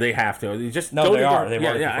season. Yeah, they have to. They are.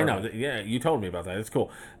 I know. Yeah, you told me about that. It's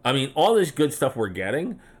cool. I mean, all this good stuff we're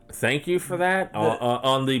getting. Thank you for that.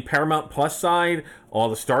 On the Paramount Plus side, all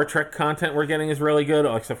the Star Trek content we're getting is really good,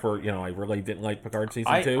 except for, I really didn't like Picard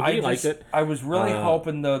Season 2. He liked it. I was really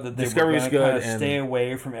hoping, though, that they Discovery were is going to good, stay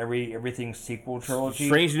away from everything sequel trilogy.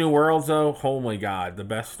 Strange New Worlds, though, oh my God, the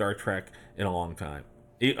best Star Trek in a long time.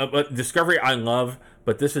 But Discovery I love,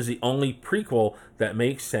 but this is the only prequel that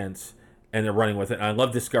makes sense, and they're running with it. And I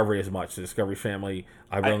love Discovery as much. The Discovery family,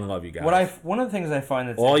 I really love you guys. One of the things I find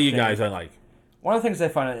that's all you guys I like. One of the things I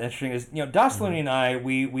find interesting is, Das Looney and I,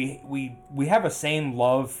 we have a same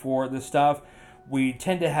love for this stuff. We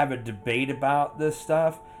tend to have a debate about this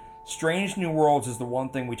stuff. Strange New Worlds is the one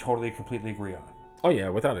thing we totally, completely agree on. Oh yeah,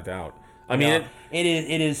 without a doubt. I mean, it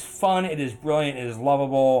is fun, it is brilliant, it is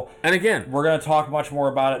lovable. And again, we're going to talk much more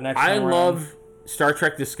about it next time around. I love Star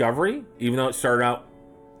Trek Discovery, even though it started out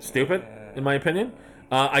stupid, in my opinion.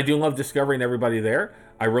 I do love Discovery and everybody there.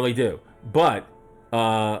 I really do. But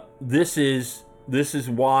this is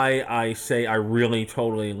why I say I really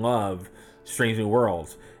totally love Strange New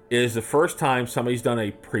Worlds. It is the first time somebody's done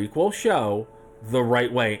a prequel show the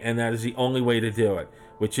right way, and that is the only way to do it,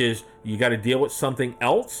 which is you got to deal with something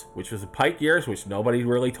else, which was the Pike years, which nobody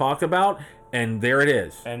really talked about, and there it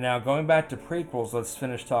is. And now going back to prequels, let's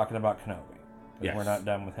finish talking about Kenobi. Yes. We're not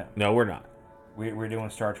done with him. No, we're not. We're doing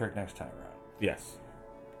Star Trek next time around. Yes.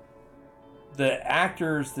 The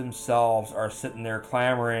actors themselves are sitting there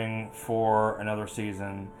clamoring for another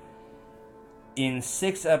season. In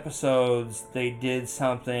 6 episodes, they did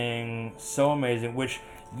something so amazing, which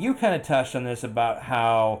you kind of touched on this about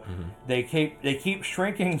how they keep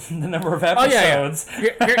shrinking the number of episodes. Oh,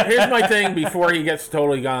 yeah. Here's my thing before he gets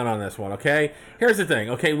totally gone on this one, okay? Here's the thing,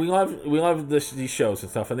 okay? We love these shows and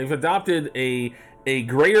stuff, and they've adopted a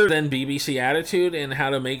greater than BBC attitude in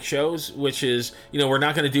how to make shows, which is, we're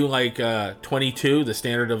not going to do like 22. The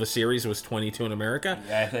standard of a series was 22 in America.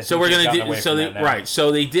 Yeah, so we're going to do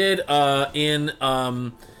So they did in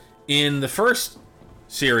the first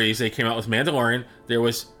series they came out with Mandalorian. There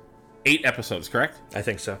was 8 episodes, correct? I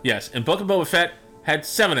think so. Yes, and Book of Boba Fett had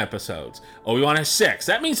 7 episodes. Obi-Wan has 6.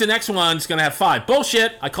 That means the next one's going to have 5.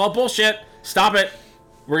 Bullshit! I call it bullshit. Stop it.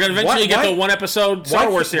 We're going to eventually get the 1 episode Star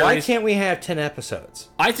Wars series. Why can't we have 10 episodes?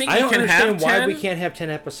 I think we can have 10. Why we can't have 10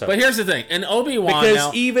 episodes. But here's the thing. And Obi-Wan because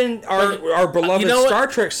now, even our beloved Star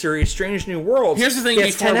Trek series, Strange New Worlds, here's the thing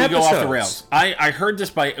before we go off the rails. I heard this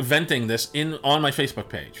by venting this on my Facebook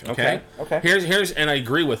page. Okay. Here's and I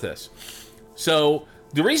agree with this. So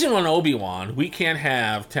the reason on Obi-Wan we can't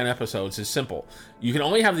have 10 episodes is simple. You can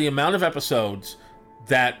only have the amount of episodes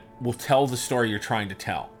that will tell the story you're trying to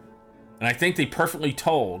tell. And I think they perfectly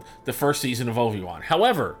told the first season of Obi-Wan.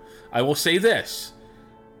 However, I will say this.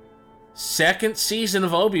 Second season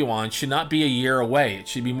of Obi-Wan should not be a year away. It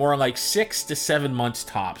should be more like 6 to 7 months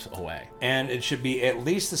tops away. And it should be at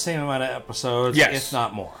least the same amount of episodes, if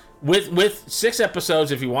not more. With 6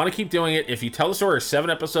 episodes, if you want to keep doing it, if you tell the story, or 7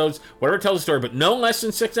 episodes, whatever tells the story, but no less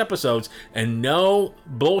than 6 episodes, and no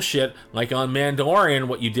bullshit like on Mandalorian.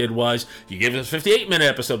 What you did was you gave us a 58-minute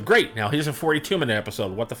episode. Great. Now here's a 42-minute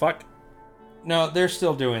episode. What the fuck? No, they're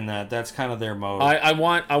still doing that. That's kind of their mode. I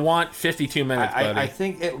want 52 minutes, buddy. I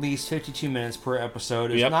think at least 52 minutes per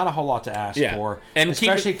episode is not a whole lot to ask for. And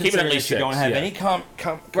especially keep it at least 6. You don't have any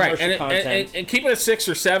commercial content. And keep it at 6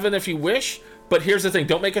 or 7 if you wish. But here's the thing.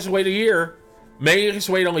 Don't make us wait a year. Make us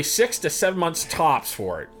wait only 6 to 7 months tops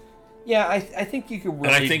for it. Yeah, I think you could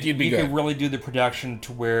really. And I think you'd be good. Could really do the production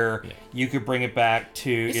to where you could bring it back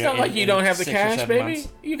to. It's not like you don't have the cash, baby.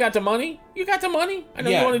 Months. You got the money. You got the money. I know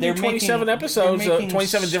you want to do 27 episodes,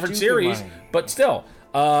 27 different series, money. but still,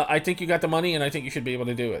 I think you got the money, and I think you should be able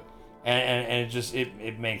to do it. And it just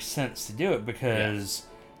it makes sense to do it because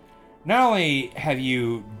not only have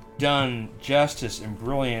you done justice and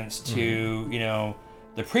brilliance to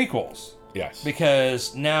the prequels, yes,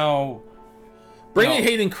 because now. Bringing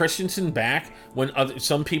Hayden Christensen back when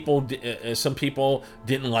some people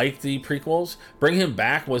didn't like the prequels, bring him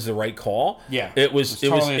back was the right call. Yeah,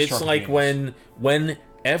 it's like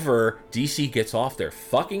whenever DC gets off their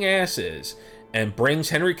fucking asses and brings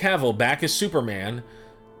Henry Cavill back as Superman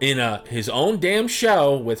in his own damn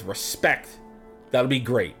show with respect, that'll be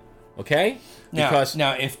great. Okay? Because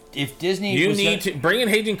now if Disney to bring in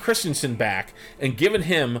Hayden Christensen back and giving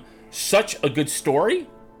him such a good story.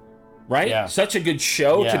 Right? Yeah. Such a good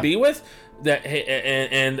show to be with.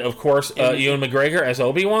 And of course, Ewan McGregor as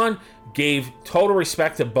Obi-Wan gave total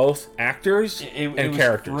respect to both actors and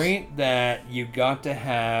characters. It was great that you got to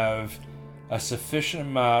have a sufficient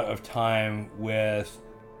amount of time with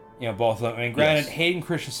both of them. I mean, granted, Hayden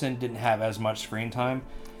Christensen didn't have as much screen time.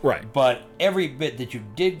 Right. But every bit that you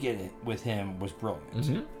did get with him was brilliant.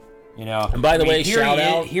 Mm-hmm. And by the way, shout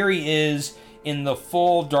out. Here he is in the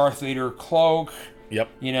full Darth Vader cloak. Yep.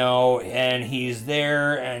 And he's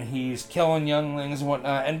there, and he's killing younglings and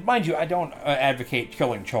whatnot. And mind you, I don't advocate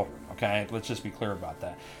killing children, okay? Let's just be clear about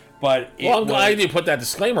that. But I'm glad you put that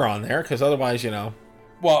disclaimer on there, because otherwise, Well,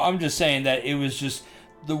 I'm just saying that it was just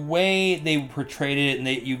the way they portrayed it, and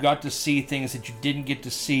you got to see things that you didn't get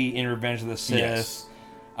to see in Revenge of the Sith. Yes.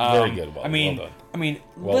 Very good.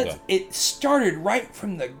 Well done. It started right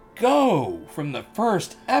from the from the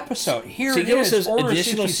first episode. Here it is. Give us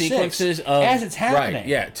additional sequences as it's happening. Right,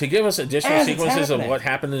 yeah. To give us additional sequences of what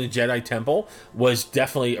happened in the Jedi Temple was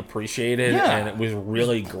definitely appreciated, and it was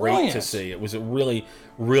really great to see. It was a really,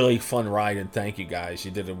 really fun ride, and thank you guys.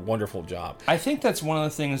 You did a wonderful job. I think that's one of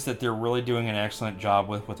the things that they're really doing an excellent job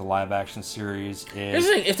with the live action series. Here's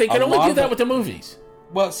the thing: if they could only do that with the movies.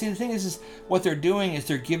 Well, see, the thing is what they're doing is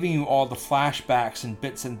they're giving you all the flashbacks and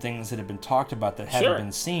bits and things that have been talked about that haven't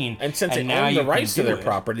been seen. And since they own the rights to their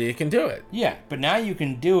property, they can do it. Yeah, but now you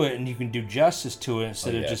can do it, and you can do justice to it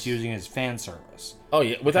instead of just using it as fan service. Oh,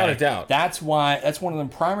 yeah, without a doubt. That's one of the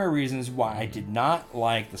primary reasons why I did not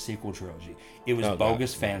like the sequel trilogy. It was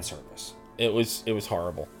bogus fan service. It was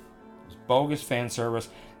horrible. It was bogus fan service.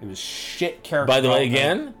 It was shit character. By the way,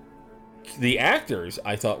 again, the actors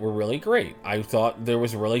I thought were really great. I thought there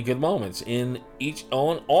was really good moments in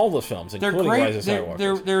all the films, including Rise of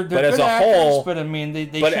Skywalker. They're but as a whole, but I mean, they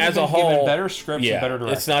should have been given better scripts and better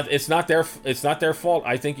direction. It's not their fault.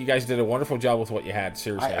 I think you guys did a wonderful job with what you had.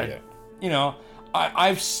 Seriously,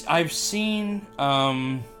 I've seen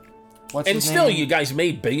you guys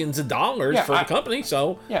made billions of dollars for the company.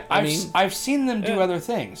 So I've seen them do other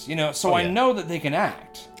things. So I know that they can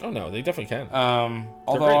act. Oh no, they definitely can.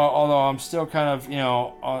 Although I'm still kind of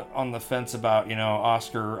on the fence about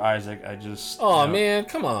Oscar Isaac. I just man,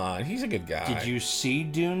 come on, he's a good guy. Did you see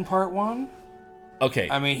Dune Part 1? Okay,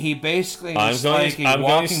 I mean he basically is like a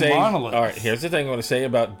walking monolith. All right, here's the thing I'm going to say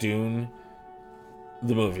about Dune,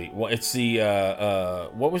 the movie. Well, it's the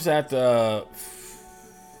what was that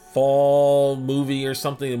fall movie or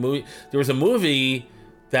something? There was a movie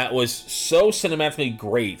that was so cinematically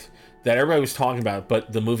great that everybody was talking about,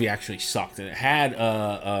 but the movie actually sucked. And it had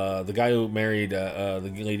the guy who married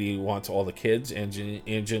the lady who wants all the kids,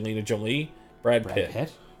 Angelina Jolie, Brad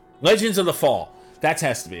Pitt. Legends of the Fall. That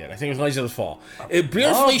has to be it. I think it was Legends of the Fall.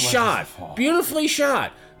 Beautifully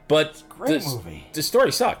shot, but great movie. The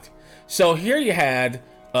story sucked. So here you had,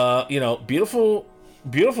 beautiful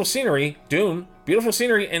scenery, Dune, beautiful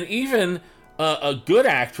scenery, and even a good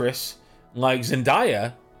actress like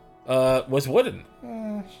Zendaya was wooden.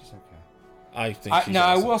 She's okay. I think she's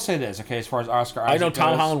I awesome. will say this, okay, as far as Oscar Isaac I know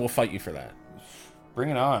Tom goes, Holland will fight you for that. Bring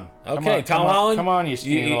it on. Okay, Tom Holland. Come on, you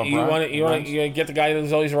skinny little you want to get the guy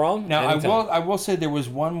that's always wrong? Now, I will say there was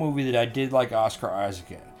one movie that I did like Oscar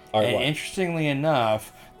Isaac in. Interestingly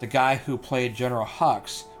enough, the guy who played General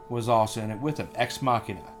Hux was also in it with him, Ex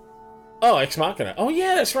Machina. Oh, Ex Machina. Oh,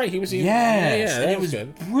 yeah, that's right. He was. That was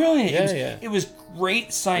good. Brilliant. Yeah, it was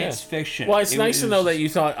great science fiction. Well, it's nice to know that you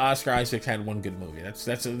thought Oscar Isaac had one good movie. That's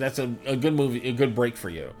a good movie, a good break for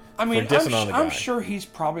you. I mean, I'm sure he's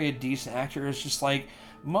probably a decent actor. It's just like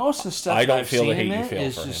most of the stuff I've seen him in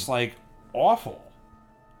is just like awful.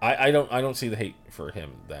 I don't see the hate for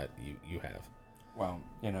him that you have. Well,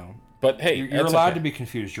 But hey, you're allowed to be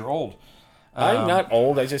confused. You're old. I'm not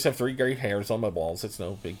old. I just have 3 gray hairs on my balls. It's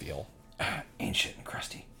no big deal. Ancient and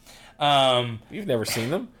crusty. You've never seen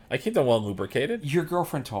them? I keep them well lubricated. Your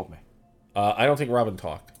girlfriend told me. I don't think Robin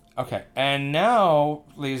talked. Okay, and now,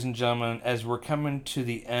 ladies and gentlemen, as we're coming to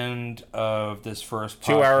the end of this first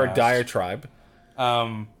podcast, 2-hour diatribe.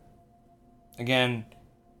 Again,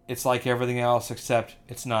 it's like everything else, except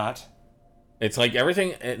it's not. It's like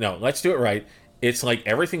everything... No, let's do it right. It's like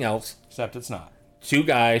everything else. Except it's not. Two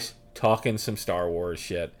guys talking some Star Wars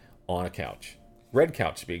shit on a couch. Red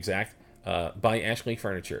couch, to be exact, by Ashley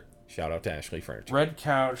Furniture. Shout out to Ashley Furniture. Red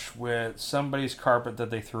couch with somebody's carpet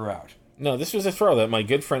that they threw out. No, this was a throw that my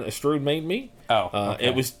good friend Astrud made me. Oh, okay.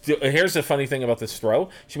 It was. Here's the funny thing about this throw.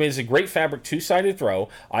 She made us a great fabric two-sided throw.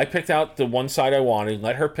 I picked out the one side I wanted,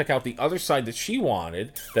 let her pick out the other side that she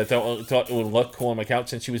wanted, that thought it would look cool on my couch,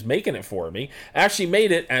 since she was making it for me. Actually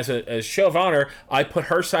made it as a show of honor. I put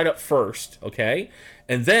her side up first, okay?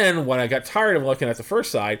 And then, when I got tired of looking at the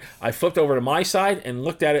first side, I flipped over to my side and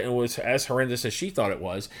looked at it, and it was as horrendous as she thought it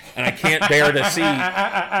was. And I can't bear to see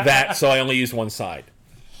that, so I only used one side.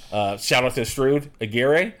 Shout out to Astrud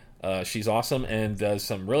Aguirre. She's awesome and does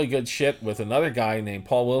some really good shit with another guy named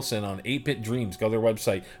Paul Wilson on 8-Bit Dreams. Go to their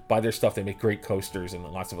website, buy their stuff. They make great coasters and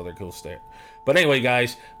lots of other cool stuff. But anyway,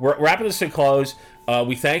 guys, we're wrapping this to close.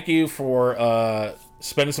 We thank you for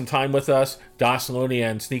spending some time with us. Dos Looney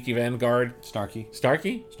and Sneaky Vanguard. Snarky.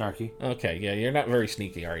 Snarky? Okay, yeah, you're not very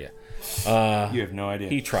sneaky, are you? You have no idea.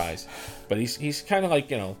 He tries. But he's kind of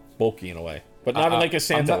like, bulky in a way. But not in like a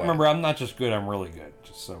Santa way. Remember, I'm not just good, I'm really good.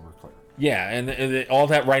 Just so we're clear. Yeah, and all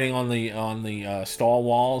that writing on the stall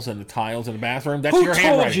walls and the tiles in the bathroom, that's your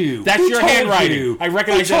handwriting. That's your handwriting. I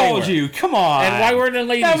recognize Who told you? Come on. And why weren't in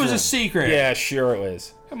ladies' That was room? a secret. Yeah, sure it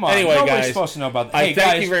was. Come on. Anyway, Nobody's guys, supposed to know about that. I Hey,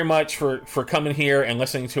 thank guys, you very much for coming here and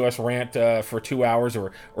listening to us rant for 2 hours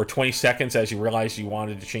or 20 seconds as you realized you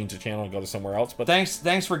wanted to change the channel and go to somewhere else. But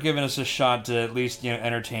thanks for giving us a shot to at least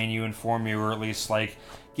entertain you, inform you, or at least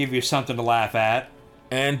give you something to laugh at.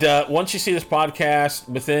 And once you see this podcast,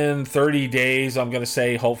 within 30 days, I'm going to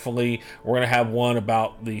say, hopefully, we're going to have one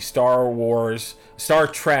about the Star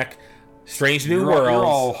Trek, Strange New Worlds. You're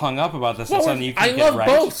all hung up about this. That's something you can I get love right.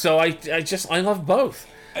 both, so I love both.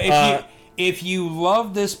 If you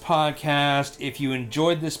love this podcast, if you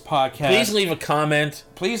enjoyed this podcast, please leave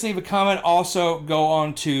a comment. Also, go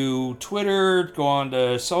on to Twitter, go on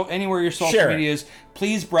to anywhere your social media is.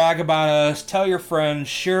 Please brag about us. Tell your friends.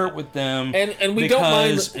 Share it with them. And we don't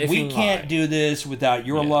mind if we can't do this without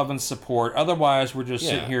your love and support. Otherwise, we're just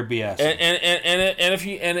sitting here BS.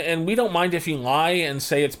 And we don't mind if you lie and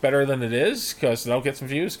say it's better than it is, because they'll get some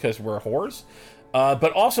views because we're whores.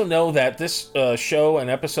 But also know that this show and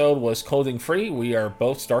episode was clothing free. We are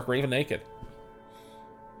both stark raven naked.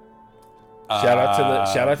 Shout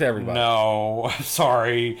out to everybody. No,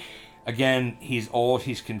 sorry. Again, he's old.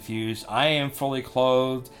 He's confused. I am fully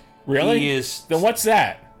clothed. Really? He is. Then what's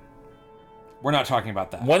that? We're not talking about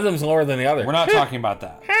that. One of them's lower than the other. We're not talking about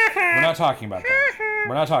that. We're not talking about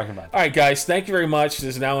that. All right, guys. Thank you very much.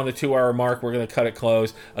 This is now on the 2-hour mark. We're going to cut it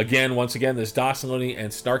close. Once again, this is Dos Looney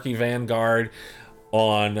and Snarky Vanguard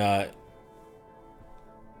on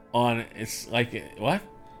it's like what?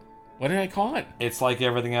 What did I call it? It's like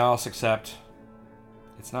everything else, except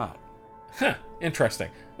it's not. Huh. Interesting.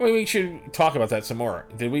 Well, we should talk about that some more.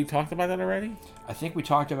 Did we talk about that already? I think we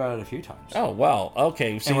talked about it a few times. Oh, well,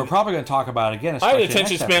 okay. And we're probably going to talk about it again. I have the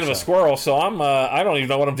attention span of a squirrel, so I don't even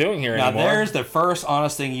know what I'm doing here anymore. Now, there's the first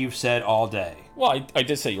honest thing you've said all day. Well, I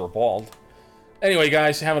did say you were bald. Anyway,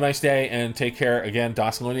 guys, have a nice day and take care. Again,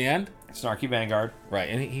 Dawson Looney and Snarky Vanguard. Right,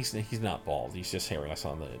 and he's not bald. He's just hairless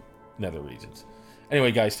on the nether regions.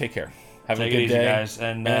 Anyway, guys, take care. Have a good day, guys,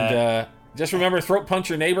 and just remember, throat punch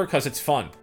your neighbor because it's fun.